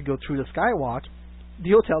go through the skywalk,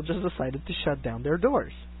 the hotel just decided to shut down their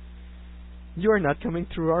doors. You are not coming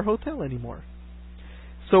through our hotel anymore.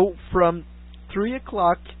 So from 3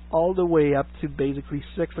 o'clock all the way up to basically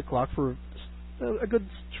 6 o'clock for a good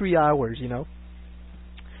 3 hours,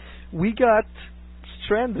 we got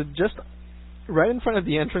stranded just right in front of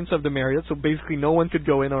the entrance of the Marriott, so basically no one could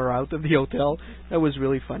go in or out of the hotel. That was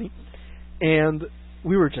really funny. And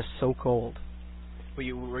we were just so cold. Were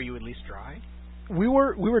you at least dry? We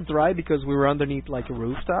were dry because we were underneath a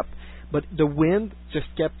rooftop, but the wind just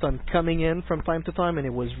kept on coming in from time to time, and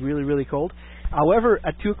it was really, really cold. However,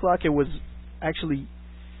 at 2 o'clock it was actually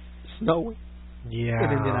snowing in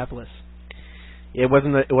Indianapolis. It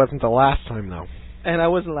wasn't the last time though. And I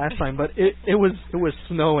wasn't last time, but it was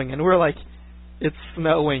snowing, and we're like, it's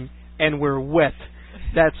snowing and we're wet.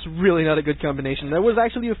 That's really not a good combination. There was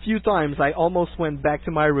actually a few times I almost went back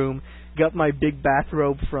to my room, got my big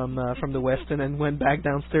bathrobe from the Westin, and went back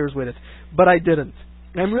downstairs with it. But I didn't.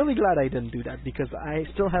 I'm really glad I didn't do that, because I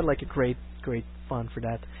still had a great fun for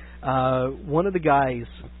that. One of the guys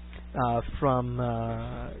from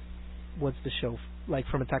what's the show?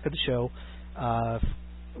 From Attack of the Show,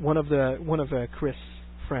 one of Chris'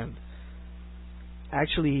 friend,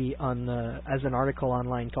 actually as an article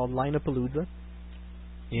online called Linapalooza.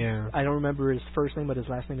 Yeah. I don't remember his first name, but his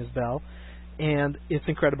last name is Bell. And it's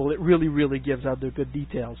incredible. It really, really gives out the good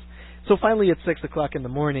details. So finally at 6 o'clock in the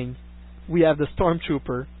morning, we have the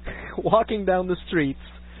stormtrooper walking down the streets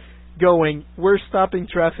going, "We're stopping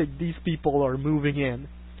traffic. These people are moving in."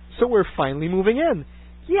 So we're finally moving in.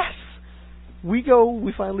 Yes! We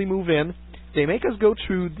finally move in. They make us go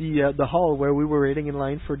through the hall where we were waiting in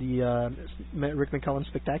line for the Rick McCallum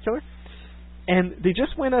Spectacular. And they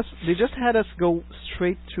just had us go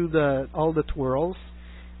straight through all the twirls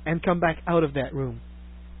and come back out of that room.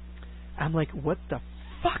 I'm like, what the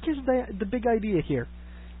fuck is the big idea here?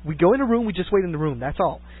 We go in a room, we just wait in the room, that's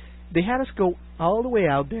all. They had us go all the way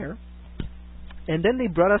out there, and then they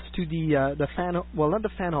brought us to the fan, well, not the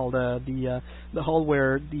fan hall, the hall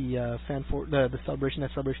where the celebration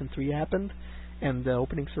at Celebration 3 happened and the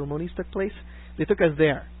opening ceremonies took place. They took us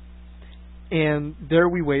there. And there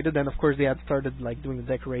we waited, and of course they had started doing the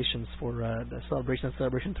decorations for the celebration at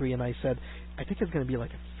Celebration 3, and I said, I think it's going to be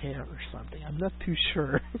like a fair or something. I'm not too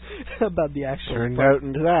sure about the actual. Turned out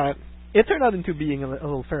into that. It turned out into being a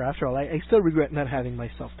little fair after all. I still regret not having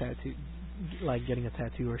myself tattooed, getting a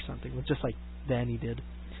tattoo or something, just like Danny did.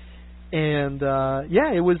 And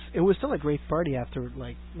yeah, it was still a great party after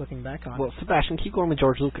like looking back on it. Well, Sebastian, keep going with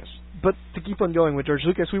George Lucas. But to keep on going with George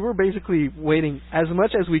Lucas, we were basically waiting as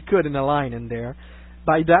much as we could in a line in there.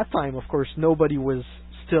 By that time, of course, nobody was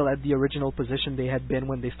still at the original position they had been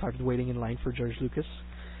when they started waiting in line for George Lucas.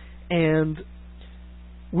 And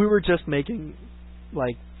we were just making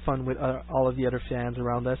like fun with all of the other fans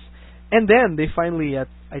around us. And then they finally, at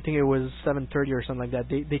I think it was 7:30 or something like that,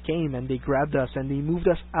 they came and they grabbed us and they moved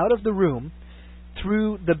us out of the room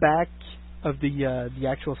through the back of the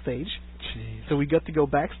actual stage. Jeez. So we got to go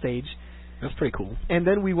backstage. That's pretty cool. And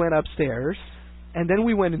then we went upstairs, and then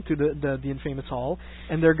we went into the infamous hall,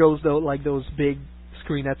 and there goes those big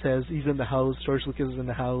screen that says he's in the house, George Lucas is in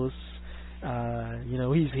the house,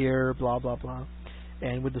 he's here, blah blah blah,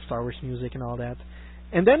 and with the Star Wars music and all that.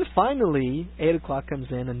 And then finally, 8 o'clock comes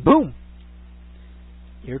in, and boom!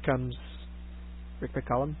 Here comes Rick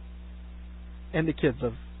McCallum and the kids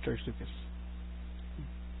of George Lucas.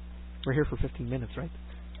 We're here for 15 minutes, right?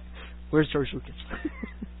 Where's George Lucas?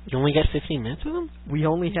 You only got 15 minutes with him? We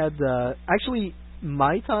only had... actually,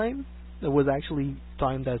 my time was actually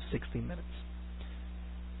timed as 16 minutes.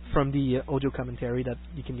 From the audio commentary that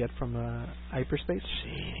you can get from Hyperspace.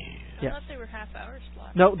 I thought they were half-hour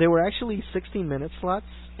slots. No, they were actually 16-minute slots,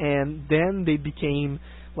 and then they became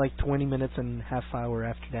like 20 minutes and half hour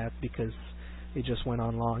after that because they just went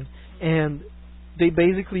on long. And they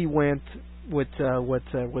basically went with what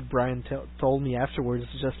Brian told me afterwards.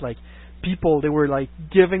 Just like people, they were like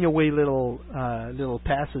giving away little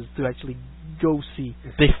passes to actually go see.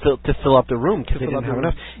 They to fill up the room because they didn't have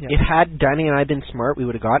enough. Yeah. If had Danny and I been smart, we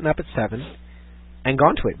would have gotten up at 7 and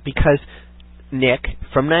gone to it because Nick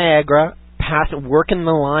from Niagara, working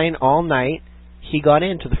the line all night, he got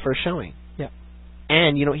into the first showing. Yeah.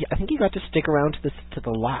 And I think he got to stick around to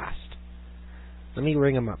the last. Let me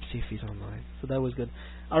ring him up, see if he's online. So that was good.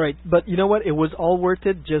 All right, but you know what? It was all worth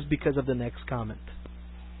it just because of the next comment.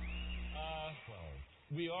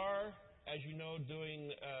 We are, as you know,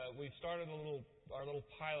 doing. We've started our little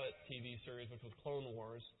pilot TV series, which was Clone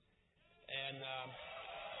Wars, and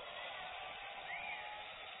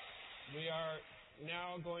we are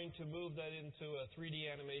now going to move that into a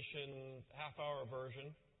 3D animation half-hour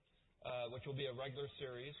version, which will be a regular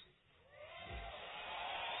series.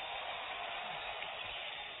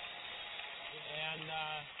 And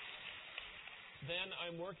then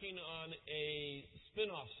I'm working on a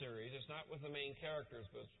spin-off series. It's not with the main characters,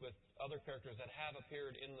 but it's with other characters that have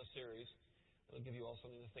appeared in the series. It'll give you all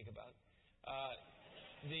something to think about.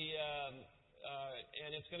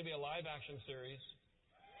 And it's going to be a live-action series.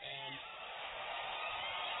 And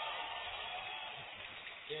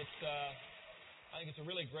I think it's a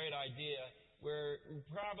really great idea. We're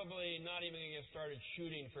probably not even going to get started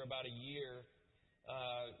shooting for about a year.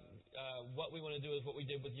 What we want to do is what we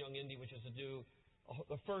did with Young Indy, which is to do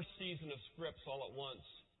the first season of scripts all at once,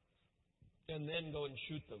 and then go and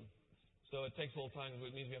shoot them. So it takes a little time.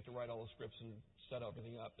 It means we have to write all the scripts and set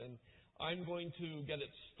everything up. And I'm going to get it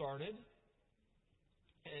started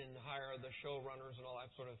and hire the showrunners and all that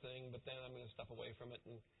sort of thing, but then I'm going to step away from it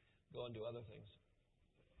and go and do other things.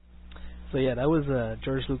 So yeah, that was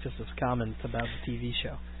George Lucas's comment about the TV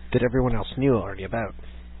show. That everyone else knew already about.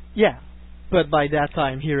 Yeah, but by that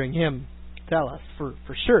time, hearing him tell us for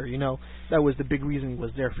sure, that was the big reason he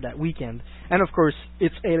was there for that weekend. And of course,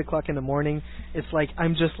 it's 8 o'clock in the morning. It's like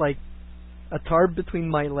I'm just like a tarp between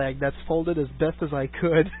my leg that's folded as best as I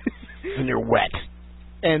could. And you're wet.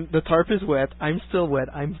 And the tarp is wet. I'm still wet.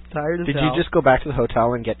 I'm tired as hell. Did you just go back to the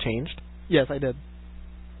hotel and get changed? Yes, I did.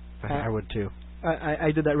 I would too.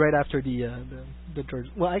 I did that right after the George.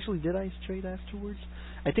 Well, actually, did I straight afterwards?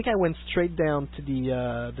 I think I went straight down to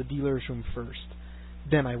the dealer's room first.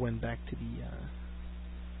 Then I went back to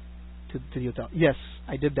the hotel. Yes,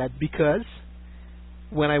 I did that because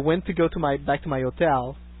when I went to go to back to my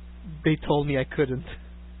hotel, they told me I couldn't.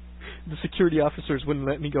 The security officers wouldn't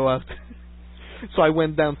let me go out. So I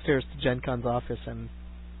went downstairs to Gen Con's office and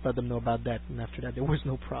let them know about that. And after that, there was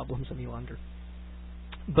no problems any longer.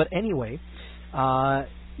 But anyway,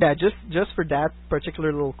 yeah, just for that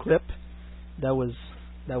particular little clip, that was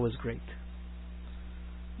great.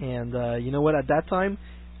 And you know what? At that time,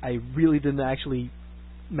 I really didn't actually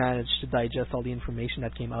manage to digest all the information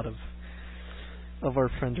that came out of our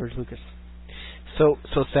friend George Lucas. So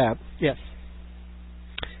Sab. Yes.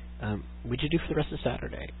 What'd you do for the rest of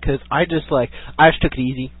Saturday? Because I just took it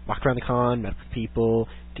easy, walked around the con, met with people,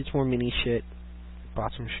 did some more mini shit,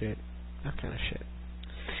 bought some shit, that kind of shit.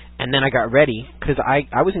 And then I got ready, because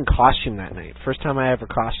I was in costume that night. First time I ever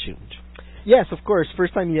costumed. Yes, of course.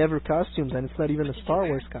 First time you ever costumed, and it's not even a Star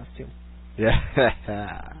Wars costume.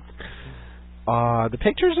 Yeah. The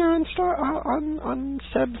pictures are on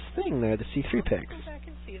Seb's thing there, the C3 pics. Go back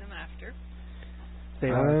and see them after. They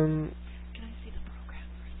are. Can I see the program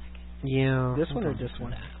for a second? Yeah. This one or this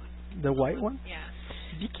one? The white one? Yeah.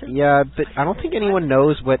 Yeah, but I don't think anyone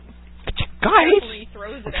knows what... Guys!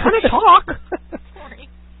 I'm trying to talk! Sorry.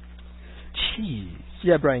 Jeez.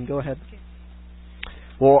 Yeah, Brian, go ahead.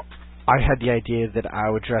 Well, I had the idea that I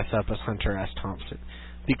would dress up as Hunter S. Thompson.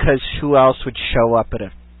 Because who else would show up at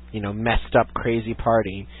a, messed up, crazy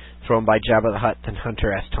party thrown by Jabba the Hutt than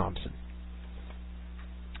Hunter S. Thompson?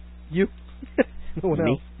 You. No one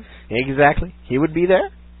Me. else. Exactly. He would be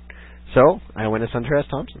there. So, I went as Hunter S.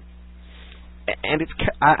 Thompson. And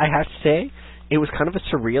I have to say, it was kind of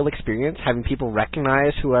a surreal experience having people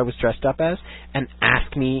recognize who I was dressed up as and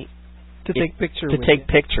ask me to take pictures.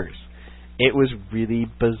 Pictures. It was really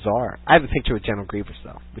bizarre. I have a picture with General Grievous,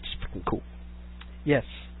 though, which is freaking cool. Yes.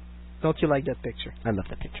 Don't you like that picture? I love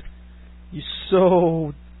that picture. You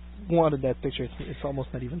so wanted that picture. It's almost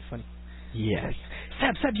not even funny. Yes.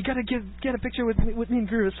 Seb, you gotta get a picture with me and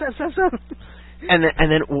Grievous. Seb. And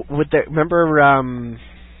then remember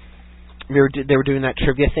they were doing that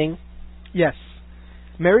trivia thing? Yes.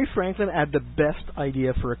 Mary Franklin had the best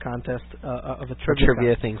idea for a contest of a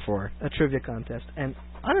trivia thing for a trivia contest, and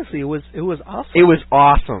honestly, it was awesome. It was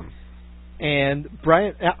awesome. And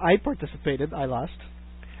Brian, I participated. I lost.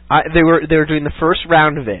 They were doing the first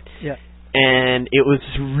round of it. Yeah. And it was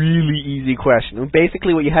a really easy question.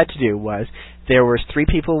 Basically, what you had to do was there was 3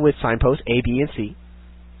 people with signposts A, B, and C.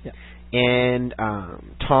 Yeah. And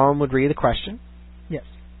Tom would read the question. Yes.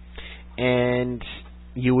 And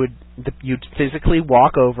you'd physically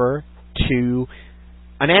walk over to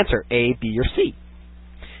an answer, A, B, or C.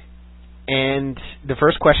 And the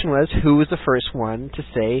first question was, who was the first one to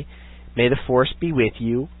say, "May the Force be with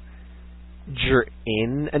you"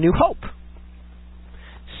 in A New Hope?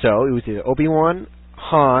 So it was either Obi-Wan,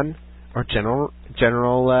 Han, or General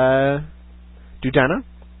Dudana,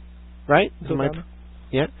 right? Dudana.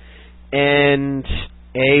 Yeah. And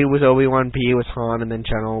A was Obi-Wan, B was Han, and then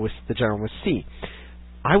the general was C.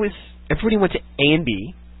 Everybody went to A and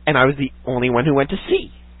B, and I was the only one who went to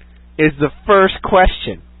C. Is the first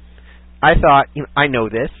question. I thought, I know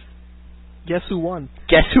this. Guess who won?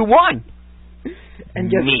 Guess who won?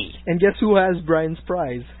 Me. And guess who has Brian's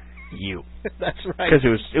prize? You. That's right. Because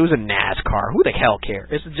it was a NASCAR. Who the hell cares?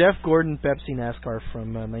 It's a Jeff Gordon Pepsi NASCAR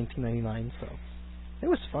from 1999, so it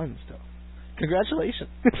was fun still. Congratulations.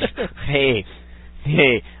 Hey,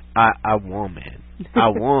 I won, man. I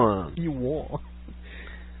won. You won.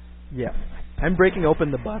 Yeah. I'm breaking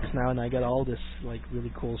open the box now, and I got all this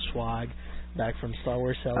really cool swag back from Star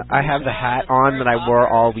Wars Celebration. I have the hat on that I wore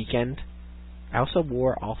all weekend. I also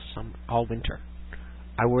wore all winter.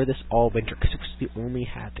 I wore this all winter because it was the only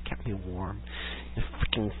hat that kept me warm in the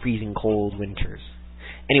freaking freezing cold winters.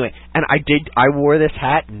 Anyway, and I wore this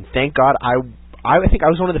hat, and thank God I think I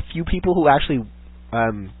was one of the few people who actually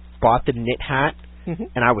bought the knit hat,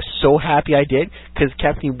 and I was so happy I did because it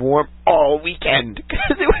kept me warm all weekend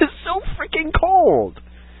because it was so freaking cold.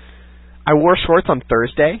 I wore shorts on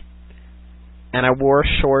Thursday, and I wore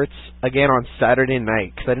shorts again on Saturday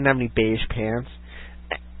night because I didn't have any beige pants.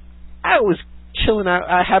 I was chilling out.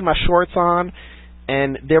 I had my shorts on,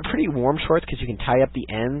 and they're pretty warm shorts because you can tie up the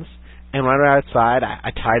ends. And when I was outside,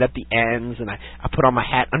 I tied up the ends, and I put on my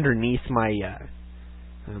hat underneath my I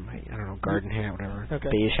don't know, garden hat, whatever,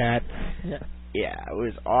 beige hat. Yeah, it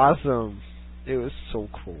was awesome. It was so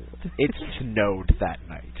cold. It snowed that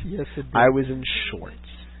night. Yes, it did. I was in shorts.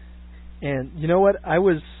 And you know what? I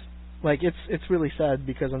was it's really sad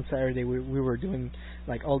because on Saturday we were doing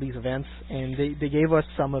all these events, and they gave us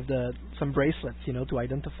some bracelets, to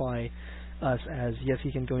identify us as, yes,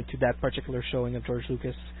 you can go into that particular showing of George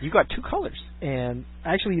Lucas. You got 2 colors. And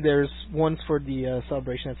actually there's one's for the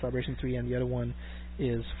Celebration at Celebration 3, and the other one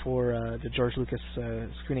is for the George Lucas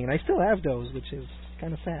screening. And I still have those, which is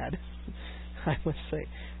kind of sad, I must say.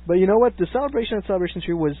 But you know what? The Celebration at Celebration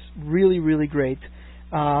 3 was really, really great.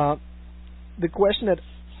 The question that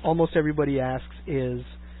almost everybody asks is,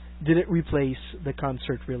 did it replace the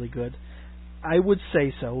concert really good? I would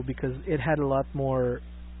say so, because it had a lot more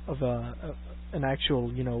of an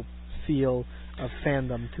actual, feel of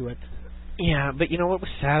fandom to it. Yeah, but you know what was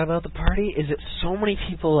sad about the party is that so many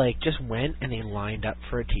people just went and they lined up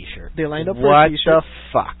for a T-shirt. They lined up for a T-shirt. What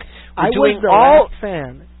the fuck? I was the last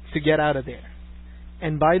fan to get out of there.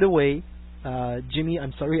 And by the way, Jimmy,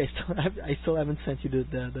 I'm sorry, I still haven't sent you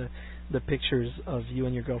the pictures of you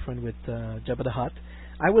and your girlfriend with Jabba the Hutt.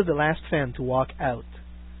 I was the last fan to walk out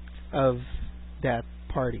of that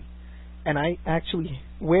party. And I actually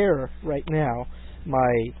wear right now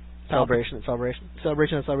my Celebration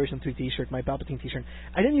at Celebration 3 T-shirt, my Palpatine T-shirt.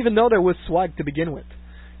 I didn't even know there was swag to begin with.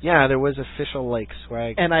 Yeah, there was official like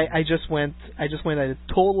swag. And I just went at a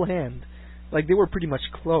total hand. Like, they were pretty much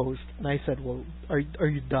closed. And I said, well, are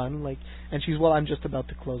you done? Like, and she's, well, I'm just about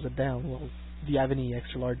to close it down. Well, do you have any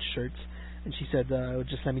extra large shirts? And she said,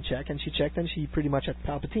 just let me check. And she checked, and she pretty much had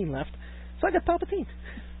Palpatine left. So I got Palpatine.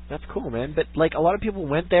 That's cool, man. But, like, a lot of people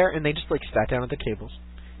went there, and they just, like, sat down at the tables.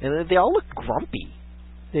 And they all looked grumpy.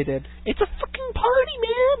 They did. It's a fucking party,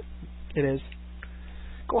 man. It is.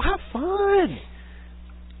 Go have fun.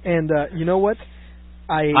 And, you know what?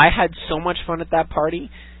 I had so much fun at that party.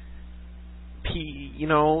 You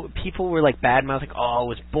know, people were like bad-mouthing, oh, it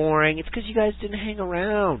was boring. It's because you guys didn't hang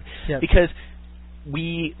around. Yes. Because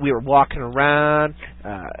we were walking around,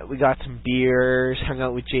 we got some beers, hung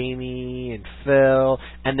out with Jamie and Phil,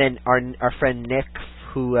 and then our friend Nick,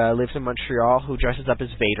 who lives in Montreal, who dresses up as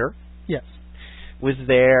Vader. Yes. Was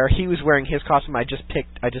there. He was wearing his costume. I just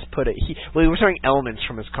put it. He was wearing elements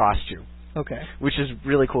from his costume. Okay. Which is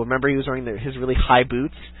really cool. Remember, he was wearing his really high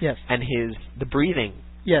boots. Yes. And the breathing.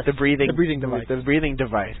 Yes. The breathing device. The breathing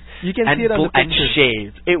device. You can see it on the picture. And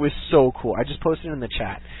shades. It was so cool. I just posted it in the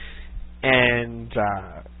chat. And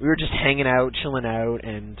we were just hanging out, chilling out,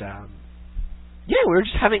 and we were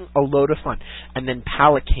just having a load of fun. And then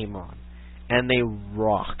Palette came on, and they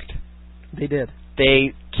rocked. They did.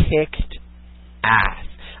 They kicked ass.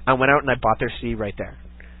 I went out and I bought their CD right there,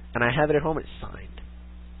 and I have it at home. It's signed.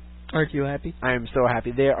 Aren't you happy? I am so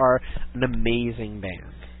happy. They are an amazing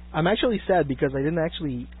band. I'm actually sad because I didn't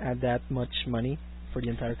actually add that much money for the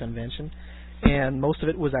entire convention, and most of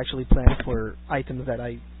it was actually planned for items that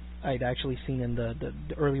I'd actually seen in the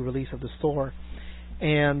early release of the store,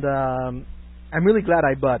 and I'm really glad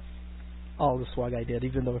I bought all the swag I did,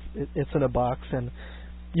 even though it's in a box, and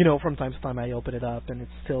you know, from time to time I open it up and it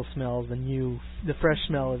still smells the fresh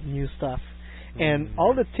smell of new stuff, and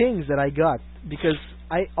all the things that I got, because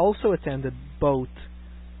I also attended both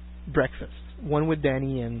breakfasts. One with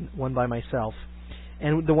Danny and one by myself.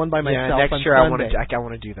 And the one by myself next year on Sunday, I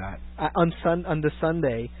want to do that. On the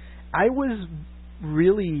Sunday, I was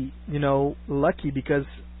really, lucky because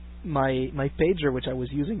my pager, which I was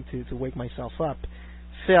using to wake myself up,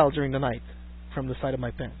 fell during the night from the side of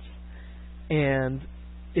my pants. And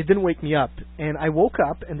it didn't wake me up. And I woke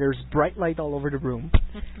up and there's bright light all over the room.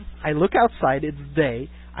 I look outside, it's day.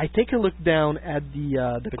 I take a look down at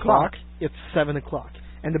the clock. It's 7 o'clock.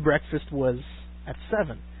 And the breakfast was at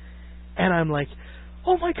 7. And I'm like,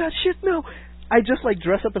 oh my god, shit, no. I just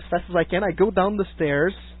dress up as fast as I can. I go down the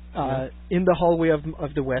stairs in the hallway of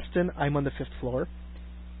the Westin. I'm on the 5th floor.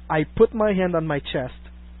 I put my hand on my chest.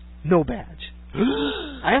 No badge.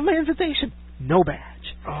 I have my invitation. No badge.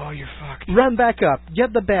 Oh, you're fucked. Run back up.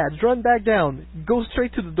 Get the badge. Run back down. Go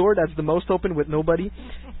straight to the door that's the most open with nobody.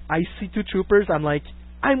 I see 2 troopers. I'm like,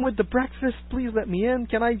 I'm with the breakfast. Please let me in.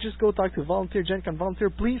 Can I just go talk to a volunteer? Gen Con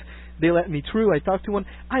volunteer, please. They let me through. I talked to one.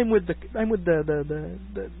 I'm with the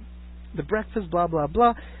breakfast. Blah blah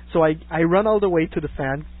blah. So I run all the way to the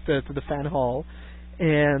fan hall,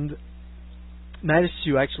 and managed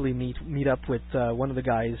to actually meet up with one of the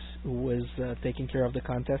guys who was taking care of the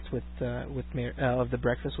contest with of the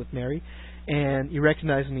breakfast with Mary, and he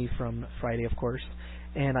recognized me from Friday, of course.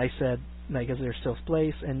 And I said, I guess there's still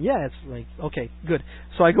place, and it's like, okay, good.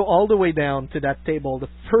 So I go all the way down to that table.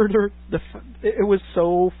 It was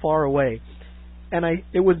so far away, and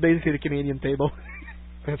it was basically the Canadian table.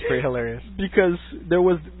 That's pretty hilarious. Because there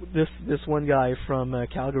was this one guy from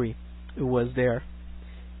Calgary who was there,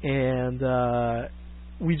 and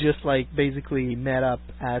we just basically met up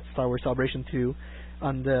at Star Wars Celebration 2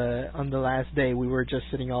 on the last day. We were just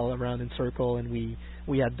sitting all around in circle, and we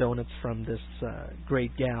had donuts from this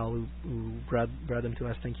great gal who brought them to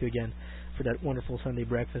us. Thank you again for that wonderful Sunday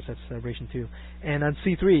breakfast at Celebration 2. And on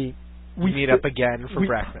C3, we meet up again for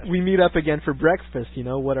breakfast. We meet up again for breakfast.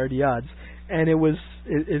 What are the odds? And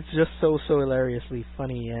it's just so hilariously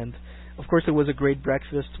funny. And of course, it was a great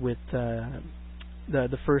breakfast with the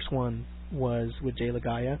first one was with Jay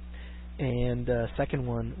Lagaya, and the second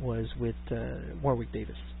one was with Warwick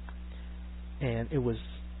Davis, and it was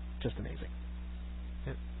just amazing.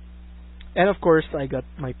 And of course, I got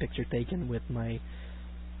my picture taken with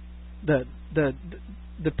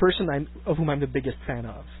the person of whom I'm the biggest fan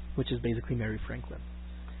of, which is basically Mary Franklin.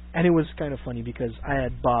 And it was kind of funny because I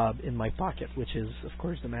had Bob in my pocket, which is of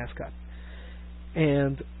course the mascot.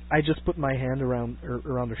 And I just put my hand around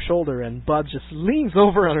her shoulder, and Bob just leans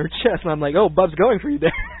over on her chest, and I'm like, oh, Bob's going for you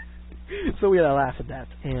there. So we had a laugh at that,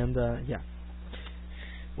 and yeah.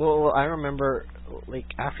 Well, I remember like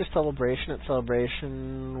after Celebration,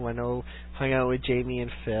 hung out with Jamie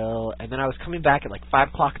and Phil, and then I was coming back at like 5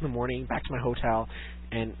 o'clock in the morning, back to my hotel,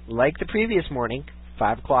 and like the previous morning,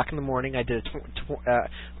 5 o'clock in the morning, I did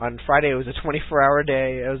on Friday. It was a 24-hour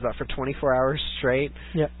day. I was up for 24 hours straight.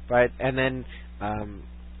 Yeah. Right, and then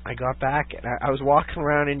I got back, and I was walking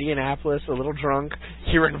around Indianapolis, a little drunk,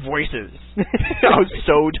 hearing voices. I was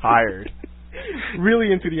so tired.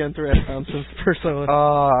 Really into the Internet nonsense persona.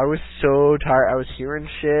 I was so tired. I was hearing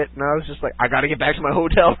shit, and I was just like, I gotta get back to my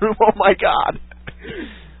hotel room. Oh my god.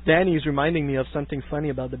 Danny is reminding me of something funny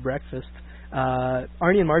about the breakfast.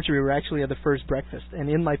 Arnie and Marjorie were actually at the first breakfast, and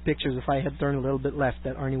in my pictures, if I had turned a little bit left,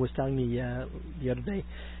 that Arnie was telling me the other day,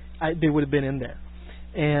 they would have been in there.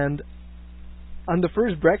 And on the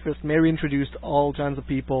first breakfast, Mary introduced all kinds of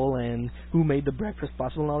people and who made the breakfast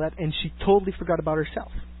possible and all that, and she totally forgot about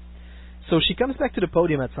herself. So she comes back to the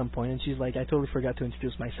podium at some point, and she's like, I totally forgot to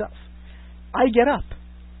introduce myself. I get up.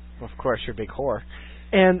 Of course, you're a big whore.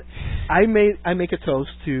 And I make a toast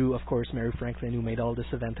to, of course, Mary Franklin, who made all this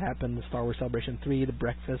event happen, the Star Wars Celebration 3, the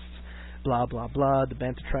breakfasts, blah, blah, blah, the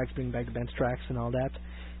bento tracks, bring back the bento tracks and all that.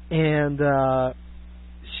 And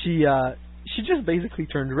she just basically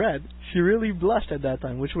turned red. She really blushed at that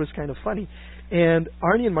time, which was kind of funny. And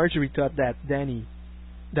Arnie and Marjorie thought that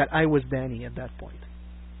I was Danny at that point.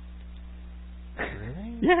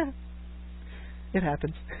 Really? Yeah. It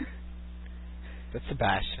happens. That's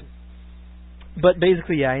Sebastian. But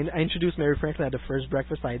basically, yeah, I introduced Mary Franklin at the first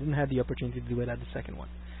breakfast. I didn't have the opportunity to do it at the second one,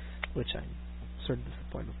 which I'm sort of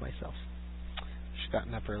disappointed with myself. She's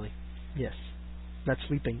gotten up early. Yes. Not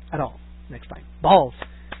sleeping at all next time. Balls.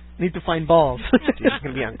 Need to find balls. Dude, she's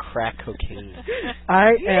going to be on crack cocaine.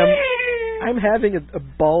 I'm having a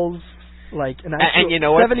balls, like, an actual and you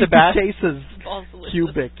know what, 72 Sebastian? cases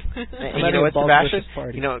cubic. And you know what, Sebastian?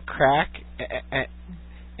 You know, crack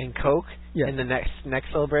and coke in the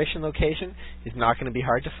next celebration location is not going to be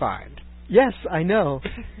hard to find. Yes, I know.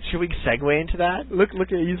 Should we segue into that? Look,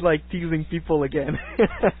 he's like teasing people again.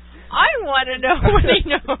 I want to know what he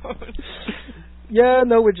knows. Yeah,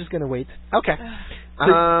 no, we're just going to wait. Okay.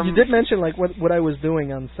 So you did mention like what I was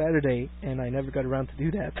doing on Saturday, and I never got around to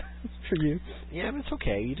do that for you. Yeah, but it's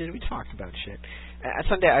okay. You did. We talked about shit.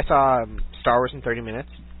 Sunday, I saw Star Wars in 30 minutes.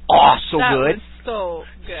 Oh, so that good. Was so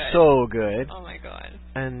good. So good. Oh my god.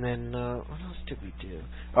 And then what else did we do?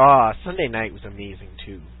 Oh, Sunday night was amazing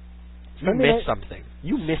too. You missed something.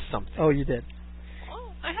 You missed something. Oh, you did.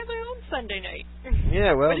 Oh, I had my own Sunday night.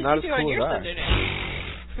 Yeah, well, what did not you as do cool on your as Sunday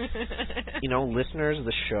night? You know, listeners of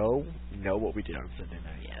the show know what we did on Sunday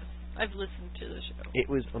night. Yes, I've listened to the show. It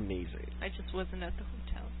was amazing. I just wasn't at the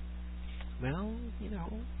hotel. Well, you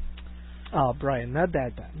know. Oh, Brian, not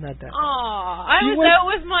that bad. Not that bad. Aw, I was out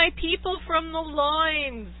with my people from the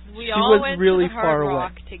lines. We all went really to the Hard far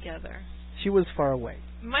Rock away. together. She was far away.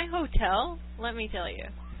 My hotel, let me tell you.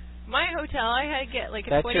 My hotel, I had to get like a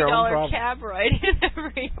That's your own $20 problem. cab ride in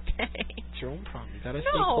every day. It's your own problem. You gotta No.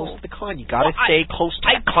 stay close to the con. You gotta Well, stay close to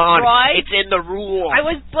I the con. tried. It's in the rules. I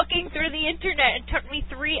was booking through the internet. It took me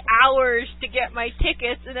 3 hours to get my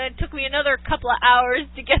tickets, and then it took me another couple of hours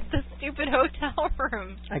to get the stupid hotel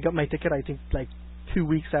room. I got my ticket, I think, like 2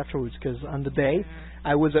 weeks afterwards, because on the day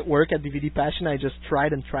I was at work at DVD Passion. I just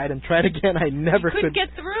tried and tried and tried again. I never couldn't get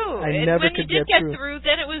through. I and never when could you did get get through.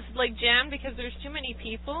 then it was like jammed because there's too many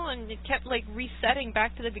people, and it kept like resetting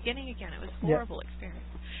back to the beginning again. It was a horrible experience.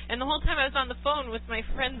 And the whole time I was on the phone with my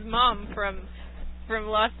friend's mom from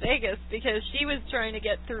Las Vegas because she was trying to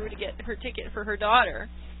get through to get her ticket for her daughter.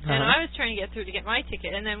 And I was trying to get through to get my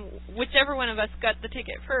ticket, and then whichever one of us got the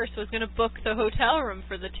ticket first was going to book the hotel room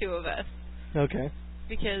for the two of us. Okay.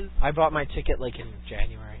 Because I bought my ticket like in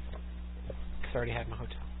January. Because I already had my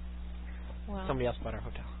hotel. Well, somebody else bought our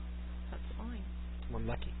hotel. That's fine. I'm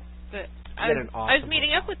lucky. But I was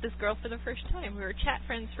meeting up with this girl for the first time. We were chat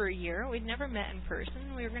friends for a year. We'd never met in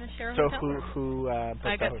person. We were going to share a hotel room. who booked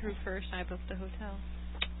I got the through first. I booked the hotel.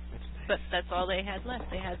 That's nice. But that's all they had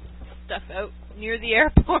left. They had stuff out near the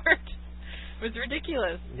airport. It was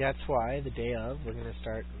ridiculous. That's why the day of we're going to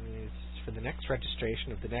start for the next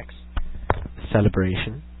registration of the next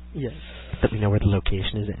celebration. Yes. That we know where the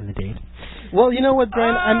location is and the date. Well, you know what,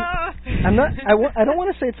 Brian? I'm not. I don't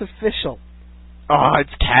want to say it's official. Oh,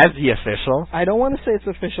 it's quasi official. I don't want to say it's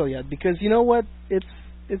official yet because you know what? It's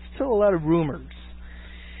still a lot of rumors.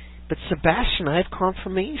 But Sebastian, I have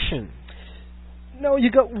confirmation. No,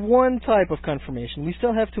 you got one type of confirmation. We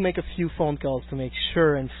still have to make a few phone calls to make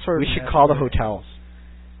sure and certain. We should call the hotels.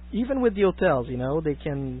 Even with the hotels, you know, they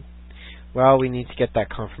can. Well, we need to get that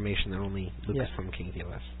confirmation that only Lucas from King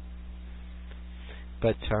DLS.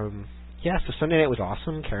 But Yeah, so Sunday night was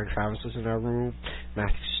awesome. Karen Travis was in our room.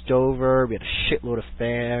 Matthew Stover. We had a shitload of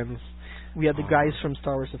fans. We had the guys from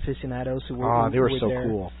Star Wars Aficionados who were they were so there.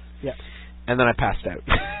 cool. Yeah. And then I passed out.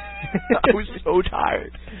 I was so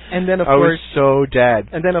tired. And then, of I course... was so dead.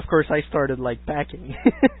 And then, of course, I started, like, packing.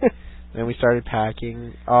 Then we started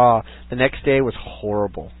packing. The next day was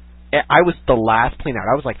horrible. I was the last plane out.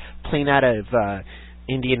 I was, like, plane out of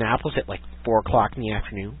Indianapolis at, like, 4 o'clock in the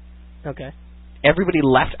afternoon. Okay. Everybody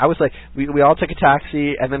left. I was like, we all took a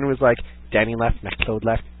taxi, and then it was like, Danny left, Max-Claude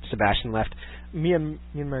left, Sebastian left. Me and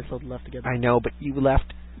Max-Claude left together. I know, but you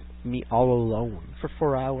left me all alone. For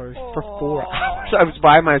 4 hours. For 4 hours. I was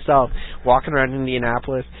by myself, walking around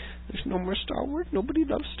Indianapolis. There's no more Star Wars. Nobody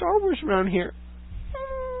loves Star Wars around here.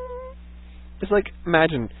 It's like,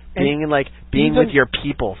 imagine being with your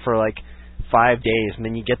people for like 5 days, and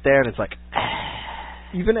then you get there, and it's like...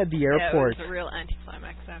 Even at the airport... Yeah, it was a real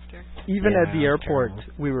anticlimax after. Even at the airport,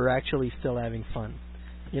 we were actually still having fun.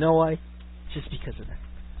 You know why? Just because of that.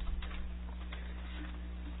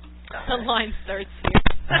 The line starts here.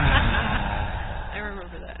 I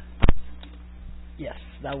remember that. Yes,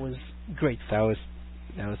 that was great fun.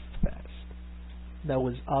 That was the best. That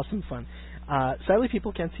was awesome fun. Sadly,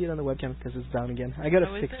 people can't see it on the webcam because it's down again. I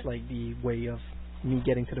gotta fix like the way of me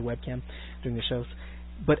getting to the webcam during the shows.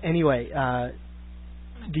 But anyway,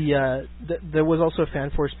 there was also a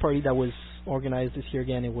fan force party that was organized this year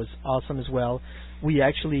again. It was awesome as well. We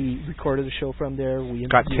actually recorded a show from there. We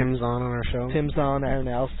got Tim's on our show. Tim's on, Aaron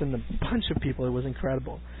Alston, a bunch of people. It was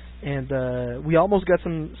incredible. And we almost got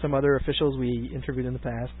some other officials we interviewed in the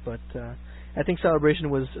past, but I think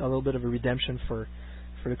Celebration was a little bit of a redemption for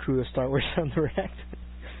the crew of Star Wars on Direct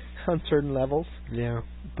on certain levels. Yeah.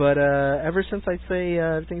 But ever since, I'd say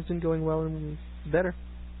everything's been going well and better.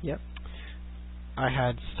 Yep. I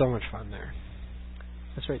had so much fun there.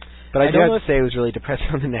 That's right. But I do have to say it was really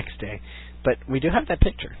depressing on the next day. But we do have that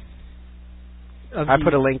picture. I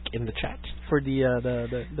put a link in the chat for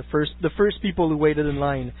the first people who waited in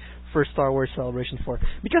line for Star Wars Celebration 4.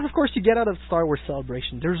 Because of course you get out of Star Wars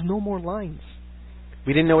Celebration, there's no more lines.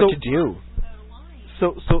 We didn't know what to do.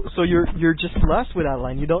 So you're just lost without a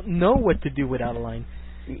line. You don't know what to do without a line.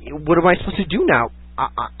 What am I supposed to do now?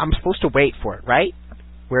 I'm supposed to wait for it, right?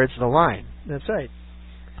 Where's the line? That's right.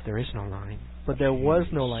 There is no line. But there was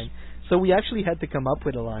no line. So we actually had to come up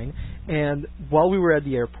with a line. And while we were at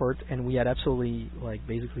the airport and we had absolutely,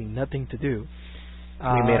 basically nothing to do,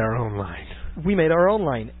 we made our own line. We made our own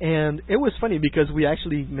line. And it was funny because we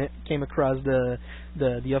actually came across the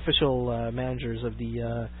official managers of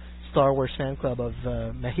the Star Wars fan club of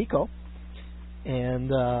Mexico. And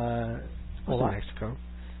was it Mexico?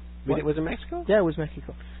 Was it Mexico? Yeah, it was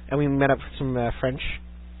Mexico. And we met up with some French.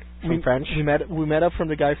 French. We met up from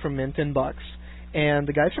the guy from Mint Box, and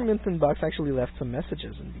the guys from Mint Box actually left some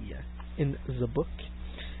messages in the book.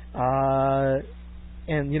 And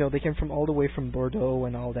they came from all the way from Bordeaux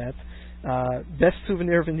and all that. Best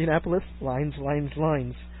souvenir of Indianapolis: lines, lines,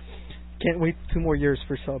 lines. Can't wait 2 more years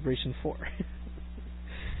for Celebration 4.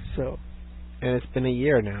 So. And it's been a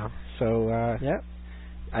year now, so yeah.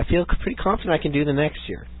 I feel pretty confident I can do the next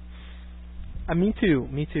year. Me too.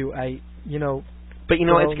 But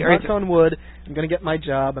it's knock on wood, I'm going to get my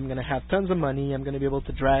job, I'm going to have tons of money, I'm going to be able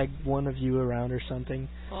to drag one of you around or something.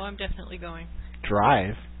 Oh, I'm definitely going.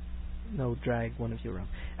 Drive? No, drag one of you around.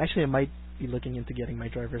 Actually, I might be looking into getting my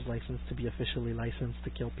driver's license to be officially licensed to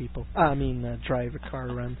kill people. Drive a car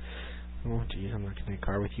around. Oh, geez, I'm not getting in a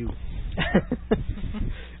car with you.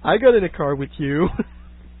 I got in a car with you.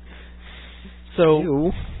 So...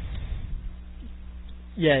 You?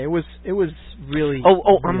 Yeah, it was really...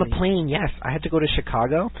 on the plane, yes. I had to go to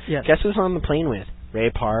Chicago. Yes. Guess who was on the plane with?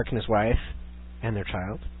 Ray Park and his wife and their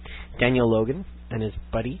child. Daniel Logan and his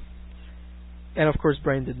buddy. And, of course,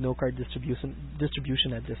 Brian did no card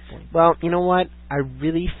distribution at this point. Well, you know what? I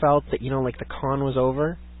really felt that, the con was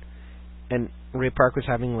over and Ray Park was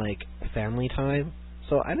having, family time.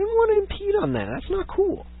 So I didn't want to impede on that. That's not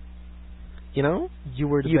cool. You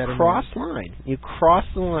were you crossed the line. You crossed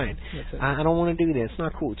the line. I don't want to do this. It's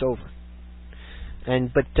not cool. It's over.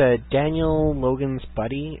 But Daniel Logan's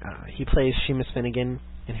buddy, he plays Seamus Finnegan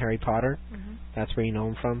in Harry Potter. Mm-hmm. That's where you know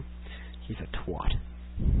him from. He's a twat.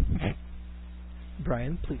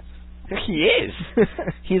 Brian, please. He is.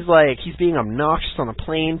 He's being obnoxious on a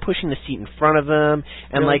plane, pushing the seat in front of him,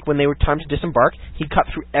 and when they were time to disembark, he cut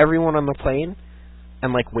through everyone on the plane,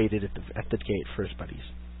 and waited at the gate for his buddies.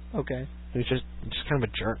 Okay. He was just kind of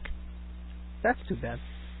a jerk. That's too bad.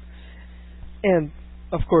 And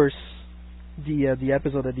of course, the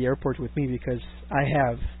episode at the airport with me, because I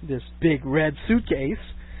have this big red suitcase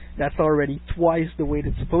that's already twice the weight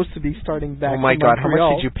it's supposed to be, starting back. Oh my God! Montreal.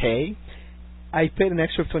 How much did you pay? I paid an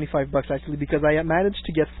extra of $25 actually because I managed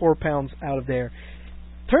to get 4 pounds out of there.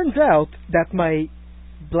 Turns out that my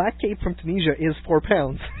black cape from Tunisia is 4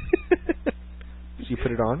 pounds. So you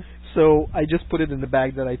put it on? So I just put it in the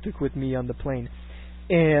bag that I took with me on the plane.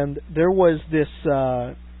 And there was this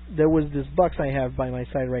box I have by my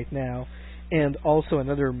side right now, and also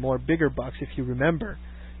another more bigger box, if you remember,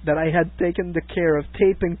 that I had taken the care of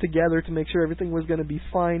taping together to make sure everything was going to be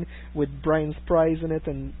fine, with Brian's prize in it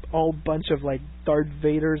and all bunch of like Darth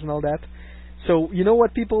Vaders and all that. So you know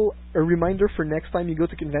what, people? A reminder for next time you go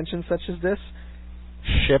to conventions such as this.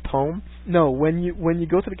 Ship home? No, when you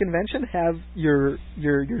go to the convention, have your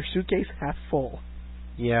suitcase half full.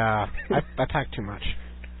 Yeah, I pack too much.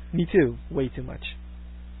 Me too, way too much.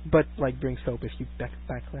 But like, bring soap if you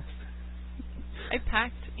pack less. I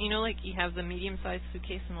packed, like you have the medium-sized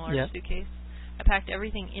suitcase and the large Yeah. suitcase. I packed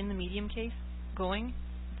everything in the medium case going.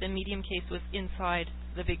 The medium case was inside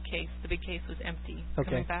the big case. The big case was empty. Okay.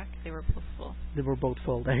 Coming back, they were both full. They were both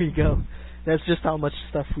full. There you go. That's just how much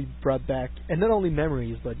stuff we brought back. And not only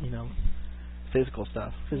memories, but, physical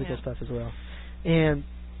stuff. Physical stuff as well. And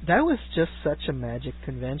that was just such a magic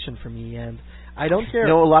convention for me. And I don't care.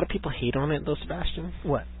 A lot of people hate on it, though, Sebastian.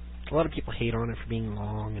 What? A lot of people hate on it for being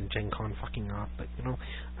long and Gen Con fucking up. But,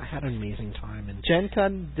 I had an amazing time. And Gen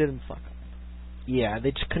Con didn't fuck up. Yeah, they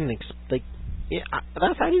just couldn't...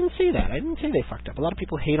 I didn't say that. I didn't say they fucked up. A lot of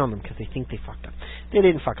people hate on them because they think they fucked up. They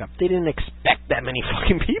didn't fuck up. They didn't expect that many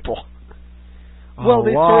fucking people. Well,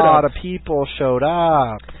 a lot of people showed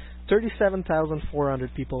up.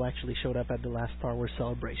 37,400 people actually showed up at the last Star Wars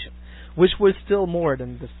Celebration, which was still more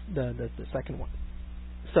than the second one.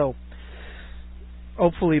 So,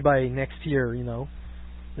 hopefully by next year,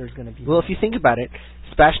 there's going to be... Well, if you think about it,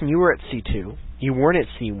 Sebastian, you were at C2. You weren't at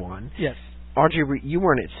C1. Yes. RJ, you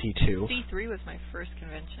weren't at C2. C3 was my first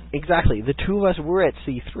convention. Exactly. The two of us were at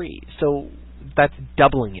C3, so that's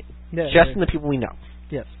doubling it. Yeah, just in the people we know.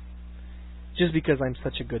 Yes. Just because I'm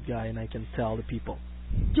such a good guy and I can tell the people,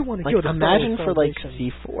 you want to like, go to imagine Star Wars for like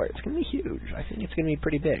Celebration. C4, it's going to be huge. I think it's going to be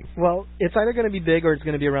pretty big. Well, it's either going to be big or it's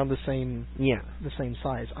going to be around the same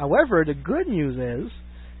size. However, the good news is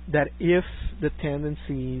that if the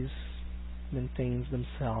tendencies maintains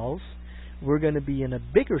themselves, we're going to be in a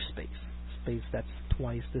bigger space that's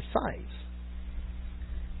twice the size.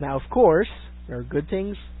 Now, of course, there are good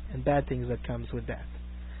things and bad things that comes with that.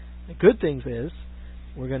 The good things is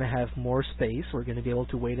we're going to have more space. We're going to be able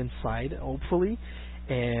to wait inside, hopefully,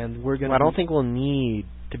 and we're going to... I don't think we'll need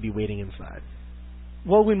to be waiting inside.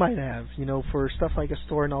 Well, we might have, for stuff like a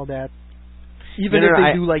store and all that. Even if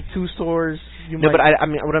they do like 2 stores, you might... No, but I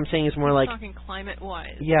mean, what I'm saying is more like... We're talking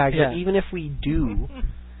climate-wise. Yeah, exactly. Even if we do...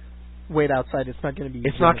 wait outside, it's not going to be...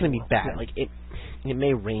 It's not going to be bad. Yeah. Like, it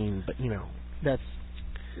may rain, but, That's...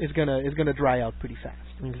 It's gonna dry out pretty fast.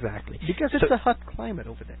 Exactly. Because it's a hot climate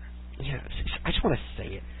over there. Yeah, I just want to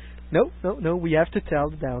say it. No, we have to tell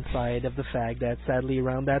the downside of the fact that, sadly,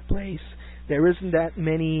 around that place, there isn't that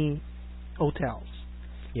many hotels.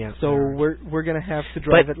 Yeah. So we're going to have to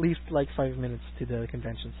drive at least like 5 minutes to the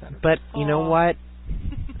convention center. But you know what?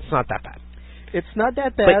 It's not that bad. It's not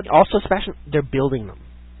that bad. But also, especially, they're building them.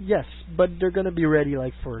 Yes, but they're going to be ready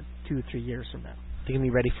like for 2 or 3 years from now. They're going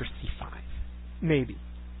to be ready for C5. Maybe,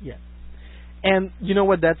 yeah. And you know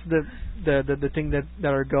what? That's the thing that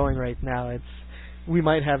are going right now. It's we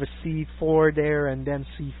might have a C4 there and then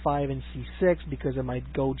C5 and C6 because it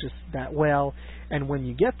might go just that well. And when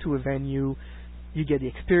you get to a venue, you get the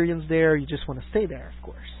experience there. You just want to stay there, of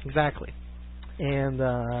course. Exactly. And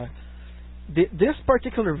this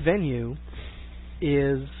particular venue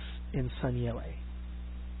is in sunny LA.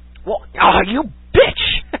 Well, you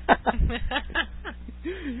bitch!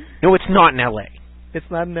 No, it's not in LA. It's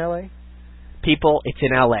not in LA? People, it's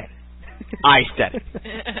in LA. I said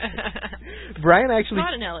it. Brian actually...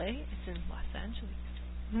 It's not in LA. It's in Los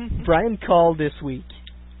Angeles. Brian called this week.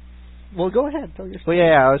 Well, go ahead. Tell your story.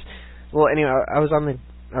 Well, anyway, I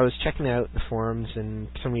was checking out the forums, and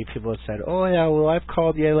so many people had said, "Oh yeah, well I've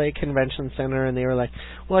called the LA Convention Center," and they were like,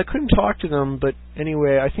 "Well, I couldn't talk to them, but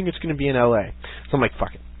anyway, I think it's going to be in LA." So I'm like,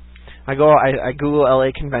 "Fuck it." I Google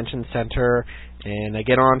LA Convention Center, and I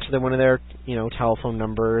get on to one of their telephone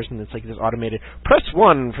numbers, and it's like this automated press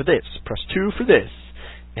 1 for this, press 2 for this,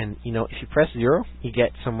 and if you press 0, you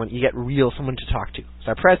get someone to talk to.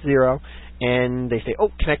 So I press 0, and they say, "Oh,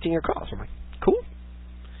 connecting your call." So I'm like, "Cool."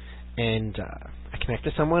 And I connect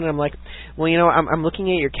to someone, and I'm like, "Well, I'm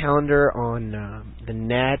looking at your calendar on the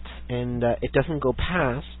net, and it doesn't go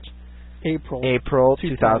past April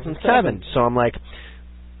 2007. So I'm like,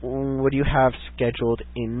 "What do you have scheduled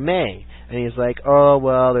in May?" And he's like, "Oh,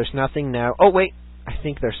 well, there's nothing now. Oh, wait, I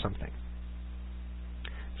think there's something."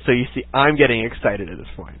 So you see, I'm getting excited at this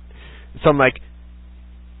point. So I'm like,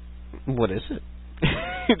 what is it?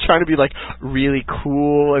 Trying to be like really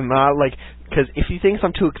cool and not like, because if he thinks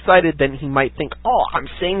I'm too excited, then he might think, oh, I'm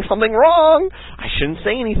saying something wrong. I shouldn't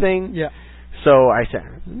say anything. Yeah. So I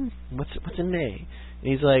said, what's in May?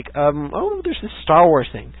 And he's like, oh, there's this Star Wars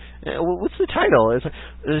thing. What's the title? It's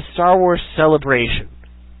the Star Wars Celebration.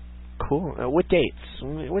 Cool. What dates?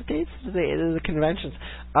 What dates are the conventions?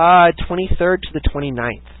 23rd to the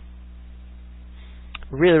 29th.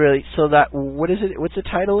 Really, really. So that, what is it? What's the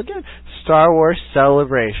title again? Star Wars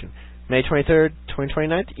Celebration. May 23rd,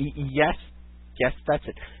 2029th? Yes, that's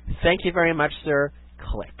it. Thank you very much, sir.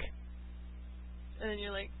 Click. And then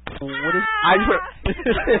you're like, what is?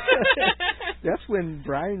 That's when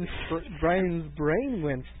Brian's brain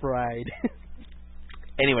went fried.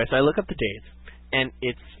 Anyway, so I look up the dates, and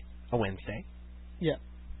it's a Wednesday. Yeah.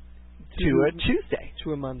 To a Tuesday.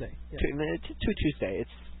 To a Monday. Yeah. To a Tuesday.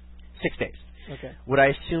 It's 6 days. Okay. What I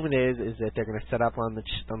assume it is that they're going to set up on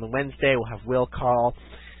the Wednesday. We'll have Will call,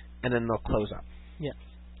 and then they'll close up. Yeah.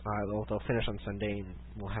 They'll finish on Sunday, and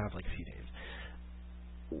we'll have like a few days.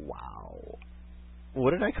 Wow.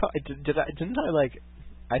 What did I call?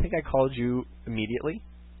 I think I called you immediately.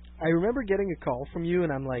 I remember getting a call from you,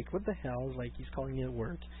 and I'm like, what the hell? It's like, he's calling me at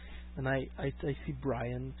work. And I see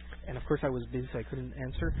Brian, and of course I was busy, so I couldn't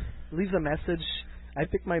answer. Leaves a message. I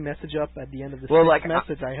picked my message up at the end of the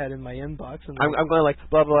message I had in my inbox. And I'm going like,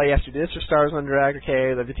 blah, blah, yes, you did this for Star Wars on Direct,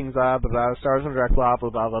 okay, everything's blah, blah, blah, Star Wars on Direct, blah, blah,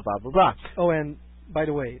 blah, blah, blah, blah, blah. Oh, and by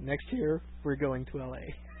the way, next year, we're going to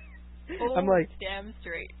L.A. Oh, I'm like, damn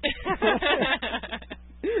straight.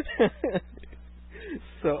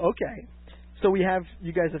 So, okay. So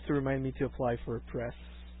you guys have to remind me to apply for press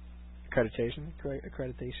accreditation.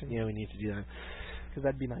 Yeah, we need to do that. Because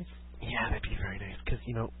that'd be nice. Yeah, that'd be very nice. Because,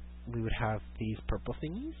 we would have these purple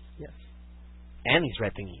thingies. Yes. And these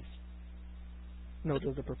red thingies. No,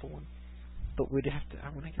 there's the purple one. But we'd have to, I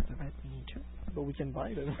want to get the red thingy too. But we can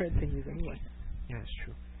buy the red thingies anyway. Yeah, that's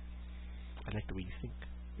true. I like the way you think.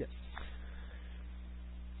 Yes.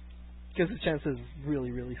 Because the chance is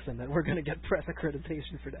really, really slim that we're going to get press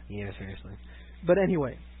accreditation for that. Yeah, seriously. But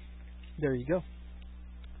anyway, there you go.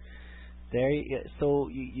 So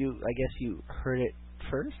you I guess you heard it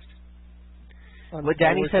first? What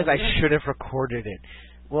Danny says, I should have recorded it.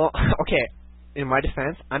 Well, okay, in my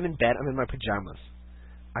defense, I'm in bed, I'm in my pajamas.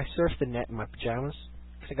 I surfed the net in my pajamas,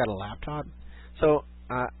 because I got a laptop. So,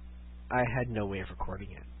 I had no way of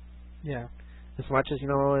recording it. Yeah. As much as,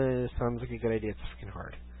 it sounds like a good idea, it's freaking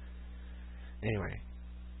hard. Anyway,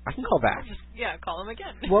 I can call back. Call him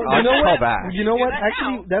again. Well, I'll call back. You know what?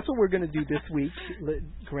 Actually, that's what we're going to do this week.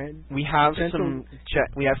 We have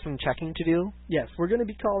some checking to do. Yes, we're going to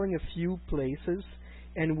be calling a few places,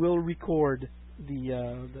 and we'll record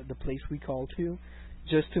the place we call to,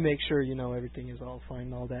 just to make sure everything is all fine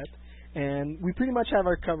and all that. And we pretty much have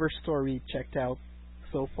our cover story checked out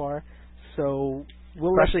so far. So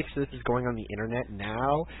especially since this is going on the internet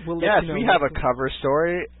now. Yes, we have a cover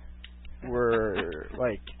story. We're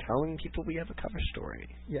telling people we have a cover story.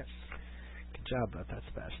 Yes. Good job about that,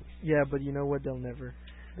 Sebastian. Yeah, but you know what? They'll never.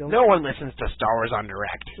 No one listens to Star Wars on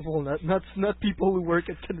Direct. Well, not people who work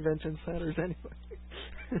at convention centers anyway.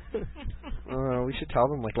 We should tell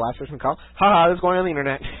them last person call. Ha! This is going on the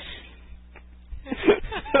internet.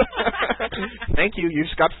 Thank you. You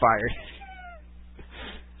just got fired.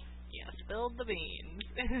 Yeah, spilled the beans.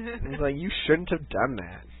 It's you shouldn't have done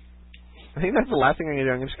that. I think that's the last thing I'm going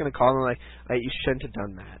to do. I'm just going to call them you shouldn't have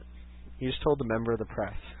done that. You just told the member of the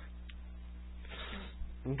press.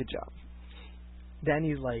 Good job.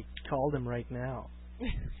 Danny's called him right now.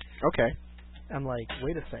 Okay. I'm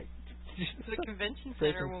wait a sec. The convention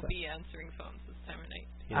center won't be answering phones this time of night.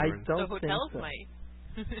 I don't think hotels might.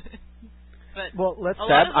 But well, let's.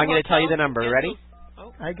 Seb, I'm going to tell you the number. Ready?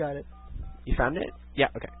 Oh, I got it. You found it? Yeah.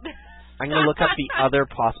 Okay. I'm going to look up the other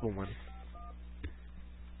possible one.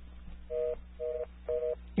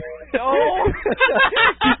 No.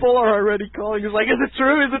 People are already calling. It's is it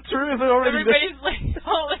true? Is it true? Is it already? Everybody's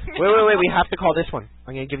calling. Wait. We have to call this one.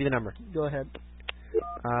 I'm going to give you the number. Go ahead.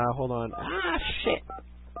 Hold on. Shit.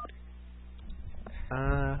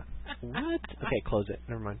 What? Okay, close it.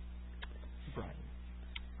 Never mind. Brian.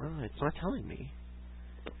 Oh, it's not telling me.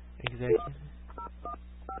 Exactly.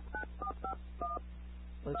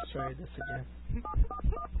 Let's try this again.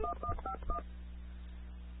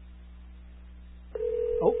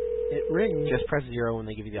 Oh, it rings. Just press 0 when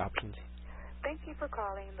they give you the options. Thank you for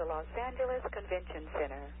calling the Los Angeles Convention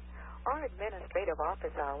Center. Our administrative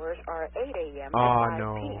office hours are 8 a.m. to 5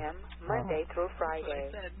 p.m. Monday through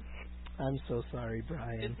Friday. I'm so sorry,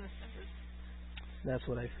 Brian. That's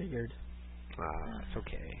what I figured. It's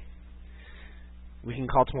okay. We can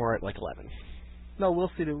call tomorrow at like 11. No,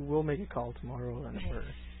 we'll see. We'll make a call tomorrow or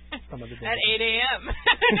some other day. At 8 a.m.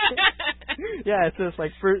 Yeah, it's just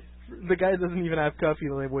like the guy doesn't even have coffee.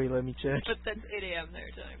 Like, wait, let me check. But that's 8 a.m.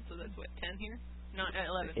 their time, so that's what, 10 here? Not at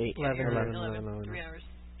 11. 11. 3 hours.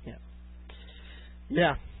 Yeah.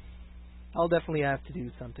 Yeah. I'll definitely have to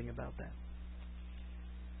do something about that.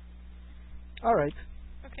 All right.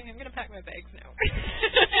 Okay, I'm gonna pack my bags now.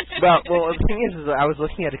 well, the thing is I was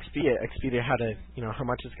looking at Expedia, how to, how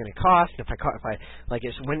much it's going to cost. If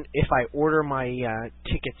I order my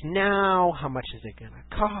tickets now, how much is it going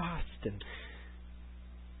to cost? And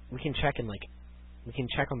we can check on the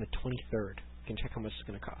 23rd. We can check how much it's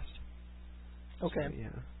going to cost. Okay. So,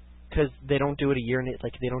 yeah. Because they don't do it a year,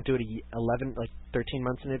 they don't do it 13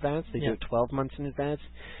 months in advance. They do it 12 months in advance.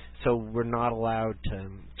 So we're not allowed to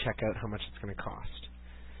check out how much it's going to cost.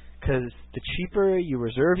 Because the cheaper you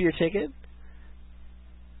reserve your ticket,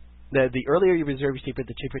 the earlier you reserve your ticket,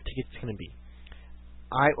 the cheaper the ticket's going to be.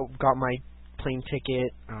 I got my plane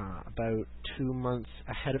ticket about 2 months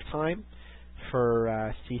ahead of time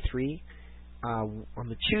for C3. On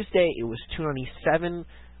the Tuesday, it was $297.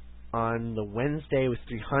 On the Wednesday, it was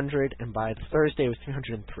 $300, and by the Thursday, it was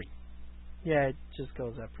 $303. Yeah, it just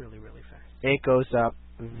goes up really, really fast. It goes up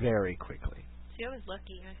very quickly. See, I was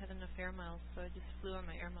lucky. I had enough air miles, so I just flew on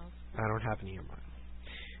my air miles. I don't have any air miles.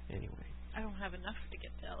 Anyway. I don't have enough to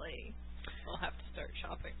get to LA. I'll have to start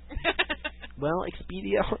shopping. Well,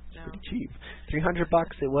 Expedia, it's pretty cheap. $300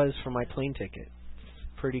 it was for my plane ticket.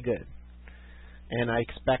 Pretty good. And I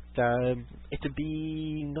expect it to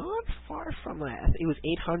be not far from that. It was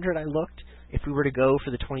 $800. I looked. If we were to go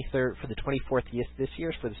for the 23rd, for the 24th this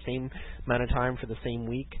year, for the same amount of time for the same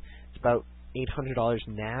week, it's about $800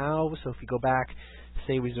 now. So if we go back,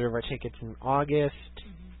 say we reserve our tickets in August,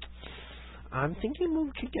 I'm thinking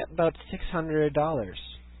we could get about $600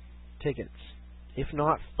 tickets, if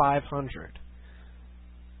not $500.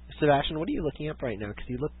 Sebastian, what are you looking up right now? Because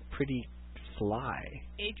you look pretty sly.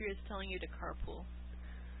 Adria's telling you to carpool.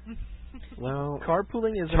 Well,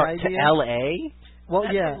 carpooling is an idea. To LA? Well,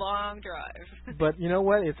 That's yeah. a long drive. But you know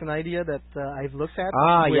what? It's an idea that I've looked at.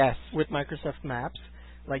 Yes. With Microsoft Maps,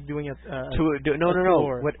 like doing it.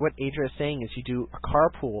 No. What Adria is saying is you do a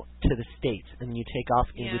carpool to the States and you take off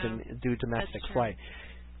and do domestic flight.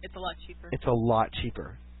 It's a lot cheaper. It's a lot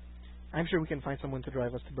cheaper. I'm sure we can find someone to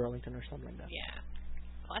drive us to Burlington or something like that. Yeah.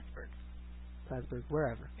 Plattsburgh,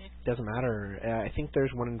 wherever. Yeah. Doesn't matter. I think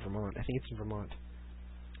there's one in Vermont. I think it's in Vermont.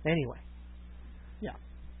 Anyway. Yeah.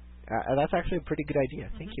 That's actually a pretty good idea.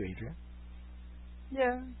 Thank you, Adria.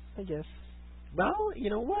 Yeah, I guess. Well, you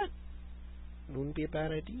know what? It wouldn't be a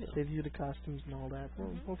bad idea. Save you the costumes and all that.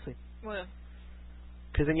 We'll see. Well,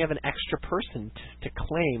 because then you have an extra person to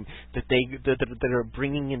claim that are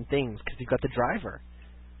bringing in things, because you've got the driver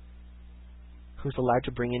who's allowed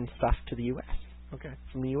to bring in stuff to the U.S. Okay.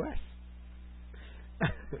 From the U.S.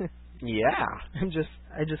 Yeah.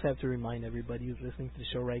 I just have to remind everybody who's listening to the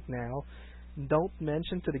show right now, don't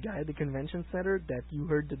mention to the guy at the convention center that you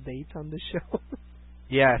heard the date on the show.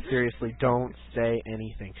 Yeah, seriously, don't say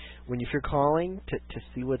anything. If you're calling to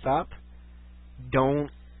see what's up, don't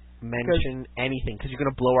mention anything, because you're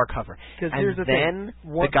going to blow our cover. And then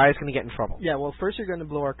the guy's going to get in trouble. Yeah, well, first you're going to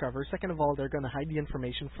blow our cover. Second of all, they're going to hide the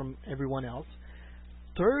information from everyone else.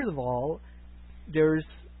 Third of all, there's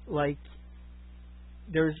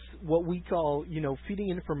what we call, feeding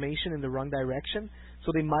information in the wrong direction.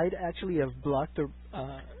 So they might actually have blocked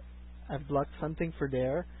something for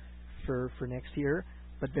next year,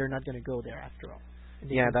 but they're not going to go there after all. And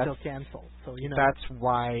they can still cancel. So that's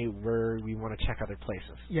why we want to check other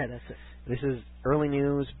places. Yeah, that's it. This is early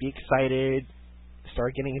news. Be excited.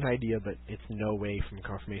 Start getting an idea, but it's no way from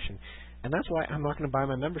confirmation. And that's why I'm not going to buy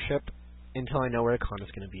my membership until I know where the con is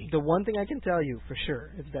going to be. The one thing I can tell you for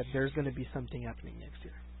sure is that there's going to be something happening next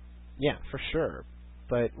year. Yeah, for sure.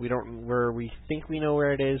 But we think we know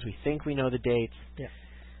where it is. We think we know the dates. Yeah.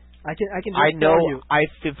 I can just tell you. I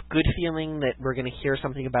have a good feeling that we're going to hear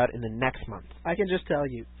something about it in the next month. I can just tell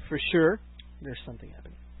you for sure there's something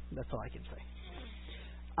happening. That's all I can say.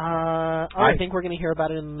 I think we're going to hear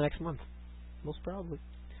about it in the next month. Most probably.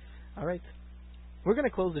 All right. We're going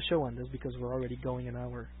to close the show on this because we're already going an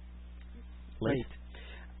hour late.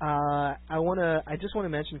 I just want to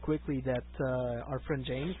mention quickly that our friend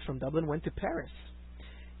James from Dublin went to Paris,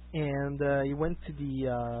 and he went to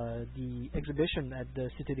the exhibition at the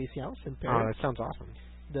Cité des Sciences in Paris. Oh, that sounds awesome.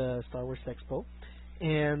 The Star Wars Expo,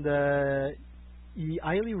 and he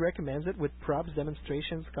highly recommends it, with props,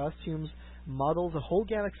 demonstrations, costumes, models, a whole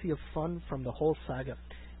galaxy of fun from the whole saga,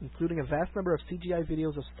 including a vast number of CGI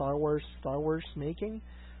videos of Star Wars making,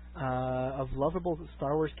 of lovable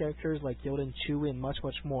Star Wars characters like Yoda and Chewie and much,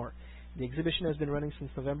 much more. The exhibition has been running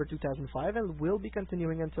since November 2005 and will be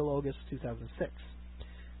continuing until August 2006.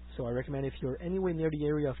 So I recommend if you're anywhere near the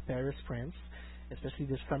area of Paris, France, especially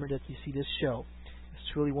this summer, that you see this show.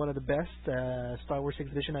 It's truly one of the best Star Wars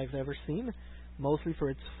exhibition I've ever seen, mostly for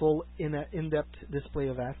its full in-depth display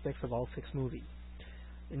of aspects of all 6 movies.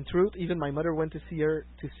 In truth, even my mother went to see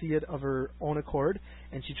it of her own accord,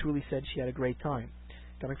 and she truly said she had a great time.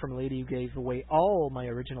 Coming from a lady who gave away all my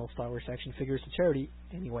original Star Wars action figures to charity,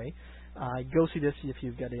 anyway, go see this if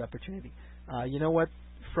you've got the opportunity. You know what?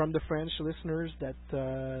 From the French listeners that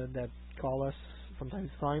call us from time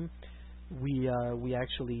to time, we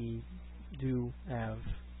actually do have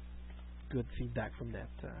good feedback from that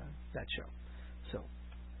show. So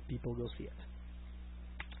people go see it.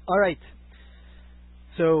 All right.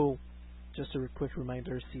 So just a quick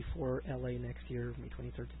reminder: C4 LA next year, May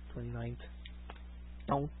 23rd to 29th.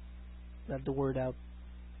 Don't let the word out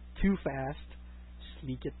too fast. Just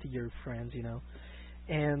leak it to your friends, you know.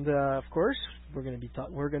 And of course, we're going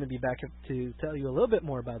to be back to tell you a little bit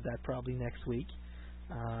more about that probably next week,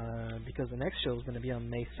 because the next show is going to be on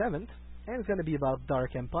May 7th, and it's going to be about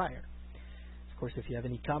Dark Empire. Of course, if you have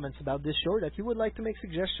any comments about this show, or that you would like to make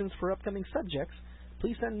suggestions for upcoming subjects,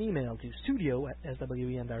 please send an email to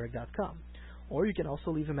studio@swendirect.com, or you can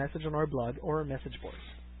also leave a message on our blog or our message boards.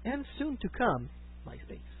 And soon to come,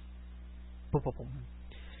 MySpace.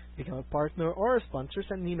 Become a partner or a sponsor,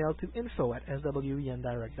 send an email to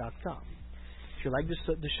info@swendirect.com. If you like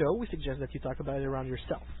the show, we suggest that you talk about it around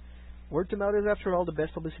yourself. Word to mouth is, after all, the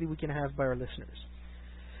best publicity we can have by our listeners.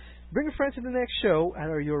 Bring a friend to the next show, add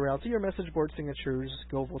our URL to your message board signatures,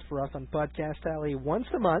 go vote for us on Podcast Alley once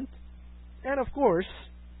a month, and of course,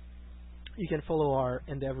 you can follow our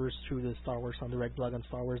endeavors through the Star Wars on Direct blog on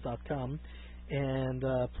StarWars.com. And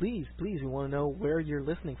please, we want to know where you're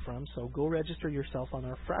listening from. So go register yourself on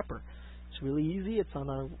our Frapper. It's really easy. It's on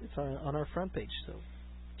our front page. So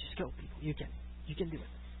just go, people. You can do it.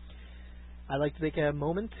 I'd like to take a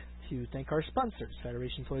moment to thank our sponsors: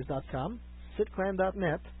 FederationToys.com,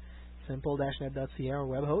 SitClan.net, Simple-Net.ca, our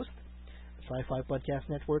web host, the Sci-Fi Podcast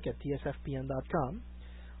Network at TSFPN.com,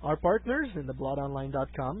 our partners in the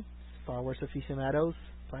BloodOnline.com, Star Wars Aficionados,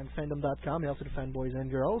 PlanetFandom.com, and also the Fanboys and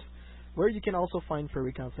Girls, where you can also find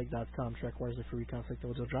FurryConflict.com, Trek Wars, the Furry Conflict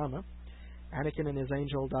audio drama,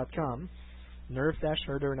 AnakinandHisAngel.com,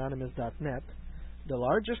 Nerf-HerderAnonymous.net, the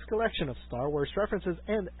largest collection of Star Wars references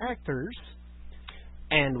and actors.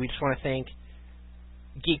 And we just want to thank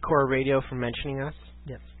Geekcore Radio for mentioning us.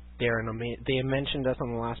 Yes. They mentioned us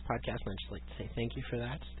on the last podcast, and I'd just like to say thank you for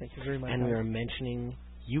that. Thank you very much. And we are mentioning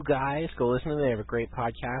you guys. Go listen to them. They have a great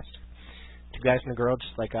podcast. 2 guys and a girl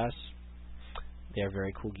just like us. They are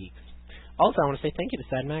very cool geeks. Also, I want to say thank you to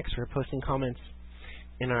Sad Max for posting comments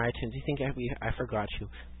in our iTunes. You think I forgot you,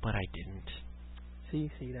 but I didn't. See,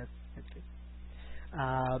 that's good.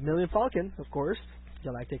 Million Falcon, of course.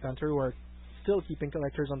 Galactic Hunter, we're still keeping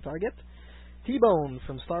collectors on target. T-Bone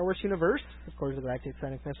from Star Wars Universe, of course, the Galactic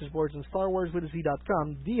Sonic Message Boards, and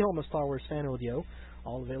StarWarsWithAZ.com, the home of Star Wars fan audio,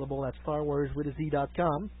 all available at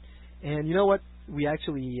StarWarsWithAZ.com. And you know what? We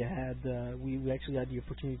actually had the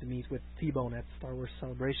opportunity to meet with T-Bone at Star Wars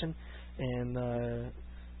Celebration, and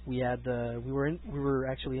we were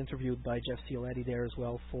actually interviewed by Jeff Cioletti there as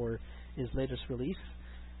well for his latest release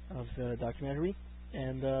of the documentary,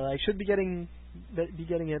 and I should be getting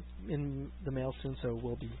it in the mail soon, so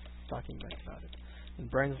we'll be talking about it. And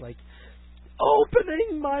Brian's like,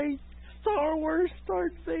 opening my Star Wars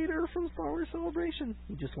Darth Vader from Star Wars Celebration.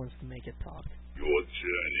 He just wants to make it talk. Your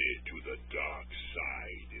journey to the dark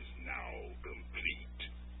side is now complete.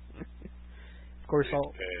 Of course,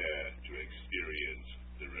 prepare to experience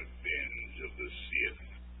the revenge of the Sith.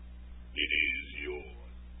 It is your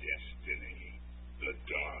destiny. The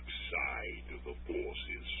dark side of the Force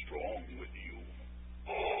is strong with you.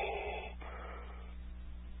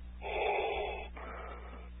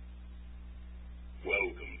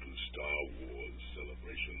 Welcome to Star Wars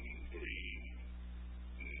Celebration 3.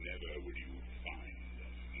 Never would you find a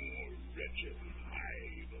more wretched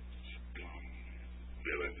hive of scum and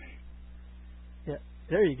villainy. Yeah,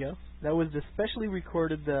 there you go. That was the specially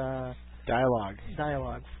recorded dialogue. Okay,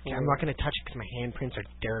 I'm not going to touch it because my handprints are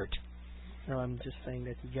dirt. No, I'm just saying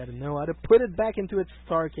that you got to know how to put it back into its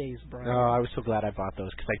star case, Brian. Oh, I was so glad I bought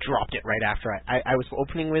those because I dropped it right after I was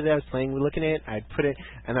opening with it. I was looking at it. I put it,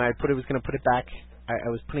 and then was going to put it back. I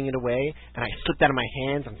was putting it away, and I slipped out of my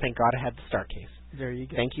hands, and thank God I had the star case. There you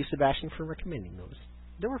go. Thank you, Sebastian, for recommending those.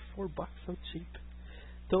 They were $4, so cheap.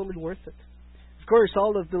 Totally worth it. Of course,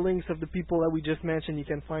 all of the links of the people that we just mentioned, you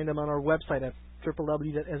can find them on our website at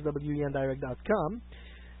www.swendirect.com.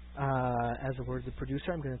 As a word to the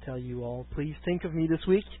producer, I'm going to tell you all, please think of me this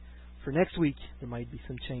week. For next week, there might be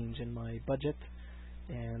some change in my budget.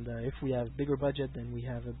 And if we have bigger budget, then we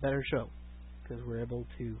have a better show. Because we're able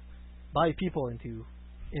to buy people into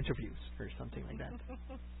interviews or something like that.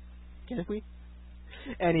 Can't we?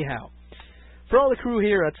 Anyhow, for all the crew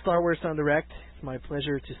here at Star Wars on Direct, it's my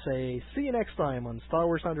pleasure to say see you next time on Star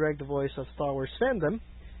Wars on Direct, the voice of Star Wars fandom,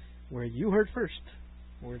 where you heard first,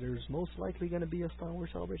 where there's most likely going to be a Star Wars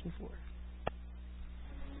Celebration 4.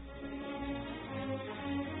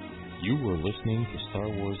 You were listening to Star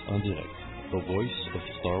Wars on Direct, the voice of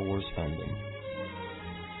Star Wars fandom.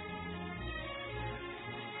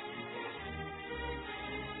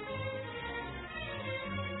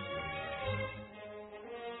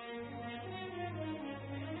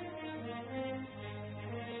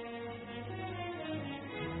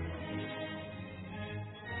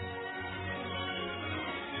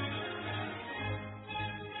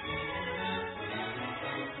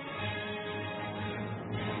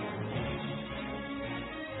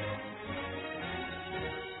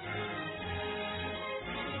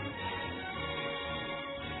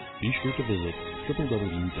 Be sure to visit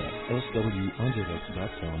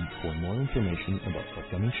www.swondirect.com for more information about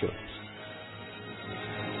upcoming shows.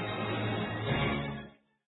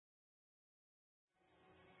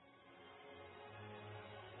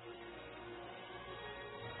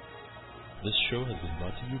 This show has been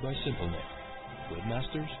brought to you by SimpleNet.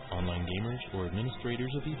 Webmasters, online gamers, or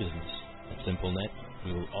administrators of e-business. At SimpleNet,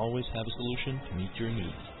 we will always have a solution to meet your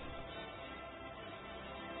needs.